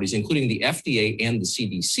health authorities, including the FDA and the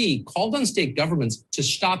CDC, called on state governments to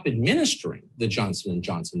stop administering the Johnson &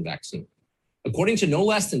 Johnson vaccine. According to no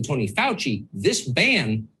less than Tony Fauci, this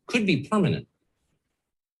ban could be permanent.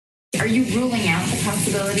 Are you ruling out the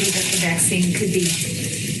possibility that the vaccine could be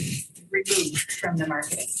removed from the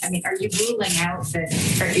market? I mean, are you ruling out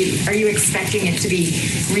that, are you expecting it to be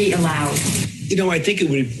re-allowed? You know, I think it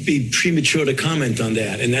would be premature to comment on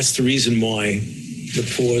that. And that's the reason why the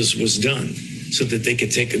pause was done, so that they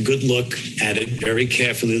could take a good look at it very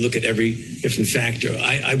carefully, look at every different factor.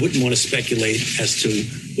 I wouldn't want to speculate as to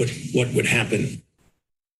what would happen.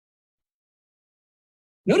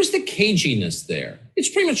 Notice the caginess there. It's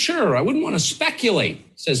premature. I wouldn't want to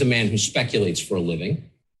speculate, says a man who speculates for a living.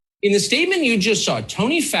 In the statement you just saw,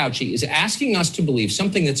 Tony Fauci is asking us to believe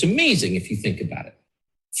something that's amazing if you think about it.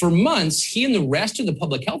 For months, he and the rest of the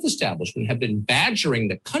public health establishment have been badgering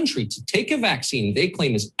the country to take a vaccine they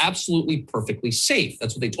claim is absolutely perfectly safe.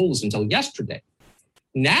 That's what they told us until yesterday.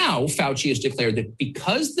 Now, Fauci has declared that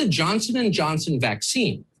because the Johnson & Johnson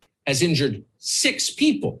vaccine has injured 6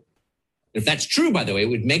 people, if that's true, by the way, it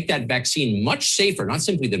would make that vaccine much safer, not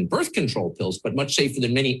simply than birth control pills, but much safer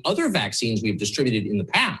than many other vaccines we've distributed in the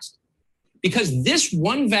past. Because this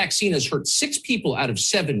one vaccine has hurt 6 people out of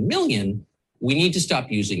 7 million, we need to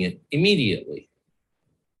stop using it immediately.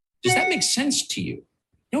 Does that make sense to you?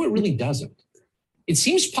 No, it really doesn't. It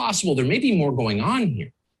seems possible there may be more going on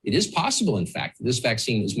here. It is possible, in fact, that this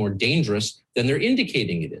vaccine is more dangerous than they're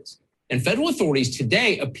indicating it is. And federal authorities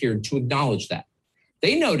today appeared to acknowledge that.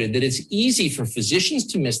 They noted that it's easy for physicians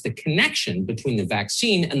to miss the connection between the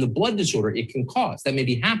vaccine and the blood disorder it can cause. That may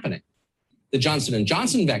be happening. The Johnson &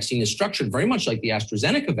 Johnson vaccine is structured very much like the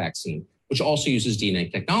AstraZeneca vaccine, which also uses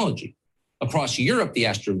DNA technology. Across Europe, the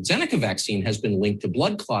AstraZeneca vaccine has been linked to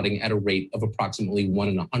blood clotting at a rate of approximately 1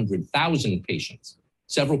 in 100,000 patients.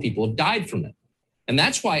 Several people have died from it. And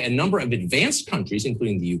that's why a number of advanced countries,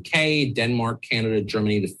 including the UK, Denmark, Canada,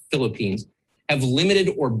 Germany, the Philippines, have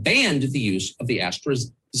limited or banned the use of the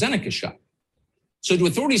AstraZeneca shot. So do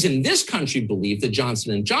authorities in this country believe the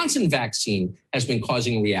Johnson & Johnson vaccine has been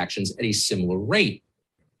causing reactions at a similar rate?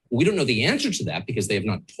 We don't know the answer to that because they have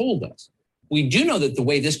not told us. We do know that the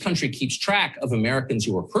way this country keeps track of Americans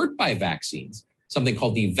who are hurt by vaccines, something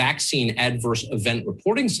called the Vaccine Adverse Event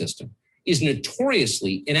Reporting System, is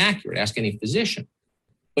notoriously inaccurate. Ask any physician.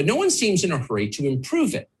 But no one seems in a hurry to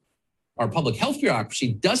improve it. Our public health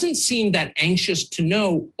bureaucracy doesn't seem that anxious to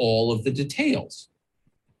know all of the details.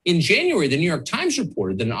 In January, the New York Times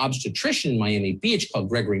reported that an obstetrician in Miami Beach called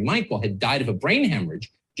Gregory Michael had died of a brain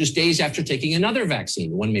hemorrhage just days after taking another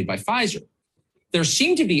vaccine, one made by Pfizer. There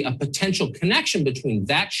seemed to be a potential connection between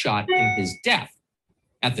that shot and his death.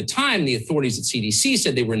 At the time, the authorities at CDC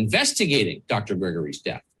said they were investigating Dr. Gregory's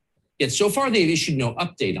death. Yet so far, they've issued no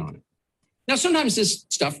update on it. Now, sometimes this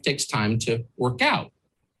stuff takes time to work out.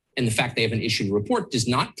 And the fact they haven't issued a report does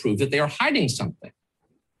not prove that they are hiding something.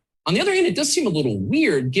 On the other hand, it does seem a little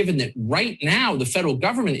weird given that right now the federal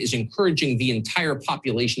government is encouraging the entire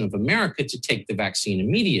population of America to take the vaccine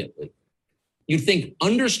immediately. You'd think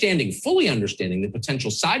fully understanding the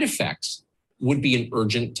potential side effects would be an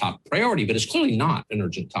urgent top priority, but it's clearly not an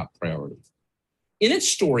urgent top priority. In its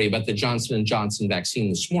story about the Johnson & Johnson vaccine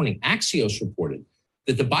this morning, Axios reported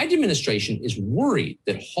that the Biden administration is worried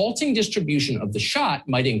that halting distribution of the shot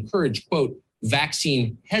might encourage, quote,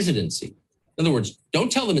 vaccine hesitancy. In other words,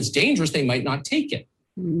 don't tell them it's dangerous, they might not take it.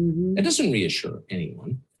 That doesn't reassure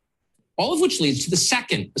anyone. All of which leads to the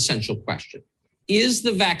second essential question. Is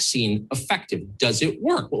the vaccine effective? Does it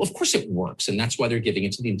work? Well, of course it works, and that's why they're giving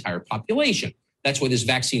it to the entire population. That's why this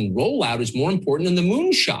vaccine rollout is more important than the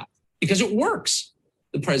moonshot, because it works.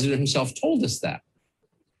 The president himself told us that.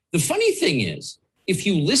 The funny thing is, if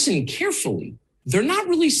you listen carefully, they're not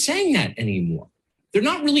really saying that anymore. They're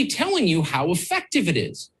not really telling you how effective it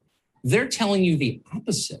is. They're telling you the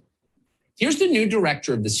opposite. Here's the new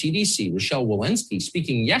director of the CDC, Rochelle Walensky,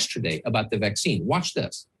 speaking yesterday about the vaccine. Watch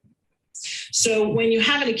this. So when you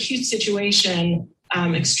have an acute situation,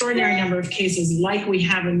 extraordinary number of cases like we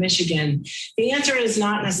have in Michigan, the answer is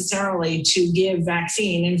not necessarily to give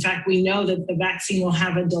vaccine. In fact, we know that the vaccine will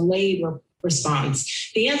have a delayed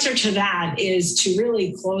response. The answer to that is to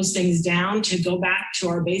really close things down, to go back to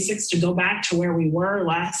our basics, to go back to where we were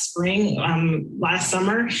last spring, last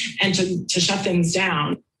summer, and to shut things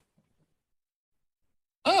down.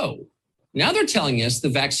 Oh, now they're telling us the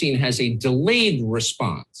vaccine has a delayed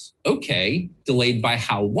response. Okay, delayed by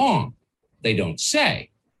how long? They don't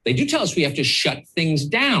say. They do tell us we have to shut things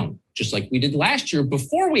down, just like we did last year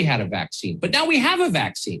before we had a vaccine. But now we have a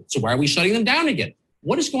vaccine. So why are we shutting them down again?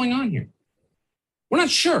 What is going on here? We're not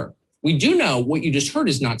sure. We do know what you just heard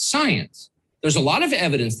is not science. There's a lot of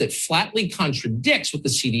evidence that flatly contradicts what the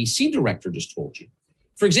CDC director just told you.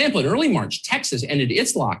 For example, in early March, Texas ended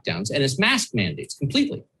its lockdowns and its mask mandates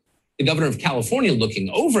completely. The governor of California, looking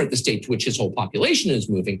over at the state to which his whole population is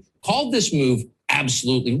moving, called this move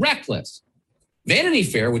absolutely reckless. Vanity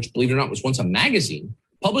Fair, which, believe it or not, was once a magazine,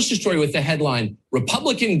 published a story with the headline,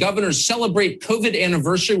 Republican governors celebrate COVID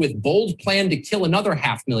anniversary with bold plan to kill another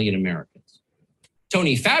 500,000 Americans.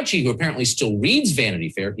 Tony Fauci, who apparently still reads Vanity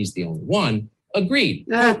Fair, he's the only one, agreed.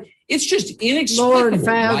 It's just inexplicable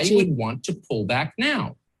why you would want to pull back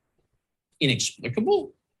now.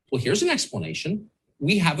 Inexplicable? Well, here's an explanation.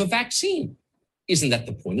 We have a vaccine. Isn't that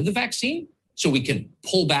the point of the vaccine? So we can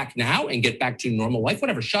pull back now and get back to normal life?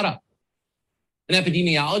 Whatever, shut up. An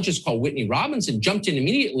epidemiologist called Whitney Robinson jumped in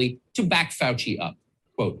immediately to back Fauci up.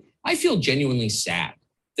 Quote, I feel genuinely sad.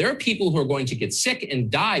 There are people who are going to get sick and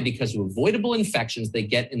die because of avoidable infections they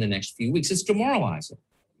get in the next few weeks. It's demoralizing.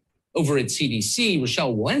 Over at CDC,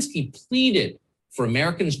 Rochelle Walensky pleaded for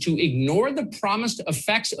Americans to ignore the promised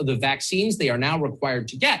effects of the vaccines they are now required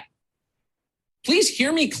to get. Please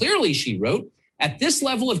hear me clearly, she wrote. At this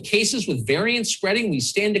level of cases with variants spreading, we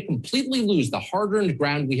stand to completely lose the hard-earned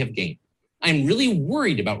ground we have gained. I'm really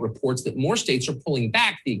worried about reports that more states are pulling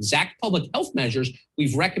back the exact public health measures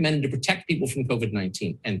we've recommended to protect people from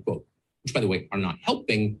COVID-19, end quote, which, by the way, are not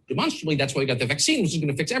helping demonstrably. That's why we got the vaccine, which is going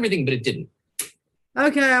to fix everything, but it didn't.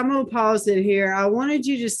 Okay, I'm going to pause it here. I wanted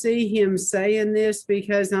you to see him saying this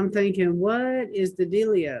because I'm thinking, what is the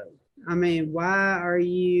dealio? I mean, why are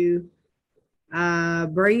you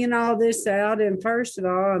bringing all this out? And first of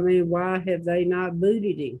all, I mean, why have they not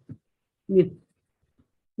booted him?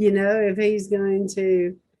 You know, if he's going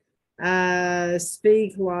to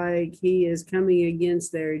speak like he is coming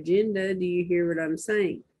against their agenda, do you hear what I'm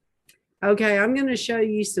saying? Okay, I'm going to show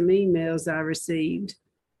you some emails I received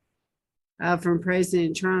from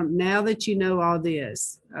President Trump. Now that you know all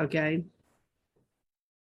this, okay?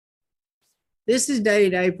 This is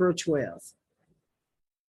dated April 12th.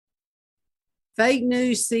 Fake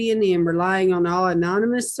news CNN relying on all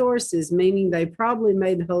anonymous sources, meaning they probably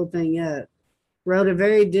made the whole thing up, wrote a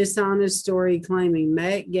very dishonest story claiming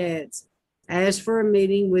Matt Gaetz asked for a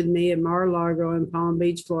meeting with me at Mar-a-Lago in Palm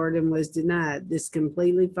Beach, Florida, and was denied. This is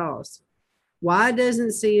completely false. Why doesn't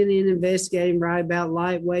CNN investigate and write about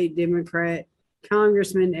lightweight Democrat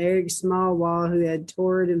Congressman Eric Smallwall, who had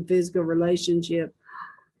torrid and physical relationship?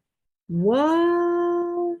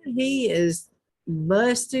 What? He is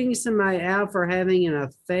busting somebody out for having an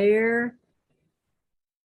affair.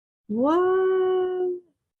 What?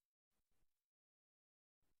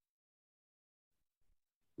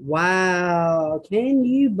 Wow. Can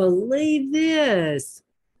you believe this?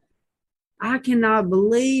 I cannot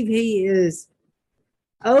believe he is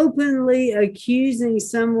openly accusing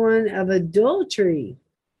someone of adultery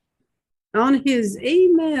on his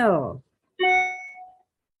email.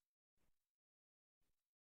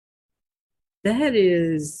 That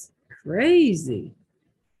is crazy.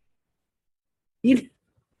 You,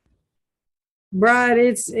 Bride,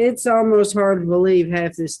 it's almost hard to believe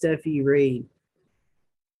half the stuff you read.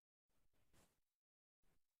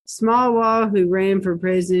 Smallwall, who ran for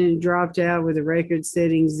president, dropped out with a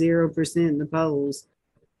record-setting 0% in the polls,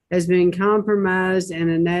 has been compromised and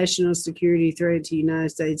a national security threat to the United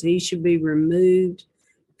States. He should be removed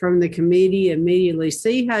from the committee immediately.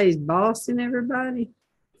 See how he's bossing everybody?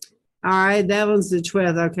 All right, that one's the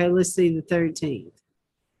 12th. Okay, let's see the 13th.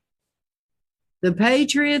 The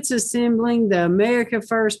Patriots assembling the America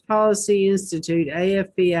First Policy Institute,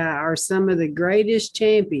 AFPI, are some of the greatest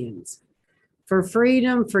champions for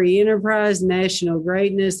freedom, free enterprise, national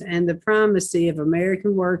greatness, and the primacy of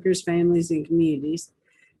American workers, families, and communities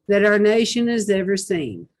that our nation has ever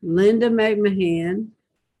seen. Linda McMahon,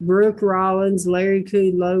 Brooke Rollins, Larry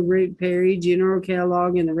Kudlow, Rick Perry, General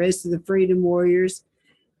Kellogg, and the rest of the freedom warriors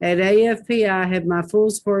at AFPI have my full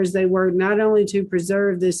support as they work not only to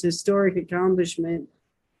preserve this historic accomplishment.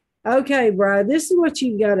 Okay, Brad, this is what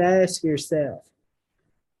you've got to ask yourself.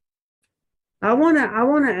 I want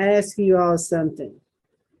to ask you all something.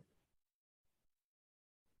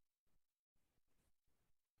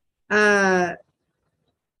 What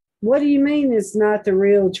do you mean it's not the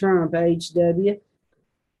real Trump, HW?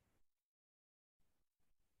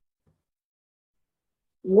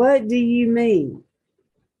 What do you mean?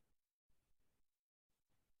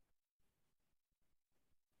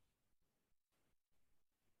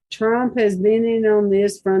 Trump has been in on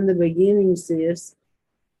this from the beginning, sis.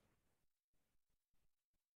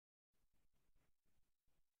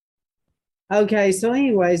 Okay, so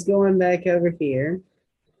anyways, going back over here.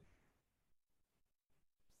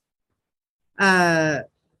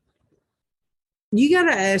 You got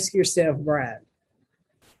to ask yourself, Brad.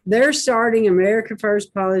 They're starting America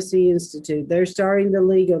First Policy Institute. They're starting the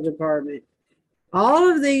legal department. All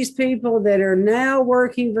of these people that are now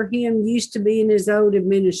working for him used to be in his old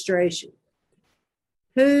administration.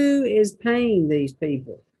 Who is paying these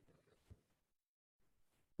people?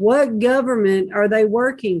 What government are they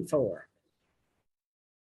working for?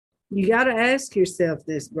 You got to ask yourself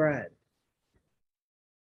this, Brad.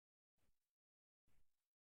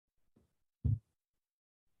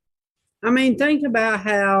 I mean, think about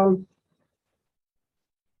how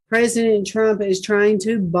President Trump is trying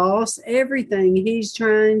to boss everything. He's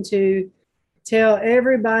trying to tell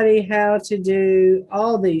everybody how to do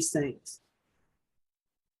all these things.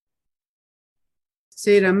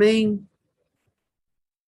 See what I mean?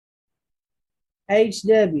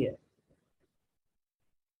 HW.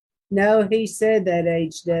 No, he said that,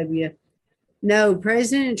 HW. No,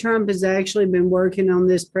 President Trump has actually been working on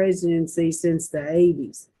this presidency since the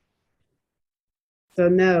 80s. So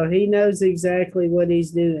no, he knows exactly what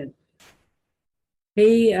he's doing.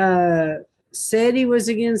 He said he was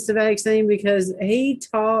against the vaccine because he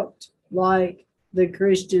talked like the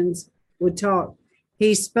Christians would talk.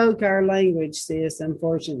 He spoke our language, sis,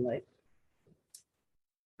 unfortunately.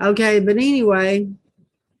 Okay, but anyway,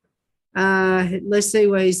 let's see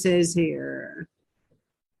what he says here.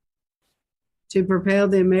 To propel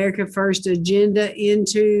the America First agenda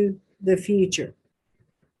into the future.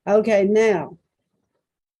 Okay, now,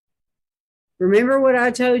 remember what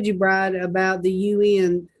I told you, Bride, about the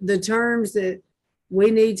UN, the terms that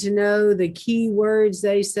we need to know, the key words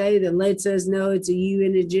they say that lets us know it's a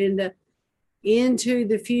UN agenda. Into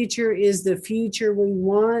the future is the future we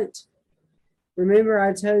want. Remember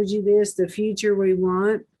I told you this, the future we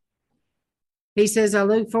want. He says, I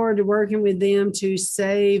look forward to working with them to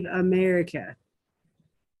save America.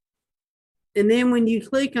 And then when you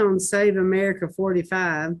click on Save America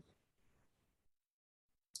 45,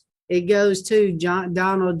 it goes to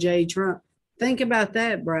Donald J. Trump. Think about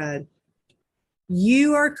that, Brad.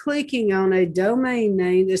 You are clicking on a domain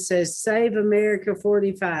name that says Save America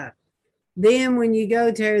 45. Then when you go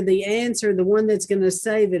to the answer, the one that's going to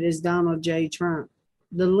save it is Donald J. Trump,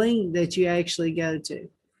 the link that you actually go to.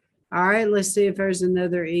 All right, let's see if there's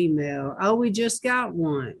another email. Oh, we just got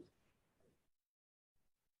one.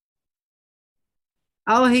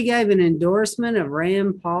 Oh, he gave an endorsement of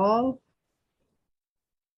Rand Paul.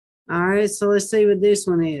 All right, so let's see what this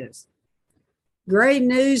one is. Great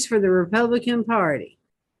news for the Republican Party.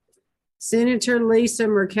 Senator Lisa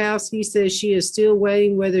Murkowski says she is still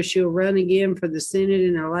waiting whether she'll run again for the Senate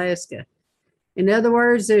in Alaska. In other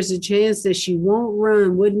words, there's a chance that she won't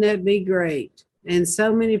run. Wouldn't that be great? And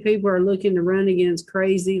so many people are looking to run against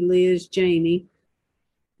crazy Liz Cheney,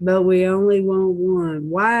 but we only want one.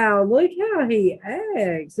 Wow, look how he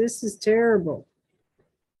acts. This is terrible.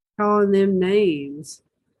 Calling them names.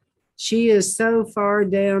 She is so far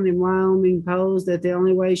down in Wyoming polls that the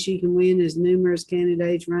only way she can win is numerous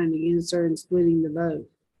candidates running against her and splitting the vote.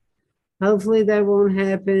 Hopefully that won't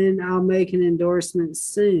happen. I'll make an endorsement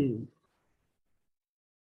soon.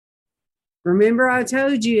 Remember I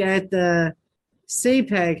told you at the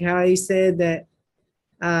CPAC how he said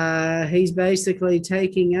that he's basically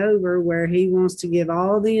taking over where he wants to give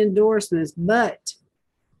all the endorsements, but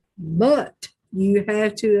you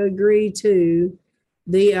have to agree to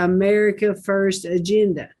the America First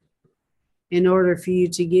agenda in order for you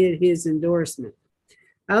to get his endorsement.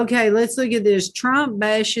 Okay, let's look at this. Trump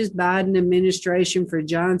bashes Biden administration for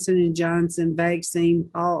Johnson & Johnson vaccine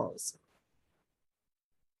pause.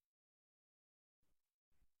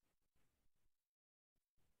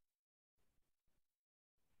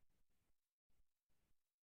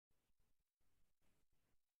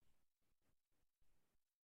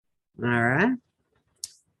 All right.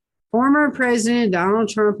 Former President Donald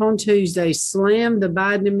Trump on Tuesday slammed the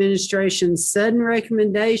Biden administration's sudden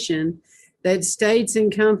recommendation that states and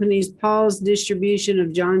companies pause distribution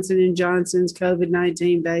of Johnson & Johnson's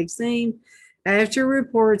COVID-19 vaccine after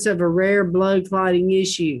reports of a rare blood clotting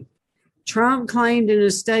issue. Trump claimed in a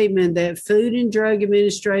statement that Food and Drug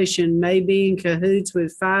Administration may be in cahoots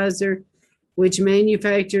with Pfizer, which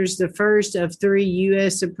manufactures the first of 3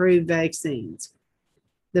 U.S. approved vaccines.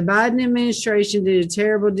 The Biden administration did a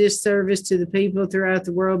terrible disservice to the people throughout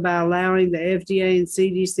the world by allowing the FDA and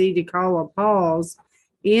CDC to call a pause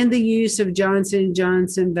in the use of Johnson &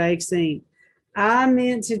 Johnson vaccine. I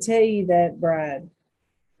meant to tell you that, Brad.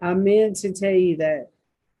 I meant to tell you that.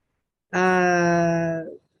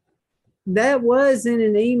 That was in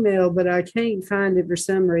an email, but I can't find it for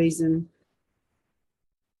some reason,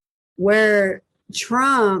 where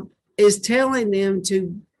Trump is telling them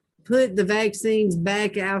to put the vaccines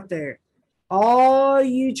back out there. All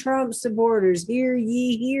you Trump supporters, hear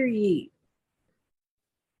ye, hear ye.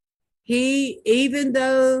 Even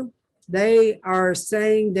though they are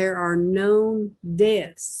saying there are known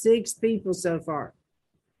deaths, 6 people so far,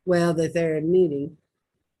 well, that they're admitting,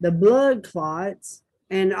 the blood clots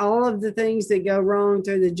and all of the things that go wrong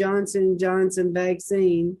through the Johnson & Johnson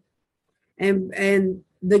vaccine, and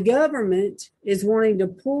the government is wanting to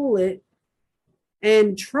pull it,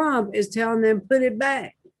 and Trump is telling them, put it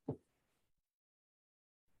back.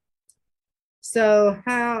 So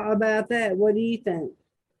how about that? What do you think?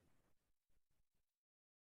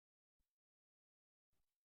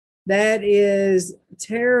 That is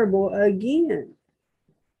terrible again,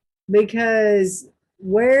 because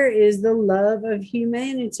where is the love of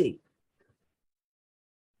humanity?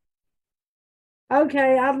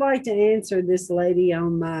 Okay, I'd like to answer this lady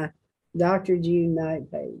on my Dr. June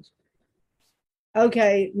Knight page.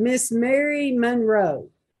 Okay, Miss Mary Monroe.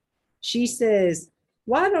 She says,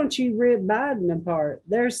 why don't you rip Biden apart?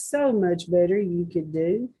 There's so much better you could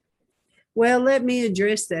do. Well, let me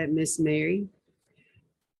address that, Miss Mary.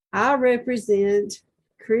 I represent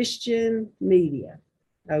Christian media,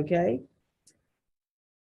 okay?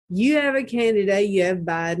 You have a candidate, you have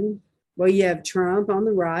Biden. Well, you have Trump on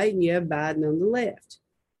the right and you have Biden on the left.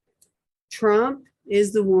 Trump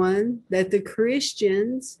is the one that the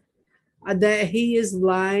Christians, that he is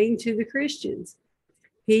lying to the Christians.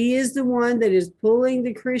 He is the one that is pulling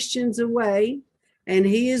the Christians away, and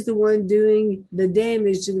he is the one doing the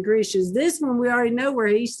damage to the Christians. This one, we already know where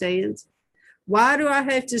he stands. Why do I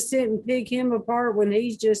have to sit and pick him apart when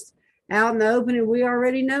he's just out in the open and we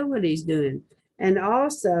already know what he's doing? And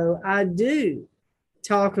also, I do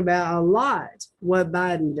talk about a lot what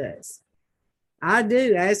Biden does. I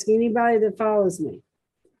do. Ask anybody that follows me.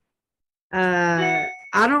 I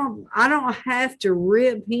don't have to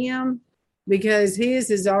rip him because his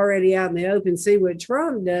is already out in the open. See, what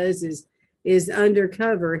Trump does is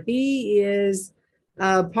undercover. He is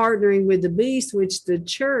partnering with the beast, which the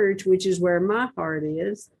church, which is where my heart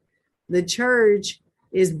is, the church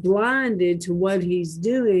is blinded to what he's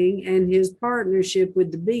doing and his partnership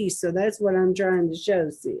with the beast. So that's what I'm trying to show,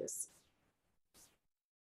 sis.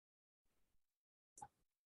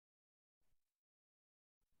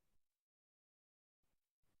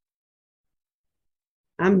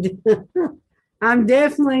 I'm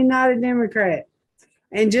definitely not a Democrat.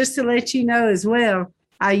 And just to let you know as well,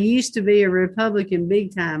 I used to be a Republican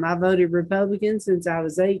big time. I voted Republican since I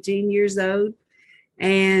was 18 years old.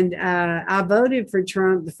 And I voted for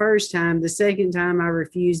Trump the first time. The second time, I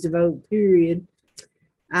refused to vote, period,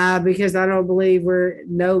 because I don't believe we're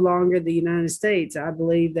no longer the United States. I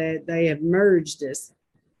believe that they have merged us,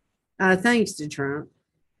 thanks to Trump.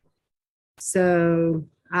 So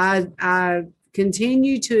I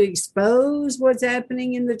continue to expose what's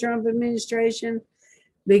happening in the Trump administration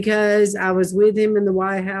because I was with him in the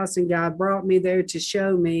White House and God brought me there to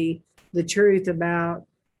show me the truth about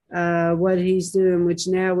what he's doing, which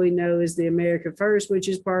now we know is the America First, which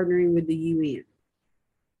is partnering with the UN.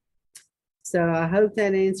 So I hope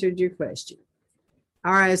that answered your question.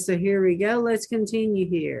 All right, so here we go. Let's continue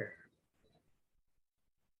here.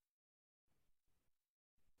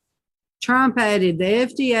 Trump added, the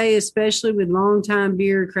FDA, especially with longtime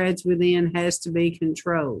bureaucrats within, has to be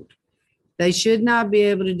controlled. They should not be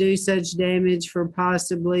able to do such damage for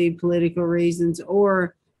possibly political reasons,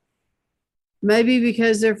 or maybe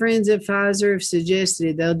because their friends at Pfizer have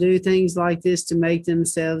suggested they'll do things like this to make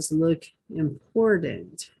themselves look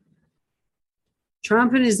important.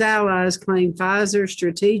 Trump and his allies claim Pfizer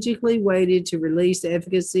strategically waited to release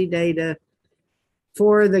efficacy data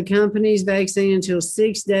for the company's vaccine until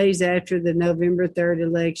 6 days after the November 3rd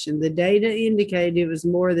election. The data indicated it was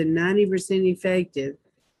more than 90% effective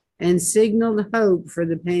and signaled hope for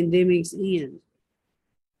the pandemic's end.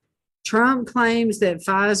 Trump claims that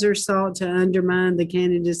Pfizer sought to undermine the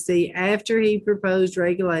candidacy after he proposed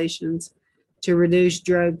regulations to reduce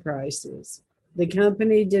drug prices. The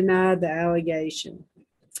company denied the allegation.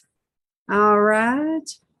 All right.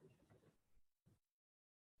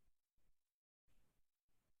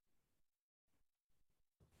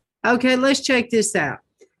 Okay, let's check this out.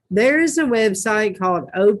 There is a website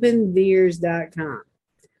called openVIRS.com.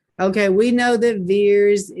 Okay, we know that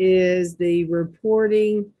VIRS is the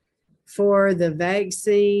reporting for the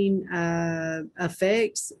vaccine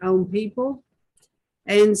effects on people.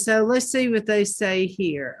 And so let's see what they say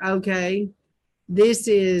here. Okay, this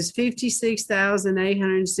is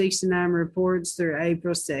 56,869 reports through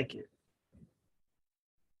April 2nd.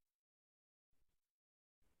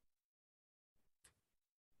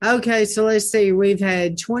 Okay, so let's see. We've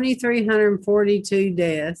had 2,342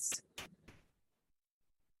 deaths,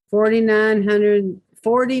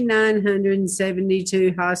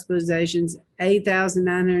 4,972 hospitalizations,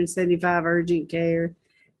 8,975 urgent care,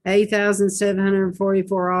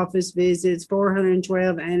 8,744 office visits,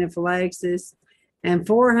 412 anaphylaxis, and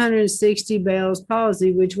 460 Bell's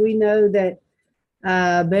palsy, which we know that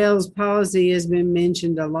Bell's palsy has been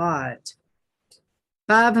mentioned a lot.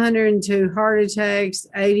 502 heart attacks,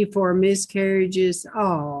 84 miscarriages,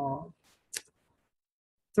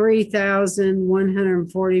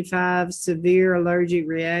 3,145 severe allergic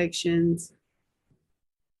reactions,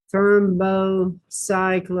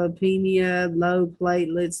 thrombocytopenia, low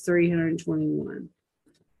platelets, 321.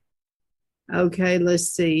 Okay, let's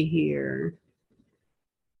see here.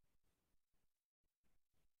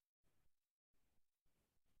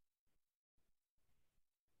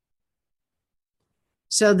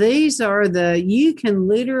 So these are you can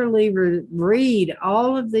literally read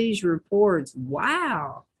all of these reports.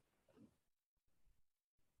 Wow.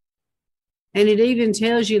 And it even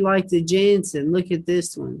tells you like the Janssen. Look at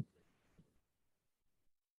this one.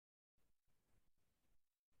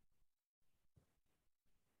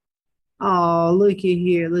 Oh, look at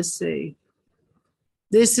here. Let's see.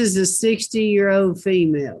 This is a 60-year-old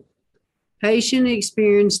female. Patient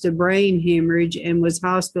experienced a brain hemorrhage and was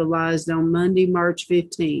hospitalized on Monday, March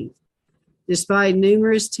 15th. Despite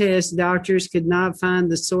numerous tests, doctors could not find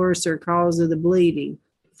the source or cause of the bleeding.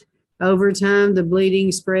 Over time, the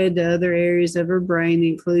bleeding spread to other areas of her brain,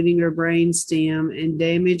 including her brain stem, and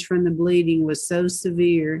damage from the bleeding was so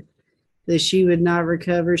severe that she would not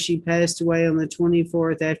recover. She passed away on the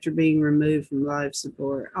 24th after being removed from life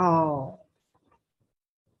support. Oh.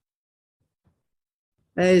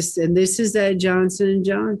 And this is at Johnson &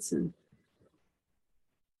 Johnson.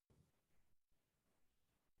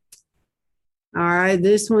 All right,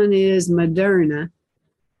 this one is Moderna.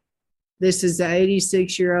 This is an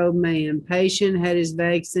 86-year-old man. Patient had his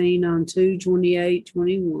vaccine on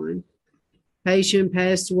 2/28/21. Patient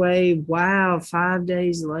passed away, 5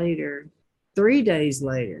 days later, 3 days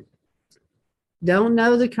later. Don't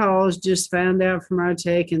know the cause, just found out from our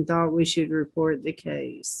tech and thought we should report the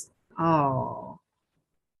case. Oh.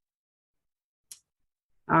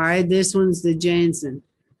 All right, this one's the Janssen.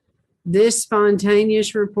 This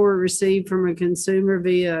spontaneous report received from a consumer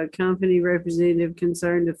via a company representative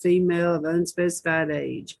concerned a female of unspecified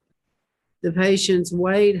age. The patient's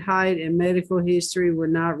weight, height, and medical history were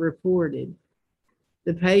not reported.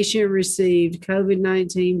 The patient received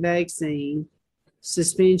COVID-19 vaccine.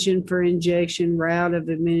 Suspension for injection, route of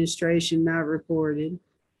administration not reported.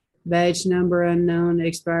 Batch number unknown,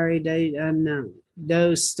 expiry date unknown.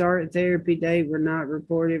 Dose, start therapy date were not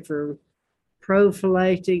reported for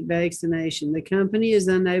prophylactic vaccination. The company is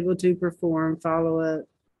unable to perform follow-up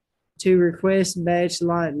to request batch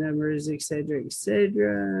lot numbers, etc.,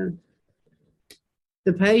 etc.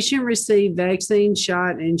 The patient received vaccine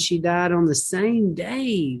shot and she died on the same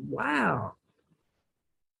day. Wow.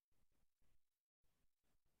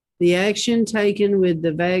 The action taken with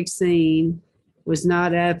the vaccine was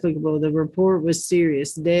not applicable. The report was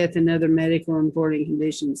serious. Death and other medical important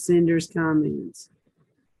conditions. Sender's comments.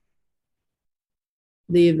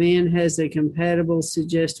 The event has a compatible,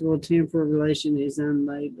 suggestible temporal relation is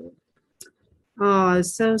unlabeled. Oh,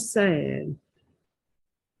 it's so sad.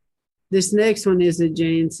 This next one is a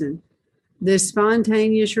Janssen. This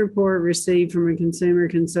spontaneous report received from a consumer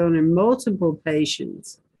consulting multiple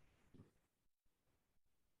patients.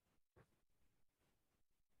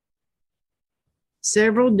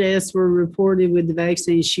 Several deaths were reported with the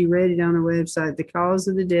vaccine. She read it on her website. The cause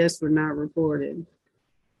of the deaths were not reported.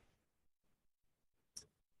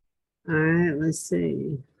 All right, let's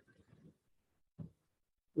see.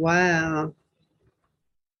 Wow.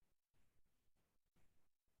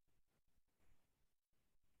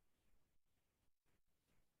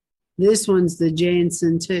 This one's the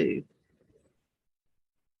Janssen too.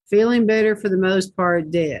 Feeling better for the most part,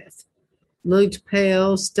 death. Looked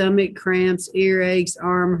pale, stomach cramps, earaches,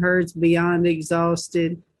 arm hurts, beyond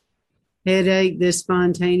exhausted. Headache, this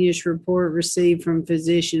spontaneous report received from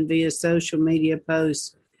physician via social media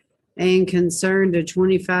posts and concerned a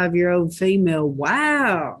 25-year-old female.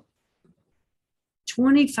 Wow.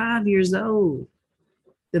 25 years old.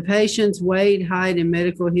 The patient's weight, height, and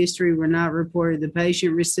medical history were not reported. The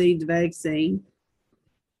patient received the vaccine.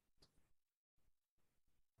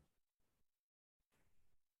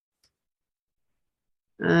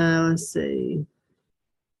 Let's see.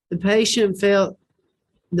 The patient felt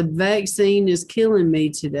the vaccine is killing me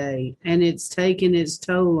today, and it's taking its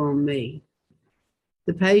toll on me.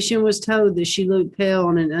 The patient was told that she looked pale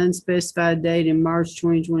on an unspecified date in March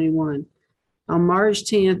 2021. On March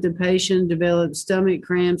 10th, the patient developed stomach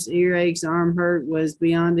cramps, earaches, arm hurt, was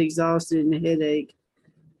beyond exhausted, and a headache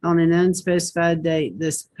on an unspecified date.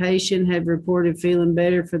 This patient had reported feeling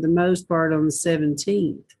better for the most part on the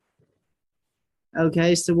 17th.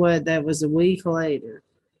 Okay, so what? That was a week later.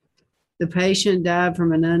 The patient died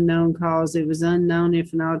from an unknown cause. It was unknown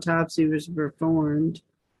if an autopsy was performed.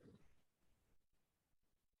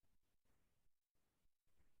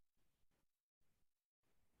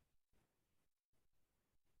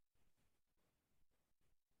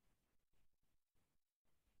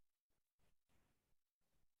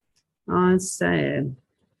 Oh, it's sad.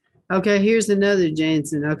 Okay, here's another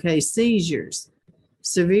Janssen. Okay, seizures.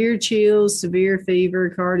 Severe chills, severe fever,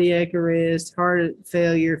 cardiac arrest, heart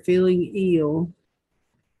failure, feeling ill,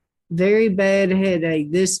 very bad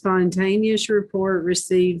headache. This spontaneous report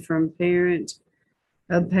received from parent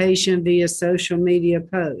of patient via social media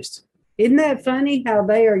post. Isn't that funny how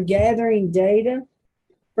they are gathering data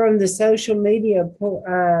from the social media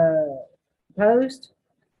post?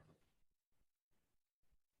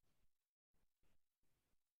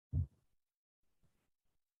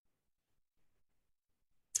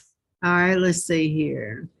 All right, let's see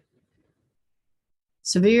here.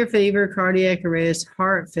 Severe fever, cardiac arrest,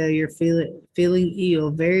 heart failure, feeling ill,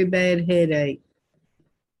 very bad headache.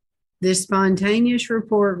 This spontaneous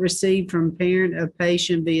report received from parent of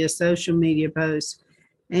patient via social media post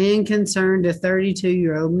and concerned a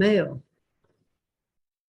 32-year-old male.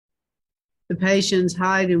 The patient's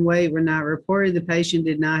height and weight were not reported. The patient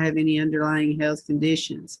did not have any underlying health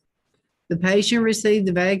conditions. The patient received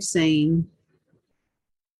the vaccine.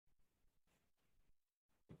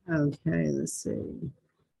 Okay, let's see.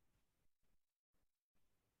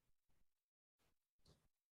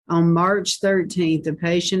 On March 13th, the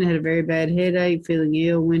patient had a very bad headache, feeling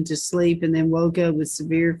ill, went to sleep, and then woke up with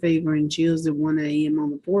severe fever and chills at 1 a.m.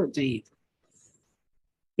 on the 14th.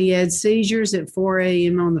 He had seizures at 4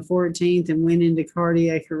 a.m. on the 14th and went into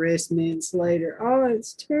cardiac arrest minutes later. Oh,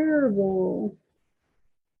 it's terrible.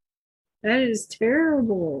 That is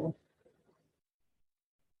terrible.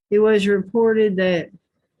 It was reported that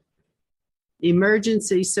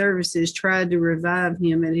emergency services tried to revive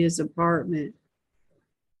him at his apartment,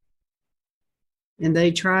 and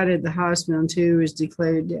they tried at the hospital until he was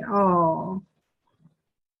declared dead. Oh,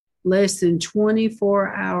 less than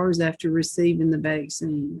 24 hours after receiving the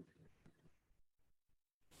vaccine.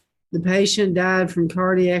 The patient died from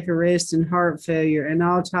cardiac arrest and heart failure. An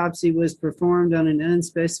autopsy was performed on an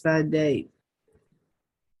unspecified date.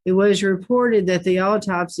 It was reported that the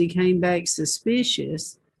autopsy came back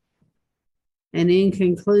suspicious and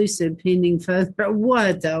inconclusive pending further.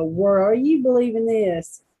 What the world? Are you believing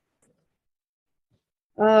this?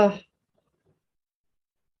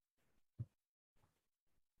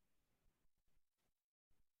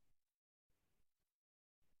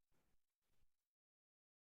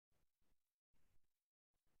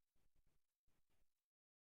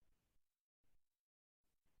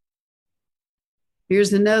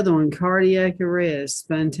 Here's another one, cardiac arrest.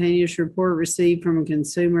 Spontaneous report received from a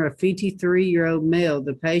consumer, a 53-year-old male.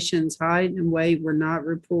 The patient's height and weight were not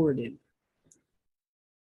reported.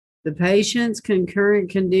 The patient's concurrent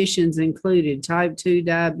conditions included type 2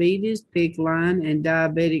 diabetes, PICC line, and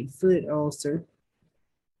diabetic foot ulcer.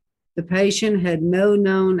 The patient had no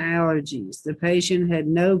known allergies. The patient had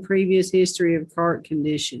no previous history of heart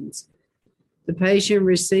conditions. The patient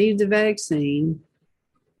received the vaccine.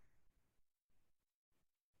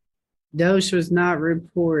 Dose was not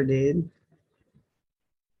reported.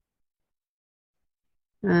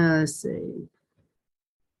 Let's see.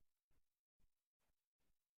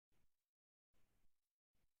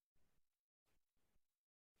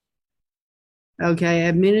 Okay,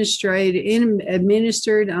 administered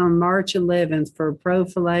on March 11th for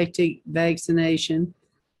prophylactic vaccination.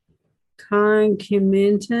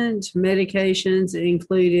 Concomitant medications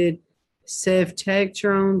included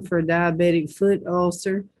ceftazidime for diabetic foot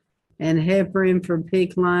ulcer and heparin for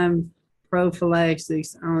PICC line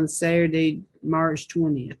prophylaxis on Saturday, March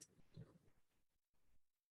 20th.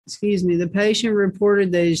 Excuse me, the patient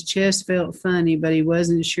reported that his chest felt funny, but he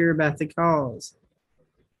wasn't sure about the cause.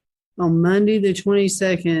 On Monday, the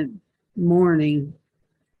 22nd morning,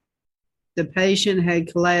 the patient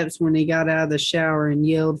had collapsed when he got out of the shower and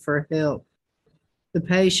yelled for help. The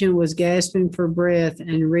patient was gasping for breath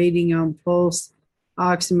and reading on pulse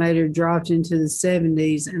oximeter dropped into the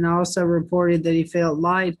 70s and also reported that he felt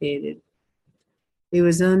lightheaded. It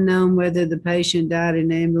was unknown whether the patient died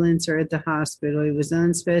in ambulance or at the hospital. It was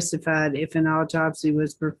unspecified if an autopsy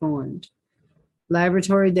was performed.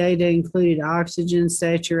 Laboratory data included oxygen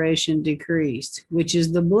saturation decreased, which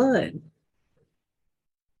is the blood.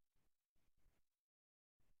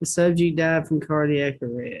 The subject died from cardiac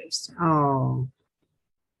arrest. Oh.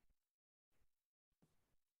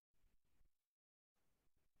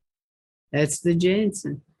 That's the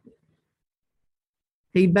Janssen.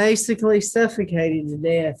 He basically suffocated to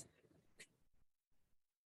death.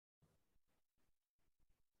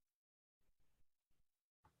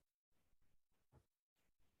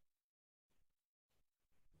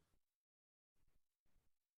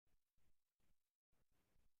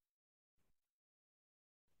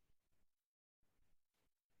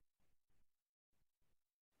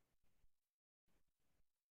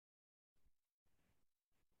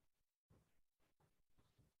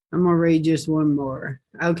 I'm going to read just one more.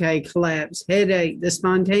 Okay, collapse. Headache. The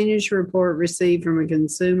spontaneous report received from a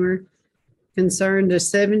consumer concerned a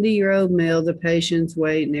 70-year-old male. The patient's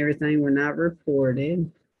weight and everything were not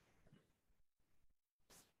reported.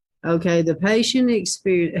 Okay, the patient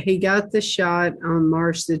he got the shot on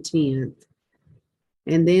March the 10th.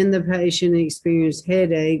 And then the patient experienced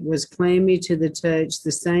headache, was clammy to the touch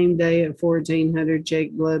the same day at 1400,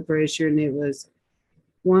 checked blood pressure, and it was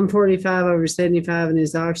 145/75, and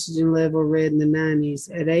his oxygen level read in the 90s.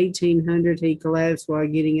 At 1800, he collapsed while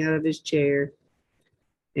getting out of his chair.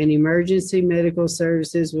 And emergency medical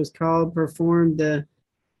services was called, performed the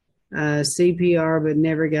CPR, but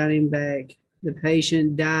never got him back. The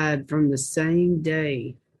patient died from the same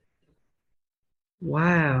day.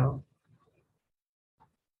 Wow.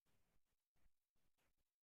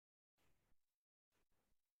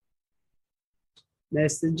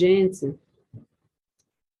 That's the Janssen.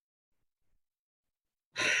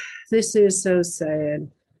 This is so sad.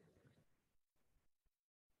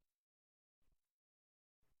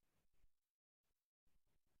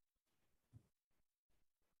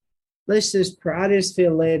 Let's just pray. I just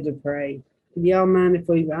feel led to pray. Y'all mind if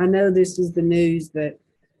I know this is the news, but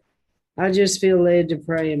I just feel led to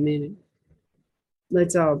pray a minute.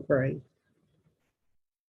 Let's all pray.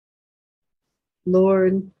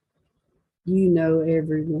 Lord, you know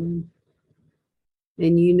everyone.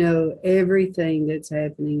 And you know everything that's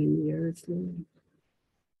happening in the earth, Lord.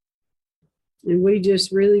 And we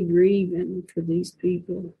just really grieving for these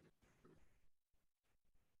people.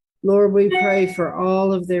 Lord, we pray for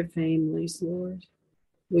all of their families, Lord.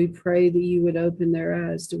 We pray that you would open their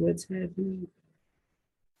eyes to what's happening.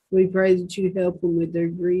 We pray that you help them with their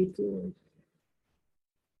grief, Lord.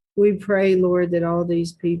 We pray, Lord, that all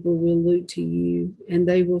these people will look to you and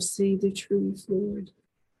they will see the truth, Lord.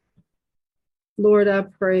 Lord, I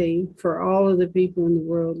pray for all of the people in the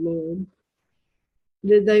world, Lord,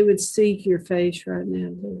 that they would seek your face right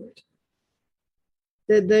now, Lord,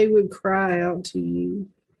 that they would cry out to you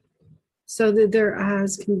so that their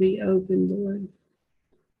eyes can be opened, Lord.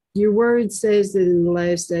 Your word says that in the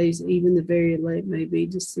last days, even the very elect may be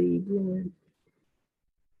deceived, Lord.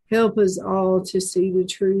 Help us all to see the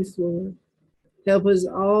truth, Lord. Help us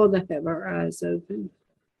all to have our eyes open.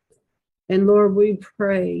 And Lord, we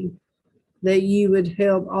pray that you would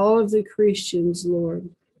help all of the Christians, Lord,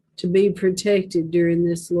 to be protected during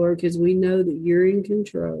this, Lord, because we know that you're in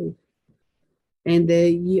control and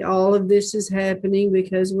that all of this is happening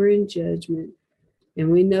because we're in judgment.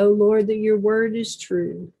 And we know, Lord, that your word is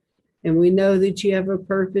true. And we know that you have a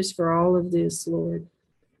purpose for all of this, Lord.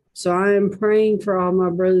 So I am praying for all my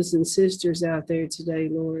brothers and sisters out there today,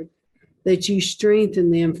 Lord, that you strengthen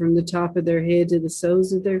them from the top of their head to the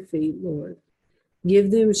soles of their feet, Lord.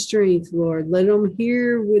 Give them strength, Lord. Let them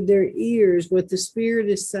hear with their ears what the Spirit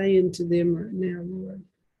is saying to them right now, Lord.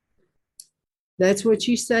 That's what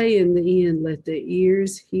you say in the end. Let the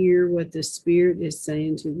ears hear what the Spirit is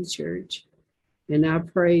saying to the church. And I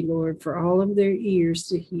pray, Lord, for all of their ears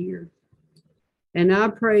to hear. And I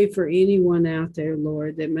pray for anyone out there,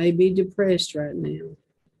 Lord, that may be depressed right now.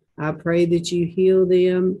 I pray that you heal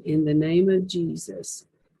them in the name of Jesus.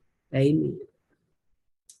 Amen.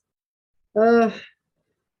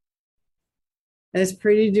 That's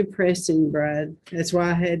pretty depressing, Brad. That's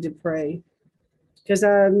why I had to pray. Because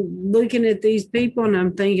I'm looking at these people and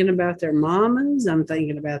I'm thinking about their mamas. I'm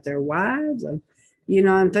thinking about their wives. I'm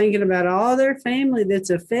thinking about all their family that's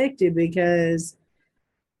affected because,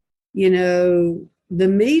 the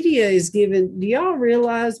media is giving, do y'all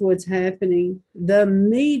realize what's happening? The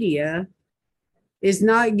media is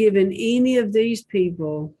not giving any of these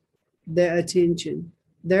people the attention.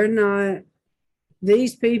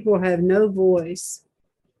 These people have no voice.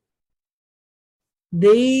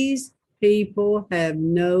 These people have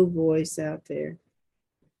no voice out there.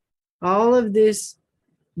 All of this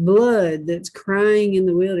blood that's crying in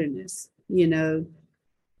the wilderness,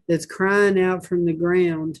 that's crying out from the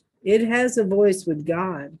ground, it has a voice with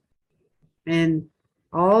God. And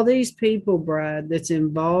all these people, Bride, that's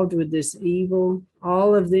involved with this evil,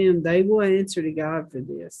 all of them, they will answer to God for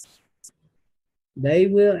this. They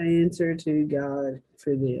will answer to God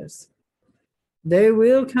for this. There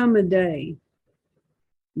will come a day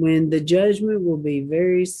when the judgment will be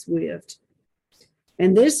very swift.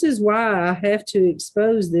 And this is why I have to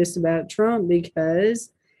expose this about Trump,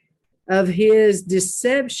 because of his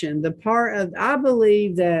deception. I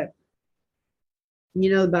believe that,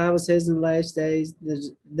 the Bible says in the last days,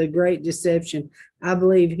 the great deception, I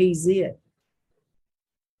believe he's it.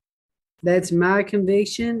 That's my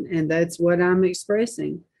conviction, and that's what I'm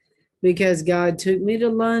expressing. Because God took me to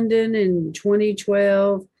London in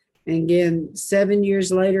 2012, and again, 7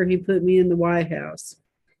 years later, he put me in the White House.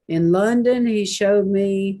 In London, he showed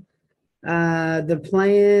me the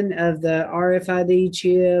plan of the RFID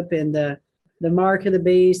chip and the mark of the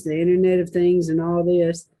beast, the Internet of Things, and all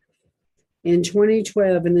this in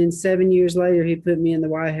 2012. And then 7 years later, he put me in the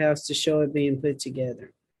White House to show it being put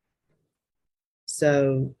together.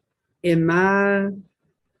 So in my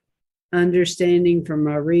understanding from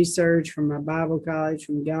my research, from my Bible college,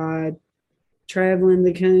 from God, traveling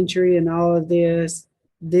the country and all of this,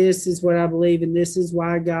 this is what I believe, and this is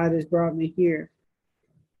why God has brought me here.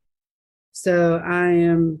 So I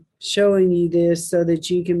am showing you this so that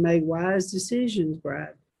you can make wise decisions,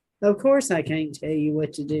 Bride. Of course, I can't tell you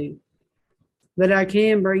what to do, but I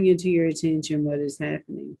can bring it to your attention what is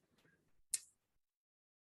happening.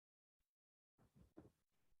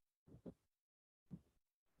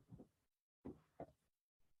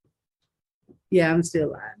 Yeah, I'm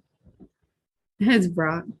still alive. That's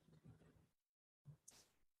Brock.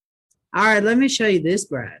 All right, let me show you this,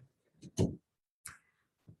 Brad.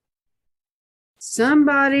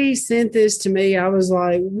 Somebody sent this to me. I was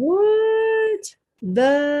like, what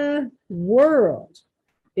the world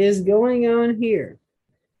is going on here?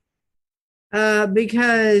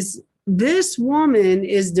 Because this woman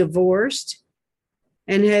is divorced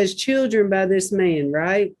and has children by this man,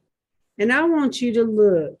 right? And I want you to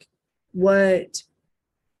look what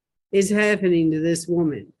is happening to this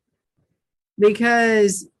woman,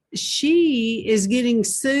 because she is getting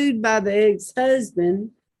sued by the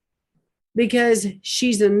ex-husband because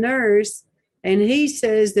she's a nurse, and he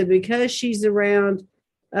says that because she's around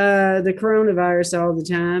the coronavirus all the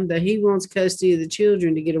time, that he wants custody of the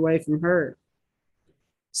children to get away from her.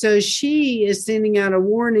 So she is sending out a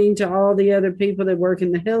warning to all the other people that work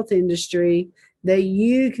in the health industry that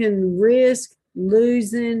you can risk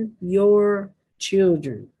losing your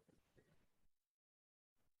children.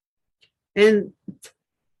 And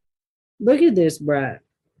look at this, Bright.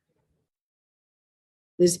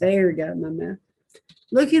 This hair got in my mouth.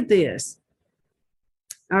 Look at this.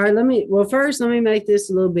 All right, first let me make this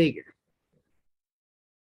a little bigger.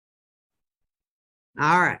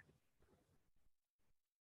 All right.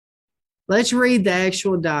 Let's read the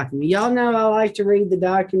actual document. Y'all know I like to read the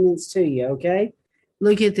documents to you, okay?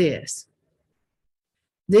 Look at this.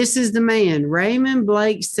 This is the man. Raymond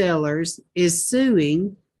Blake Sellers is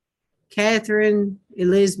suing Catherine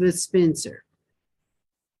Elizabeth Spencer.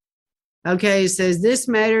 Okay, it says this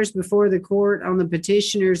matters before the court on the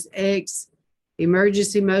petitioner's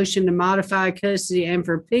emergency motion to modify custody and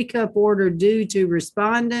for pickup order due to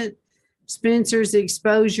respondent Spencer's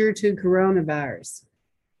exposure to coronavirus.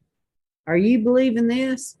 Are you believing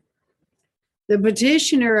this? The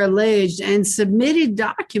petitioner alleged and submitted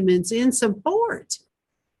documents in support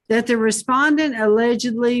that the respondent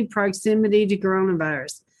allegedly proximity to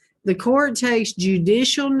coronavirus. The court takes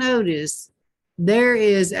judicial notice. There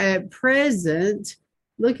is at present,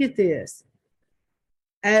 look at this,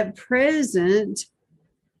 at present,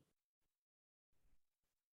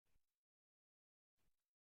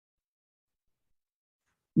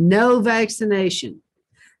 no vaccination.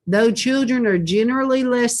 Though children are generally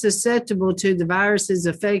less susceptible to the virus's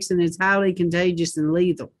effects and it's highly contagious and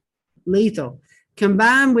lethal,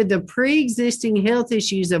 combined with the pre-existing health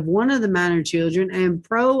issues of one of the minor children and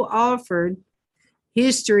pro-offered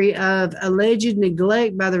history of alleged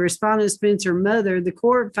neglect by the respondent Spencer mother, the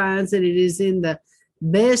court finds that it is in the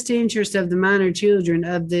best interest of the minor children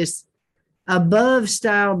of this above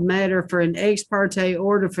styled matter for an ex parte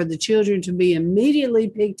order for the children to be immediately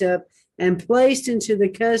picked up and placed into the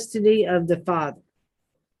custody of the father.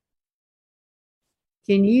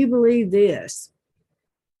 Can you believe this?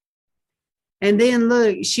 And then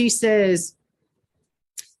look, she says,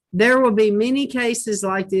 there will be many cases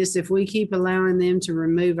like this if we keep allowing them to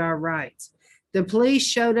remove our rights. The police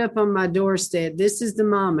showed up on my doorstep. This is the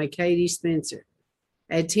mama, Katie Spencer,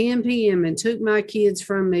 at 10 p.m. and took my kids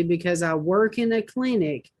from me because I work in a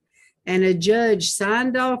clinic and a judge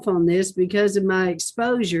signed off on this because of my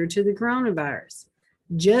exposure to the coronavirus.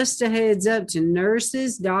 Just a heads up to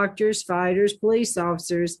nurses, doctors, fighters, police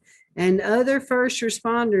officers, and other first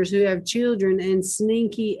responders who have children and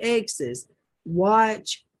sneaky exes.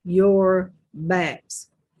 Watch your backs.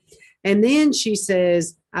 And then she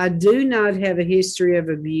says, I do not have a history of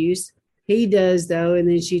abuse. He does, though. And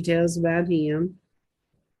then she tells about him.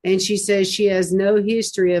 And she says she has no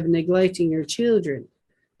history of neglecting her children.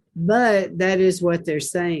 But that is what they're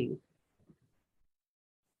saying.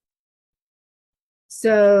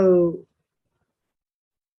 So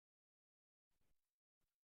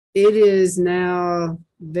it is now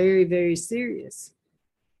very, very serious.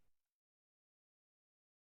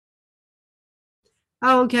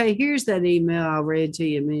 Oh, okay, here's that email I read to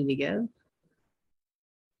you a minute ago.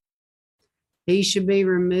 He should be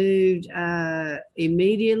removed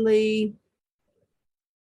immediately.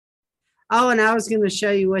 Oh, and I was going to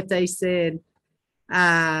show you what they said,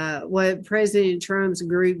 what President Trump's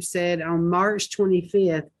group said on March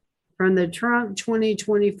 25th from the Trump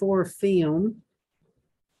 2024 film.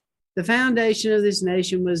 The foundation of this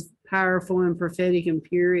nation was powerful and prophetic and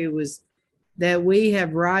pure. It was that we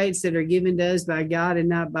have rights that are given to us by God and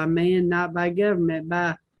not by man, not by government.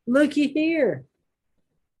 By looky here.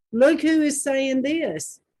 Look who is saying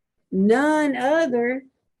this. None other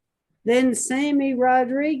than Sammy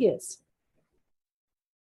Rodriguez.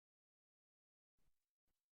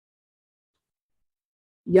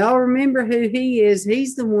 Y'all remember who he is.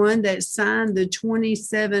 He's the one that signed the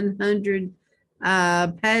 2,700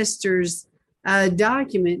 pastors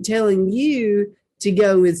document telling you to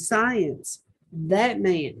go with science. That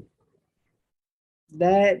man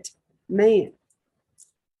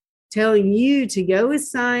telling you to go with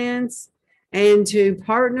science and to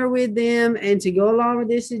partner with them and to go along with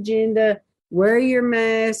this agenda, wear your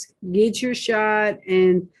mask, get your shot,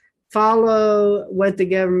 and follow what the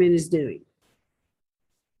government is doing.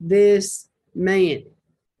 This man.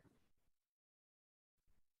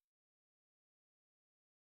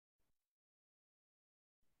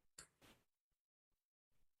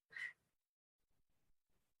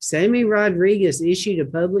 Sammy Rodriguez issued a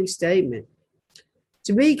public statement.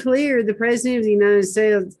 To be clear, the President of the United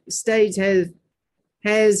States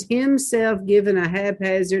has himself given a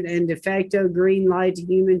haphazard and de facto green light to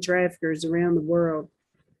human traffickers around the world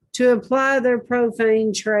to apply their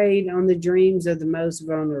profane trade on the dreams of the most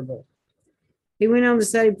vulnerable. He went on to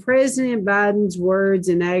say President Biden's words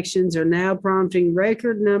and actions are now prompting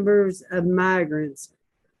record numbers of migrants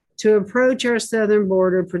to approach our southern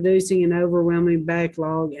border, producing an overwhelming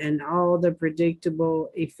backlog and all the predictable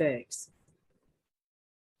effects.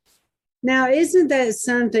 Now, isn't that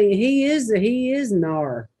something? He is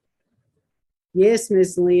NAR. Yes,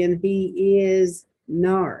 Miss Lynn, he is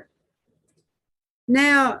NAR.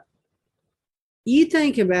 Now, you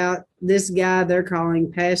think about this guy they're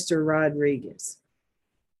calling Pastor Rodriguez.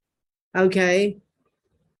 Okay.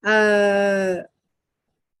 Who's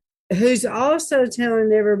also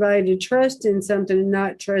telling everybody to trust in something and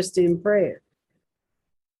not trust in prayer.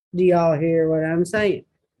 Do y'all hear what I'm saying?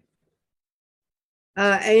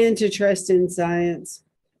 And to trust in science.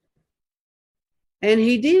 And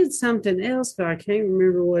he did something else, but I can't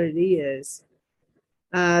remember what it is.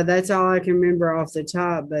 That's all I can remember off the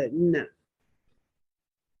top, but no.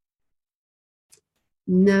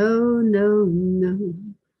 No.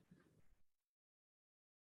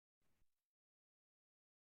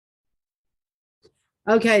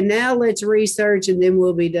 Okay, now let's research and then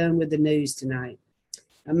we'll be done with the news tonight.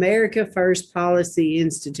 America First Policy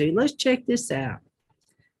Institute. Let's check this out.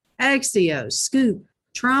 Axios, Scoop,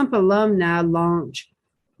 Trump alumni launch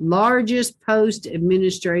largest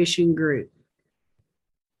post-administration group.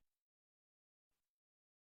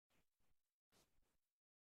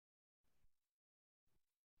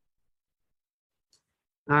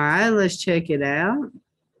 All right, let's check it out.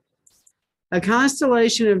 A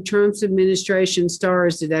constellation of Trump's administration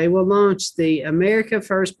stars today will launch the America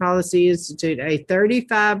First Policy Institute, a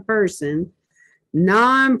 35-person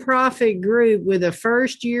nonprofit group with a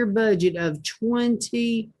first-year budget of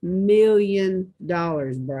 $20 million,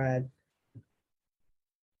 Brad.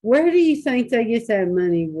 Where do you think they get that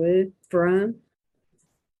money from?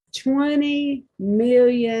 $20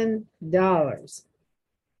 million.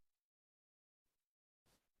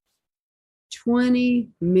 $20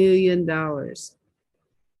 million.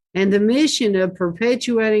 And the mission of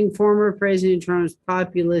perpetuating former President Trump's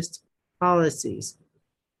populist policies.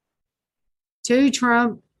 Two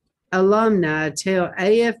Trump alumni tell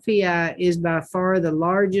AFPI is by far the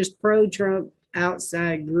largest pro-Trump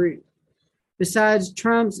outside group, besides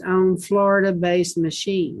Trump's own Florida-based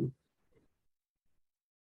machine.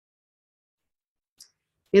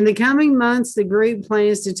 In the coming months, the group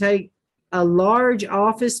plans to take a large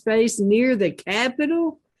office space near the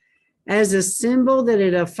Capitol as a symbol that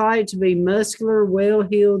it'll fight to be muscular,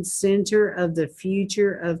 well-heeled center of the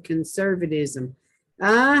future of conservatism.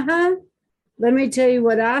 Let me tell you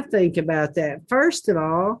what I think about that. First of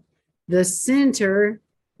all, the center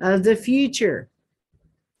of the future.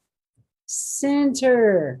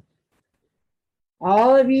 Center.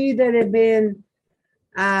 All of you that have been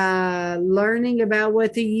learning about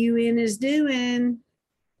what the UN is doing,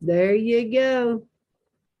 there you go.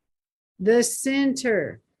 The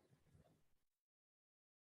center.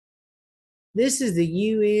 This is the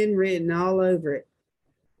UN written all over it.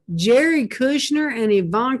 Jared Kushner and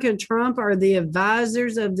Ivanka Trump are the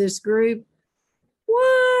advisors of this group.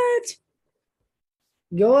 What?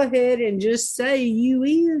 Go ahead and just say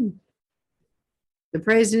UN. The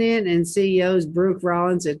president and CEO is Brooke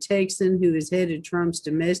Rollins, a Texan who is head of Trump's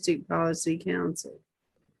Domestic Policy Council,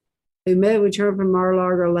 who met with Trump and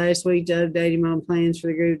Mar-a-Lago last week to update him on plans for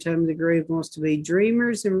the group. Told him the group wants to be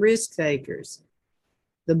dreamers and risk takers.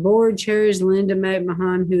 The board chair is Linda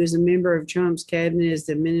McMahon, who is a member of Trump's cabinet as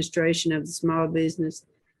the administration of the small business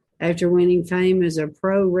after winning fame as a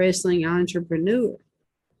pro wrestling entrepreneur.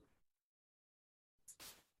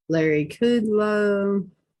 Larry Kudlow.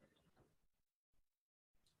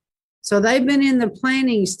 So they've been in the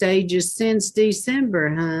planning stages since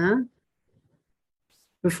December, huh?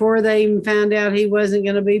 Before they even found out he wasn't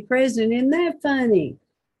going to be president. Isn't that funny?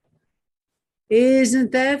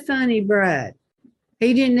 Isn't that funny, Brad?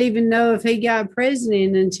 He didn't even know if he got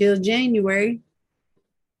president until January.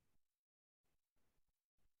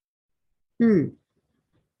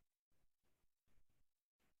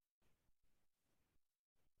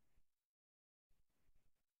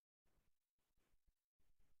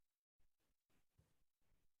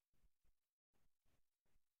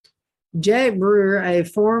 Jack Brewer, a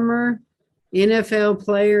former NFL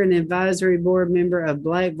player and advisory board member of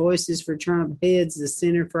Black Voices for Trump, heads the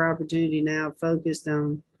Center for Opportunity Now, focused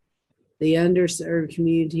on the underserved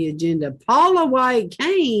community agenda. Paula White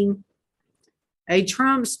Cain, a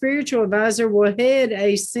Trump spiritual advisor, will head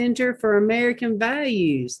a Center for American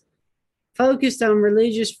Values, focused on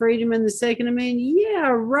religious freedom and the Second Amendment.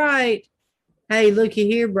 Yeah, right. Hey, looky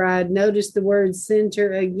here, Bride. Notice the word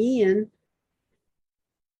center again.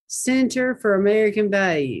 Center for American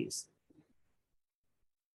Values.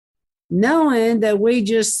 knowing that we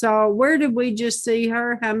just saw, where did we just see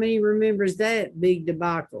her? How many remembers that big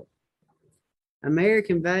debacle?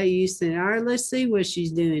 American Values Center. All right, let's see what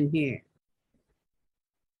she's doing here.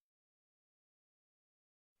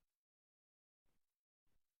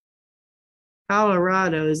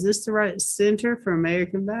 Colorado. Is this the right Center for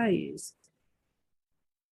American Values?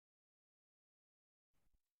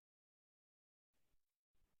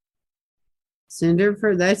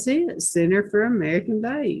 That's it. Center for American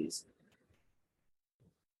Values.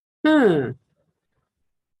 Huh.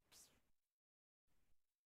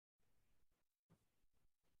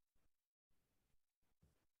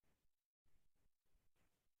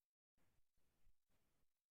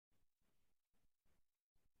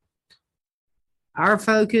 Our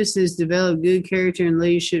focus is develop good character and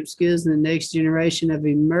leadership skills in the next generation of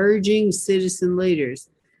emerging citizen leaders.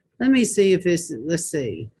 Let me see if this, let's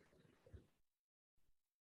see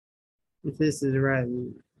if this is the right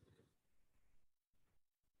one.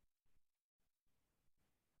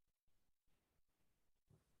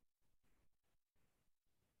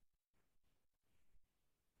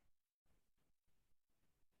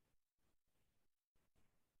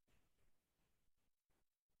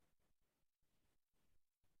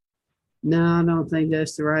 No, I don't think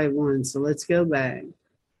that's the right one. So let's go back.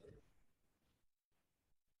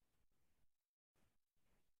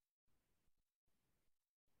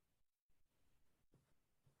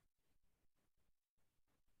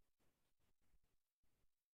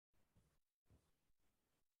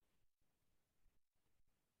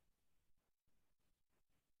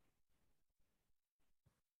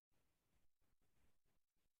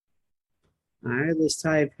 All right, let's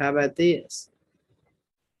type, how about this?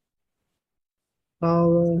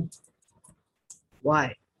 Paula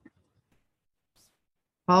White.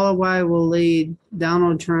 Paula White will lead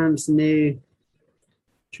Donald Trump's new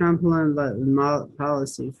Trumpline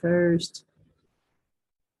policy first.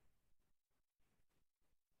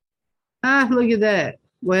 Ah, look at that.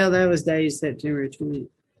 Well, that was dated September 20th.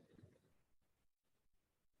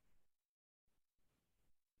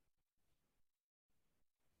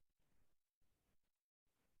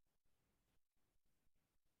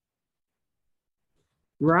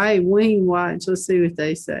 Right wing watch. Let's see what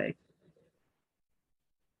they say.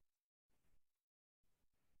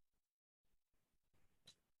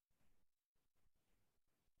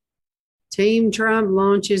 Team Trump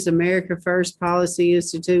launches America First Policy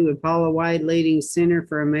Institute with Paula White leading Center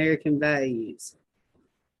for American Values.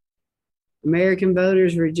 American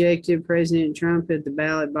voters rejected President Trump at the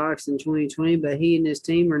ballot box in 2020, but he and his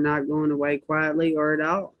team are not going away quietly or at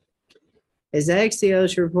all. As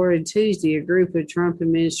Axios reported Tuesday, a group of Trump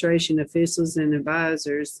administration officials and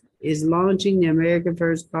advisors is launching the America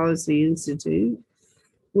First Policy Institute,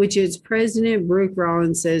 which its president, Brooke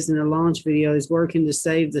Rollins, says in a launch video is working to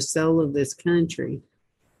save the soul of this country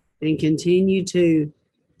and continue to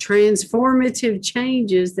transformative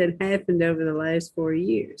changes that happened over the last 4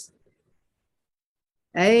 years.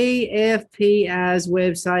 AFPI's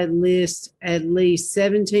website lists at least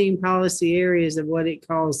 17 policy areas of what it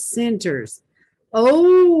calls centers.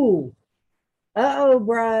 Oh,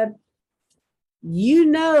 Brad. You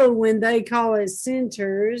know when they call it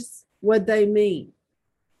centers, what they mean.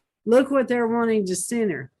 Look what they're wanting to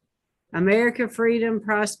center. America, freedom,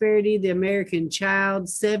 prosperity, the American child,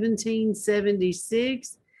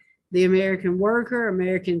 1776, the American worker,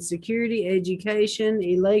 American security, education,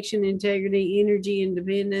 election integrity, energy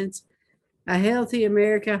independence, a healthy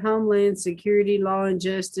America, homeland security, law and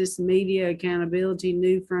justice, media accountability,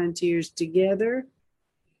 new frontiers together.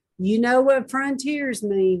 You know what frontiers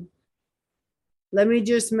mean. Let me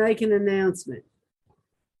just make an announcement.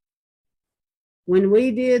 When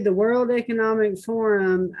we did the World Economic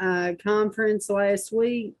Forum conference last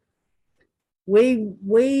week,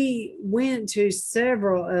 we went to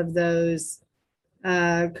several of those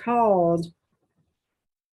called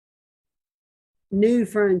New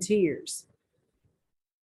Frontiers.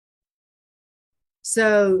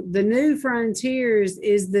 So the New Frontiers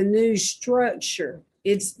is the new structure.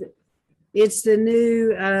 It's the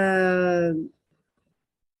new.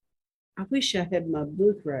 I wish I had my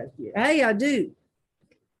book right here. Hey, I do.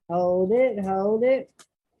 Hold it.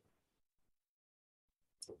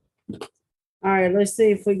 All right, let's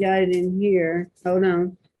see if we got it in here. Hold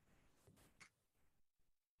on.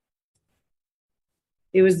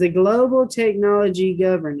 It was the Global Technology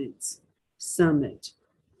Governance Summit.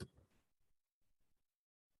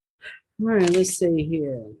 All right, let's see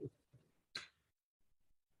here.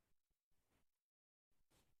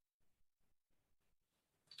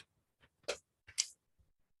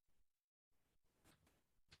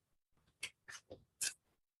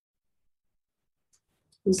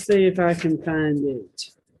 Let's see if I can find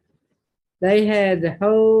it. They had the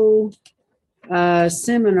whole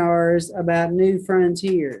seminars about new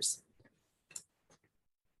frontiers.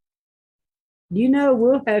 You know,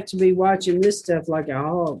 we'll have to be watching this stuff like a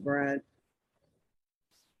hawk, Brad.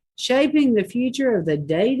 Shaping the future of the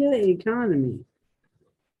data economy.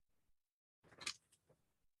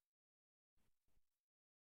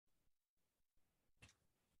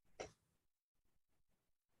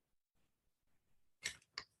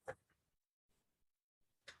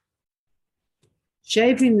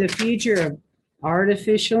 Shaping the future of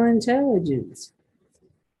artificial intelligence.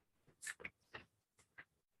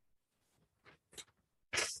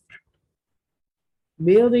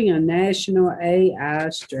 Building a national AI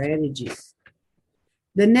strategy.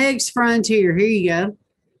 The next frontier, here you go.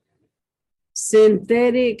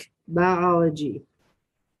 Synthetic biology.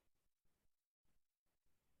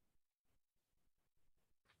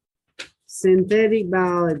 Synthetic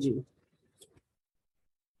biology.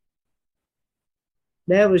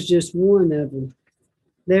 That was just one of them.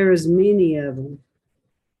 There is many of them.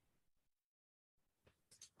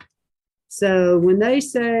 So when they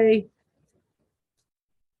say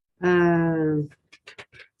I'm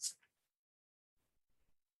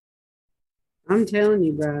telling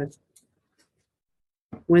you, guys,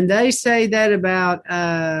 when they say that about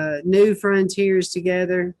new frontiers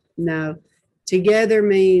together, no. Together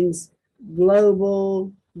means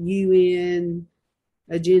global UN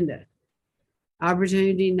agenda.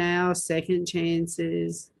 Opportunity now, second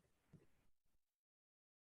chances,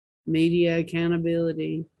 media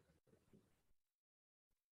accountability.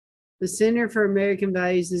 The Center for American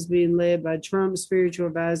Values is being led by Trump's spiritual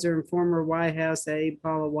advisor and former White House aide,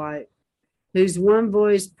 Paula White, whose one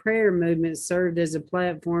voice prayer movement served as a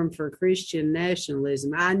platform for Christian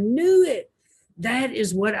nationalism. I knew it. That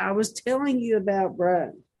is what I was telling you about,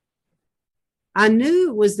 bro. I knew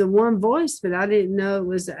it was the one voice, but I didn't know it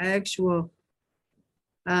was the actual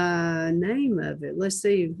name of it. Let's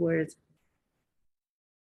see where it's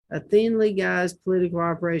a thinly guised political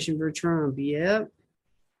operation for Trump. Yep.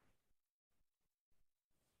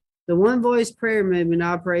 The One Voice Prayer Movement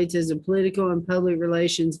operates as a political and public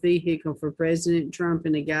relations vehicle for President Trump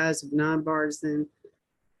in the guise of nonpartisan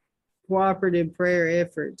cooperative prayer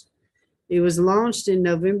efforts. It was launched in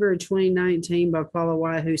November of 2019 by Paula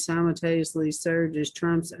White, who simultaneously served as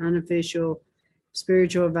Trump's unofficial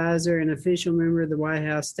spiritual advisor and official member of the White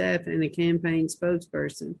House staff and a campaign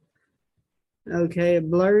spokesperson. Okay, it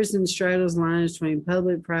blurs and straddles lines between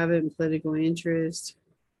public, private, and political interest.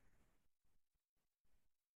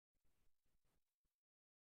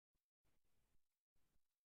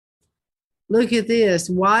 Look at this.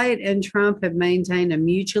 White and Trump have maintained a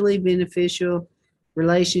mutually beneficial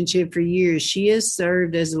relationship for years. She has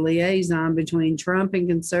served as a liaison between Trump and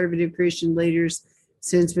conservative Christian leaders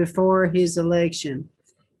since before his election.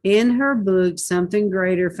 In her book, Something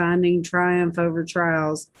Greater, Finding Triumph Over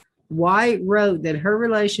Trials, White wrote that her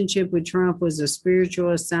relationship with Trump was a spiritual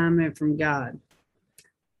assignment from God.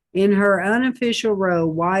 In her unofficial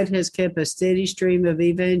role, White has kept a steady stream of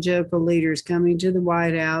evangelical leaders coming to the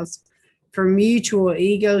White House for mutual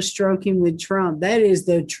ego stroking with Trump. That is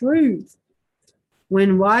the truth.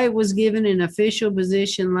 When White was given an official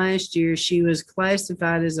position last year, she was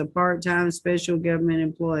classified as a part-time special government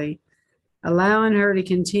employee, allowing her to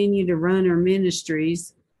continue to run her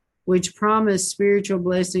ministries, which promise spiritual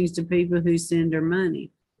blessings to people who send her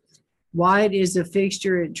money. White is a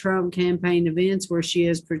fixture at Trump campaign events where she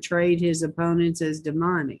has portrayed his opponents as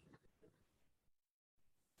demonic.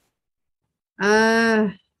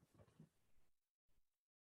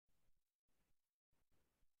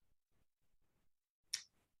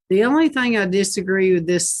 The only thing I disagree with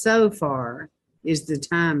this so far is the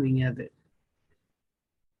timing of it.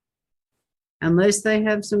 Unless they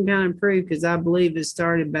have some kind of proof, because I believe it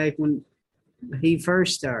started back when he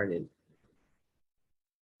first started.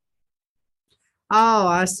 Oh,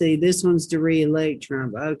 I see. This one's to re-elect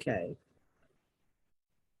Trump. Okay.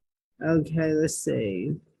 Okay, let's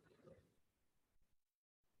see.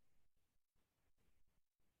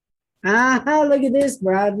 Look at this,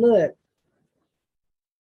 Brad. Look.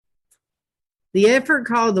 The effort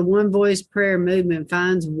called the One Voice Prayer Movement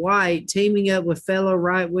finds White teaming up with fellow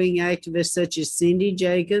right-wing activists such as Cindy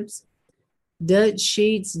Jacobs, Dutch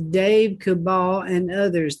Sheets, Dave Cabal, and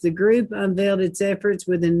others. The group unveiled its efforts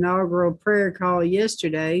with an inaugural prayer call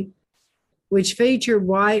yesterday, which featured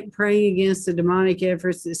White praying against the demonic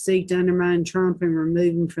efforts that seek to undermine Trump and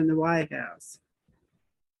remove him from the White House.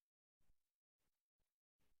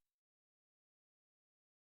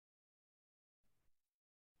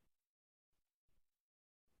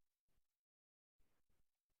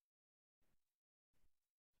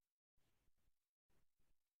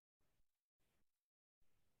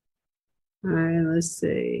 All right, let's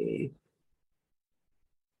see.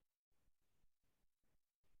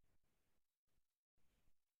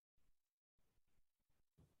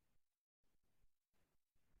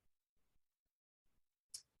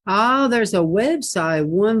 Oh, there's a website,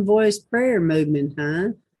 One Voice Prayer Movement, huh?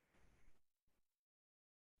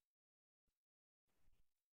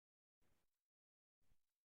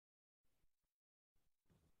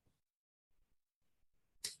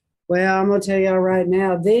 Well, I'm going to tell y'all right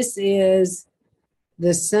now, this is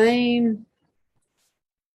the same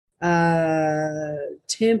template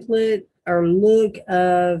or look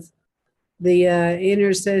of the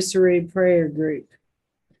intercessory prayer group.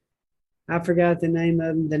 I forgot the name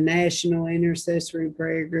of them, the National Intercessory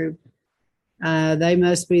Prayer Group. They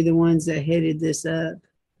must be the ones that headed this up.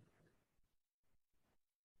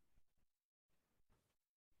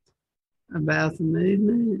 About the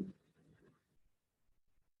movement.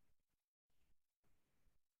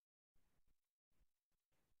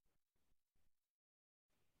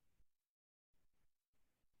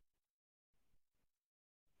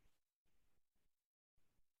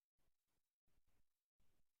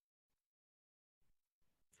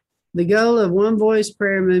 The goal of One Voice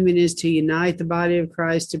Prayer Movement is to unite the body of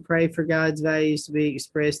Christ to pray for God's values to be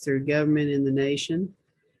expressed through government and the nation.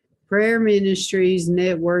 Prayer ministries,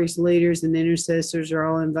 networks, leaders, and intercessors are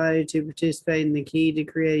all invited to participate in the key to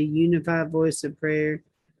create a unified voice of prayer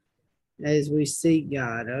as we seek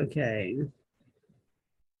God. Okay.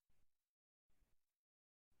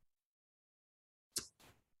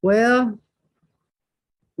 Well,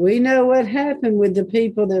 we know what happened with the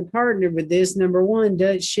people that partnered with this. Number one,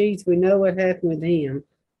 Dutch Sheets, we know what happened with him.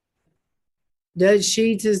 Dutch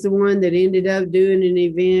Sheets is the one that ended up doing an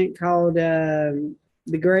event called The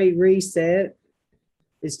Great Reset.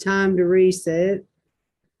 It's time to reset.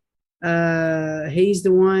 He's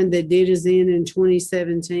the one that did us in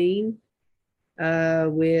 2017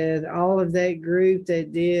 with all of that group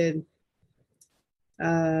that did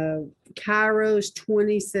Kairos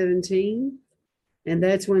 2017. And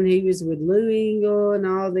that's when he was with Lou Engle and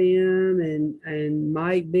all them and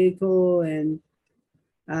Mike Bickle and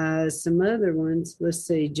some other ones. Let's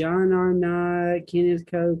see, John Arnott, Kenneth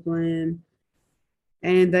Copeland.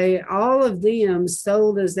 And they, all of them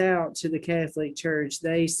sold us out to the Catholic Church.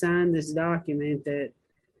 They signed this document that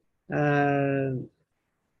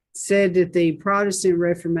said that the Protestant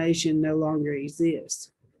Reformation no longer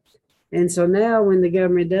exists. And so now when the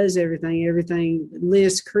government does everything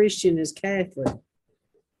lists Christian as Catholic.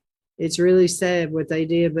 It's really sad what they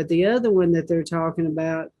did. But the other one that they're talking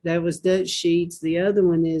about, that was Dutch Sheets. The other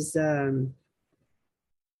one is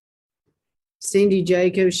Cindy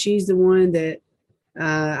Jacobs. She's the one that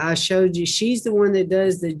I showed you. She's the one that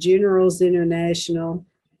does the Generals International.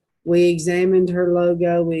 We examined her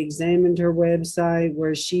logo. We examined her website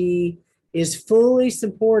where she is fully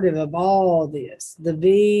supportive of all this. The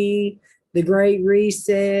V, the Great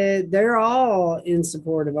Reset, they're all in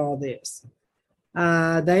support of all this.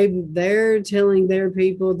 They're telling their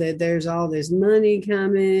people that there's all this money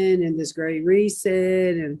coming and this great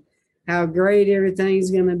reset and how great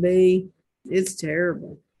everything's going to be. It's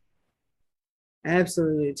terrible.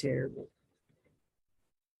 Absolutely terrible.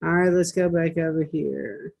 All right, let's go back over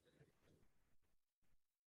here.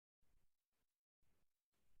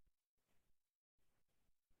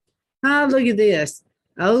 Oh, look at this.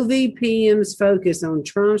 OVPM's focus on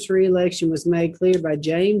Trump's reelection was made clear by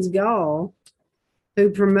James Gall, who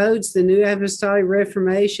promotes the New Apostolic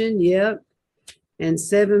Reformation, and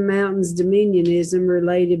Seven Mountains Dominionism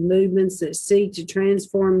related movements that seek to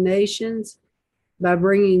transform nations by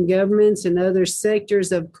bringing governments and other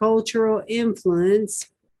sectors of cultural influence.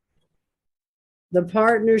 The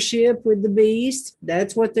partnership with the beast,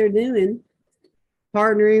 that's what they're doing,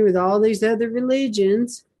 partnering with all these other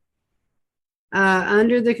religions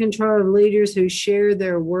under the control of leaders who share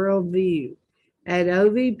their worldview. At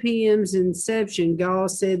OVPM's inception, Gall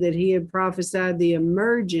said that he had prophesied the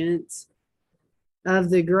emergence of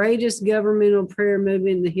the greatest governmental prayer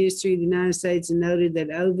movement in the history of the United States and noted that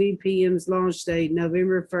OVPM's launch date,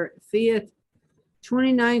 November 5th,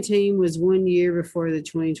 2019, was 1 year before the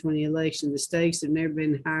 2020 election. The stakes have never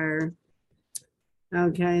been higher.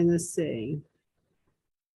 Okay, let's see.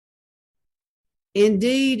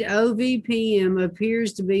 Indeed, OVPM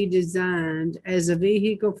appears to be designed as a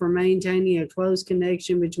vehicle for maintaining a close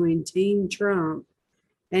connection between Team Trump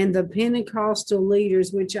and the Pentecostal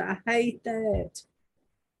leaders, which I hate that.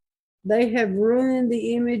 They have ruined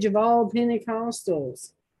the image of all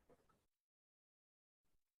Pentecostals.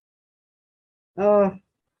 And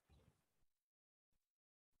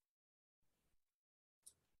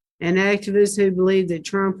activists who believe that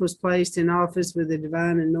Trump was placed in office with a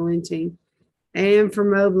divine anointing and for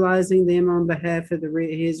mobilizing them on behalf of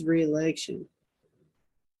his reelection.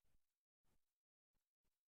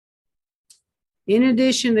 In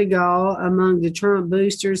addition to Gall, among the Trump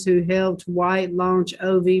boosters who helped White launch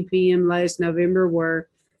OVPM last November were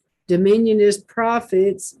Dominionist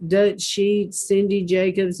prophets Dutch Sheets, Cindy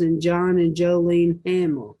Jacobs, and John and Jolene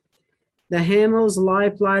Hamill. The Hamills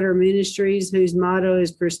Lifelighter Ministries, whose motto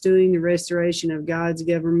is pursuing the restoration of God's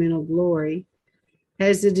governmental glory,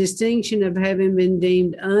 has the distinction of having been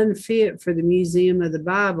deemed unfit for the Museum of the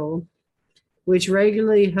Bible, which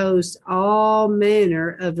regularly hosts all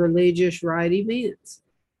manner of religious rite events.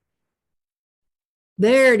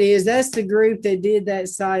 There it is. That's the group that did that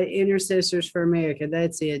site, Intercessors for America.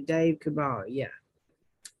 That's it, Dave Cabal. Yeah.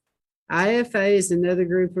 IFA is another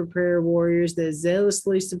group of prayer warriors that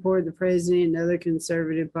zealously support the president and other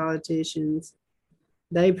conservative politicians.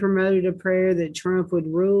 They promoted a prayer that Trump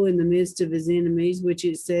would rule in the midst of his enemies, which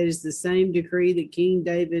it said is the same decree that King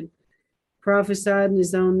David prophesied in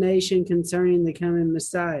his own nation concerning the coming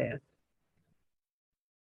Messiah.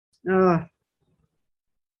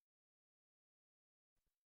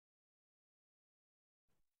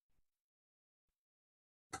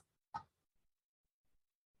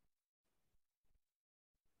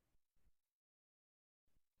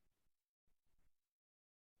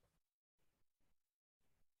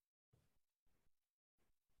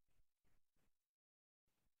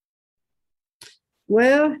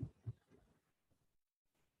 Well,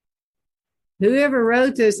 whoever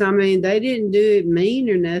wrote this, I mean, they didn't do it mean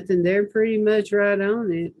or nothing. They're pretty much right on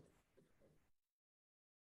it.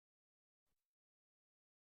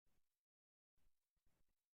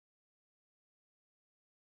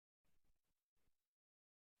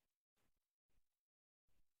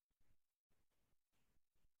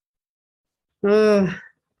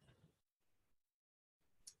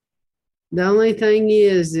 The only thing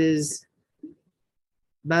is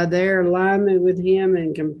by their alignment with him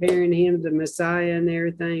and comparing him to Messiah and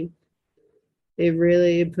everything,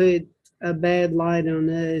 it put a bad light on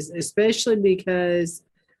us, especially because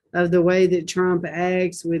of the way that Trump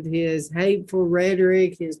acts with his hateful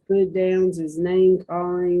rhetoric, his put downs, his name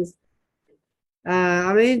callings.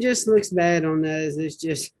 I mean, it just looks bad on us. It's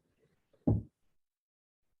just,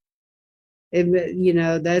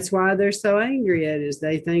 that's why they're so angry at us.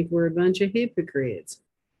 They think we're a bunch of hypocrites.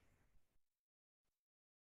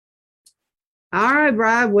 All right,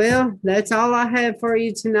 Bride. Well, that's all I have for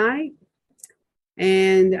you tonight.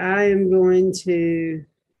 And I am going to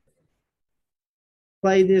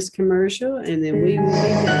play this commercial, and then we will be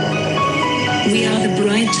done. We Are the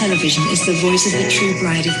Bride Television is the voice of the true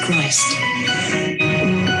bride of Christ.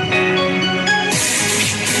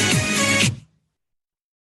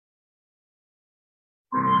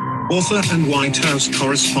 Author and White House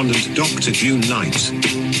correspondent Dr. June Knight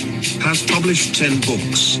has published 10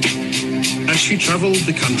 books. As she traveled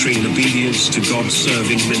the country in obedience to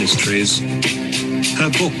God-serving ministries, her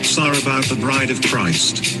books are about the bride of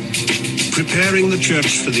Christ, preparing the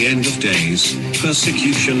church for the end of days,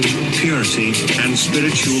 persecution, purity, and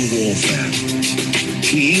spiritual warfare.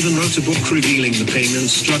 She even wrote a book revealing the pain and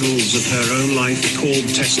struggles of her own life called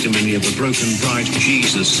Testimony of a Broken Bride.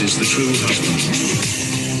 Jesus is the true husband.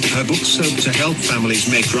 Her books hope to help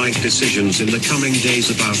families make right decisions in the coming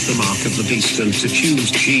days about the mark of the beast and to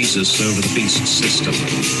choose Jesus over the beast system.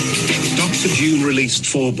 Dr. June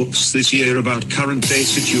released 4 books this year about current day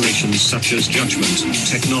situations such as judgment,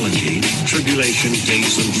 technology, tribulation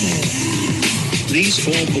days, and more. These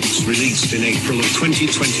 4 books released in April of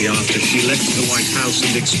 2020 after she left the White House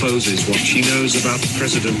and exposes what she knows about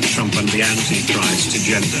President Trump and the Antichrist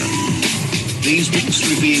agenda. These books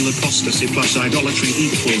reveal apostasy plus idolatry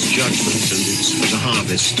equals judgment, and it's for the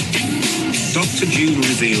harvest. Dr. June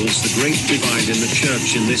reveals the great divide in the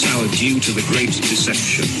church in this hour due to the great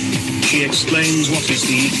deception. She explains what is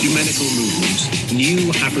the ecumenical movement,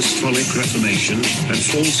 new apostolic reformation, and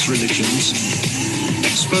false religions,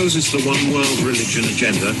 exposes the one world religion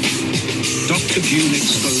agenda. Dr. June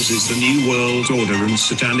exposes the new world order and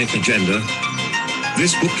satanic agenda.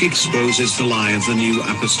 This book exposes the lie of the new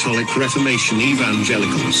apostolic reformation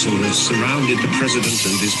evangelicals who have surrounded the president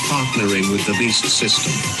and is partnering with the beast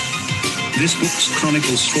system. This book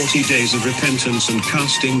chronicles 40 days of repentance and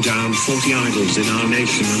casting down 40 idols in our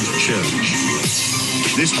nation and church.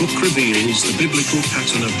 This book reveals the biblical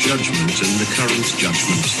pattern of judgment and the current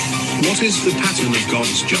judgment. What is the pattern of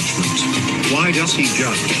God's judgment? Why does he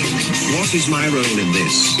judge? What is my role in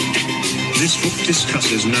this? This book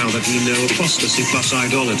discusses now that we know apostasy plus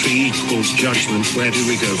idolatry equals judgment. Where do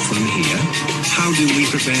we go from here? How do we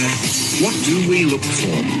prepare? What do we look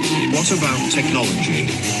for? What about technology?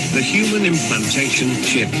 The human implantation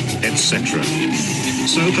chip, etc.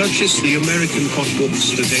 So purchase the American Pot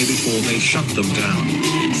books the day before they shut them down.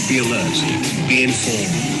 Be alert. Be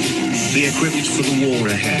informed. Be equipped for the war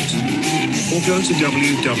ahead. Or go to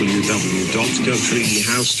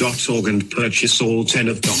www.gotreehouse.org and purchase all 10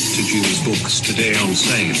 of Dr. Jew's books today on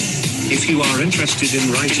sale. If you are interested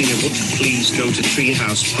in writing a book, please go to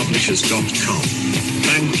treehousepublishers.com.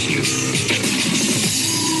 Thank you.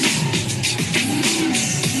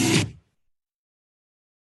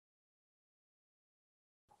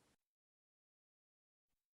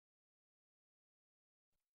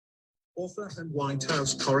 Author and White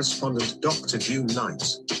House correspondent Dr. June Knight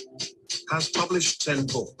has published 10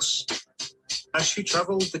 books. As she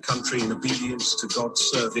traveled the country in obedience to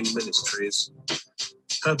God-serving ministries,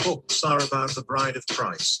 her books are about the bride of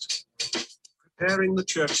Christ, preparing the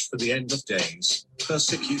church for the end of days,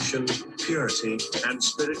 persecution, purity, and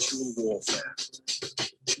spiritual warfare.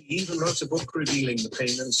 She even wrote a book revealing the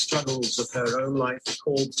pain and struggles of her own life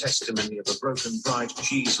called Testimony of a Broken Bride.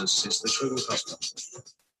 Jesus is the true husband.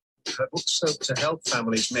 Her books hope to help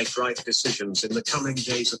families make right decisions in the coming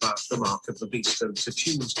days about the mark of the beast and to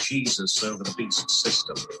choose Jesus over the beast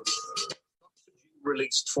system. Dr. June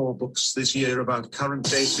released 4 books this year about current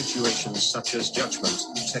day situations such as judgment,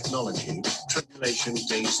 technology, tribulation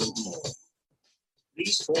days, and more.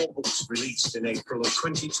 These 4 books released in April of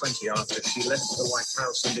 2020 after she left the White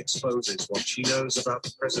House and exposes what she knows about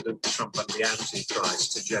President Trump and the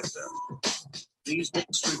Antichrist agenda. These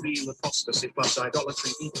books reveal apostasy plus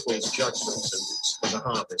idolatry equals judgment and it's for the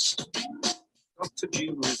harvest. Dr.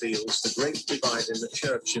 June reveals the great divide in the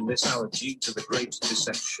church in this hour due to the great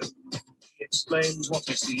deception. She explains what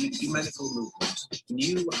is the ecumenical movement,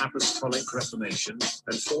 new apostolic reformation,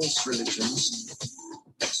 and false religions,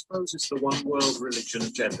 exposes the one world religion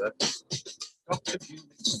agenda. Dr. June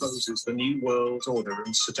exposes the new world order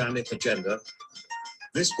and satanic agenda.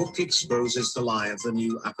 This book exposes the lie of the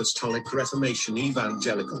new apostolic reformation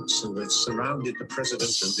evangelicals who have surrounded the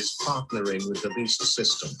president and is partnering with the beast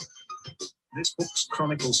system. This book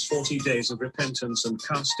chronicles 40 days of repentance and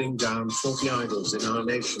casting down 40 idols in our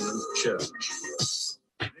nation and church.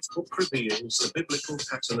 This book reveals the biblical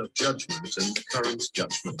pattern of judgment and the current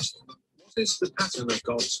judgment. What is the pattern of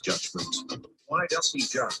God's judgment? Why does he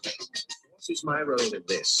judge? What is my role in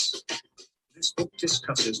this? This book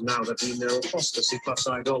discusses now that we know apostasy plus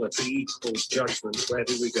idolatry equals judgment. Where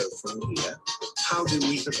do we go from here? How do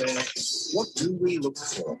we prepare? What do we look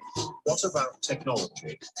for? What about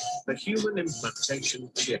technology? The human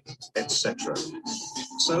implantation chip, etc.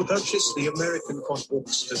 So purchase the American Quad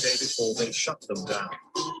books the day before they shut them down.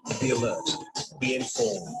 Be alert. Be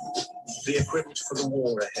informed. Be equipped for the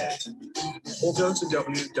war ahead. Or go to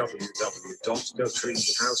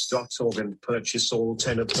www.gotreehouse.org and purchase all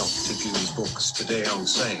 10 of Dr. Jew's books today on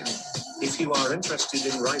sale. If you are interested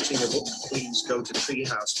in writing a book, please go to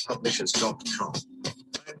treehousepublishers.com.